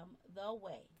am the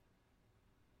way,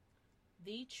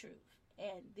 the truth,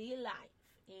 and the life.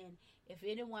 And if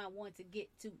anyone wants to get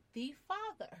to the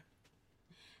Father,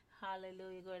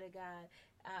 hallelujah, glory to God.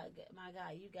 My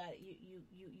God, you got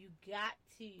you got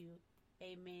to,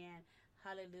 amen,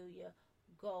 hallelujah,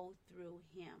 go through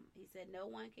Him. He said, no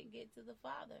one can get to the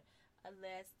Father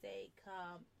unless they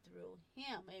come through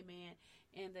Him, amen.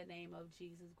 In the name of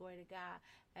Jesus, glory to God.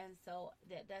 And so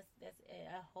that's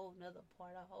a whole nother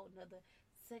part, a whole nother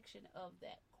section of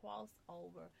that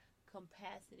crossover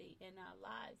capacity in our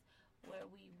lives, where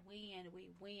we win, we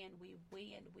win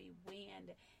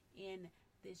in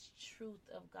this truth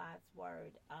of God's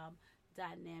word.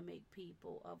 Dynamic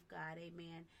people of God,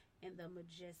 amen. In the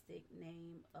majestic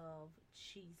name of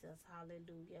Jesus,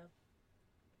 hallelujah,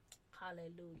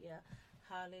 hallelujah,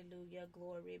 hallelujah.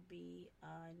 Glory be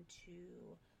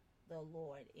unto the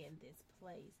Lord in this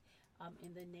place.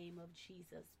 In the name of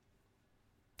Jesus,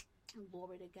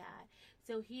 glory to God.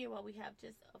 So here, while we have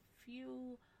just a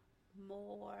few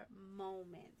more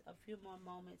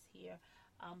moments here,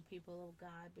 people of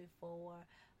God, before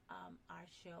our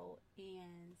show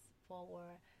ends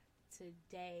for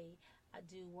today, I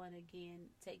do want to again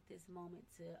take this moment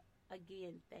to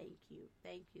again thank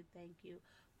you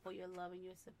for your love and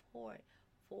your support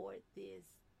for this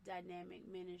dynamic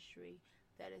ministry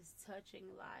that is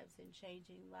touching lives and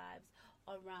changing lives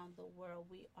around the world.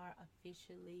 We are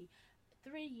officially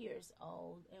 3 years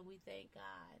old, and we thank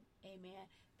God, amen,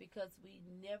 because we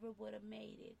never would have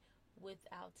made it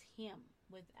without Him.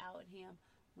 Without Him,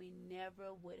 we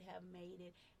never would have made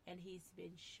it. And He's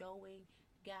been showing,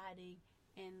 guiding,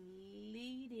 and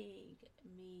leading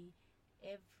me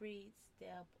every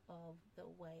step of the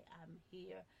way. I'm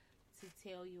here to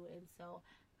tell you, and so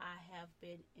I have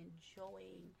been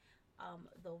enjoying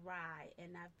the ride,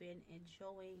 and I've been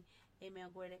enjoying,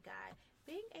 amen, glory to God,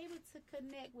 being able to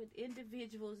connect with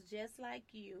individuals just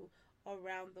like you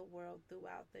around the world,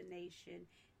 throughout the nation,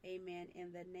 amen,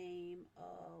 in the name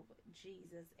of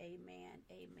Jesus, amen,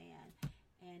 amen,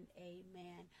 and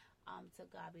amen. To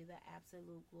God be the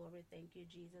absolute glory. Thank you,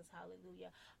 Jesus,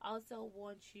 hallelujah. I also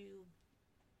want you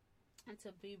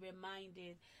to be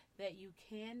reminded that you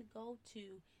can go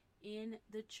to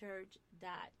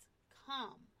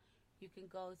inthechurch.com. You can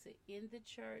go to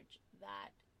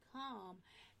inthechurch.com,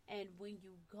 and when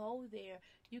you go there,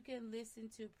 you can listen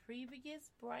to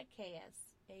previous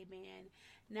broadcasts, amen.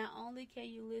 Not only can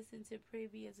you listen to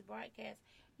previous broadcasts,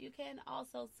 you can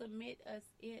also submit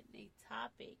us in a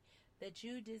topic that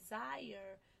you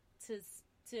desire to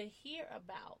hear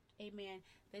about, amen,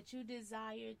 that you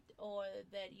desire, or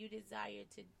that you desire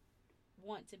to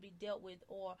want to be dealt with,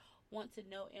 or want to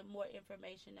know more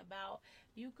information about.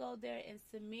 You go there and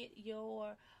submit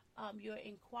your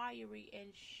inquiry,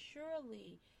 and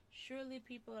surely,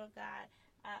 people of God,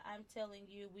 I'm telling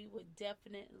you, we would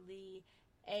definitely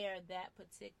air that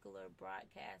particular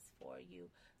broadcast for you,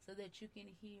 so that you can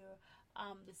hear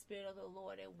the Spirit of the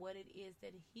Lord and what it is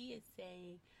that He is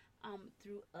saying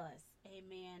through us,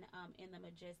 amen, in the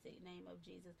majestic name of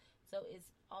Jesus. So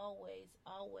it's always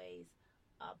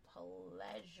a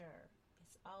pleasure.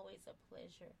 It's always a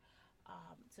pleasure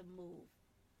to move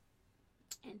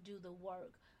and do the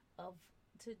work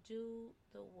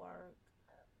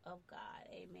of God,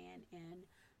 amen, in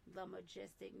the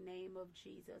majestic name of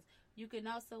Jesus. You can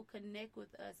also connect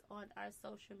with us on our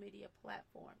social media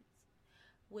platforms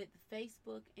with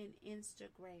Facebook and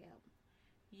Instagram.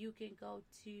 You can go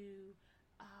to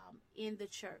In the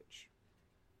Church.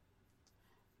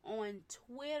 On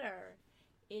Twitter,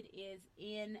 it is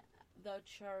In the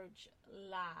Church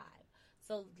Live.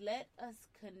 So let us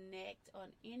connect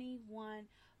on any one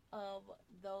of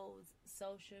those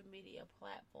social media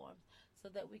platforms, so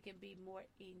that we can be more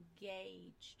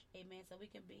engaged. Amen. So we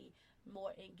can be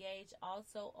more engaged.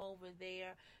 Also over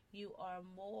there, you are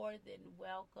more than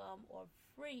welcome or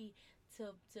free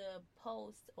to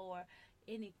post, or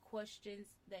any questions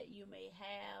that you may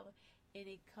have,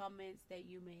 any comments that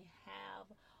you may have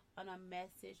on a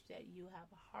message that you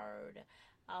have heard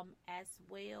as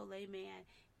well, amen,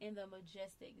 in the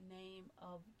majestic name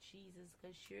of Jesus,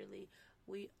 because surely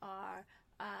we are,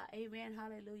 amen,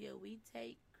 hallelujah, we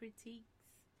take critiques,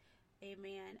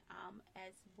 amen,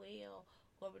 as well,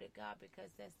 glory to God,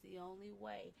 because that's the only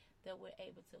way that we're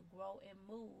able to grow and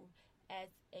move as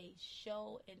a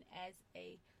show and as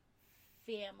a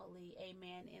family,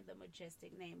 amen, in the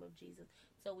majestic name of Jesus.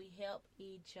 So we help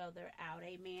each other out,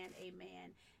 amen,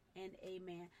 amen, and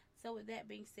amen. So, with that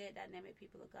being said, dynamic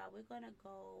people of God, we're going to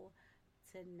go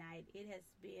tonight. It has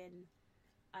been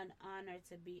an honor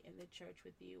to be in the church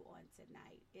with you on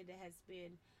tonight. It has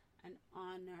been an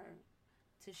honor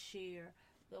to share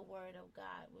the word of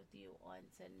God with you on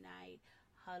tonight.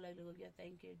 Hallelujah.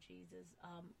 Thank you, Jesus.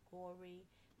 Glory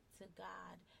to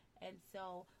God. And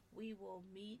so we will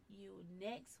meet you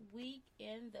next week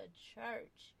in the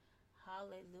church.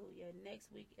 Hallelujah.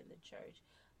 Next week in the church.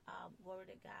 Glory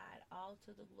to God. All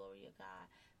to the glory of God,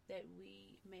 that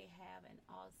we may have an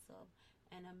awesome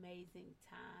and amazing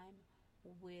time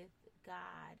with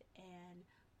God and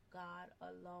God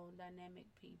alone, dynamic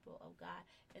people of God.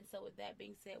 And so with that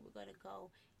being said, we're going to go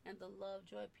in the love,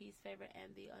 joy, peace, favor,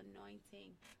 and the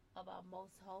anointing of our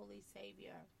most holy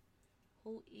Savior,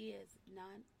 who is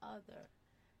none other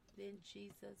than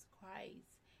Jesus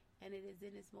Christ. And it is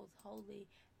in his most holy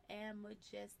and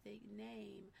majestic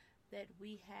name that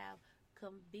we have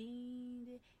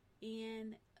convened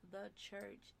in the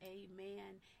church.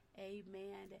 Amen,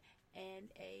 amen, and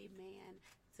amen.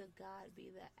 To God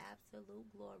be the absolute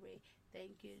glory.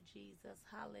 Thank you, Jesus.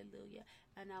 Hallelujah.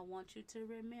 And I want you to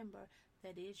remember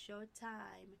that it's your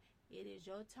time. It is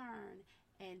your turn.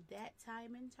 And that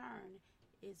time and turn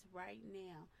is right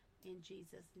now. In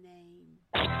Jesus' name.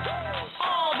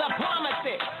 All the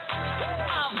promises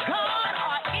of God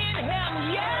are in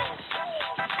him, yes,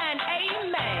 and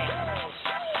amen.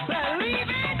 Believe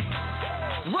it,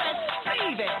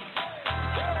 receive it,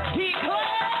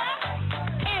 declare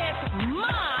it's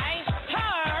my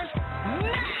turn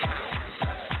now.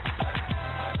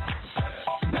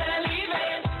 Believe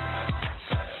it,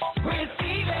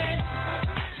 receive it,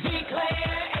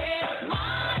 declare it's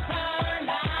my turn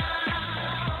now.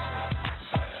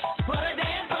 Put a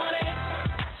dance on it,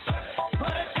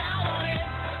 put a shout on it.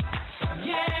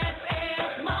 Yes,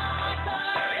 it's my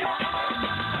turn now.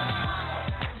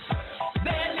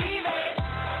 Believe it,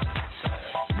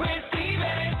 receive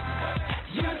it.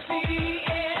 You see,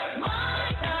 it's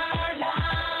my turn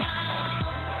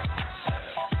now.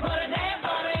 Put a dance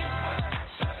on it,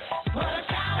 put a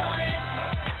shout on it.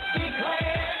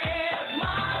 Declare it's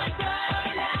my turn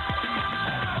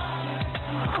now.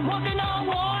 I'm walking on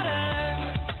water.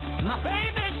 My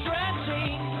faith is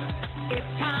stretching. It's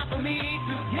time for me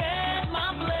to get my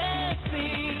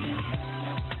blessing.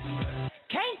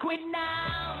 Can't quit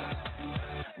now.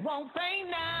 Won't faint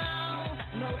now.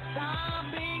 No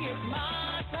stopping. It's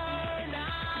my turn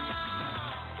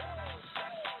now.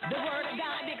 The word of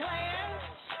God declares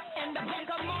in the book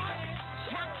of Mark,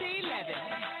 chapter 11.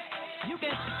 You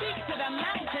can speak to the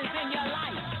mountains in your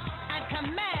life and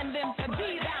command them to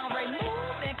be thou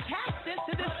removed and cast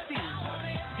into the sea.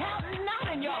 Doubt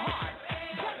not in your heart.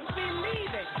 Just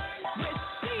believe it.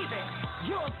 Receive it.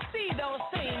 You'll see those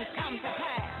things come to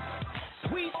pass.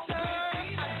 We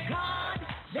serve a God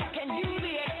that can do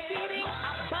the exceeding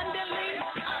abundantly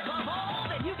above all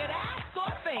that you could ask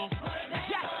or think.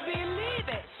 Just believe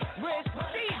it.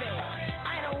 Receive it.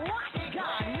 And watch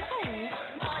God move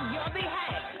on your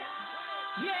behalf.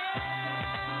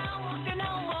 Yeah, walking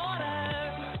on water.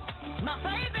 My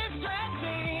faith is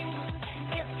stretching.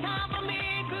 It's time for me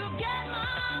to get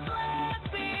my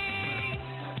blessing.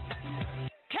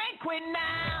 Can't quit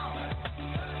now.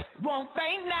 Won't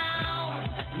faint now.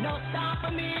 No stop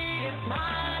for me. It's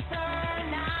my turn.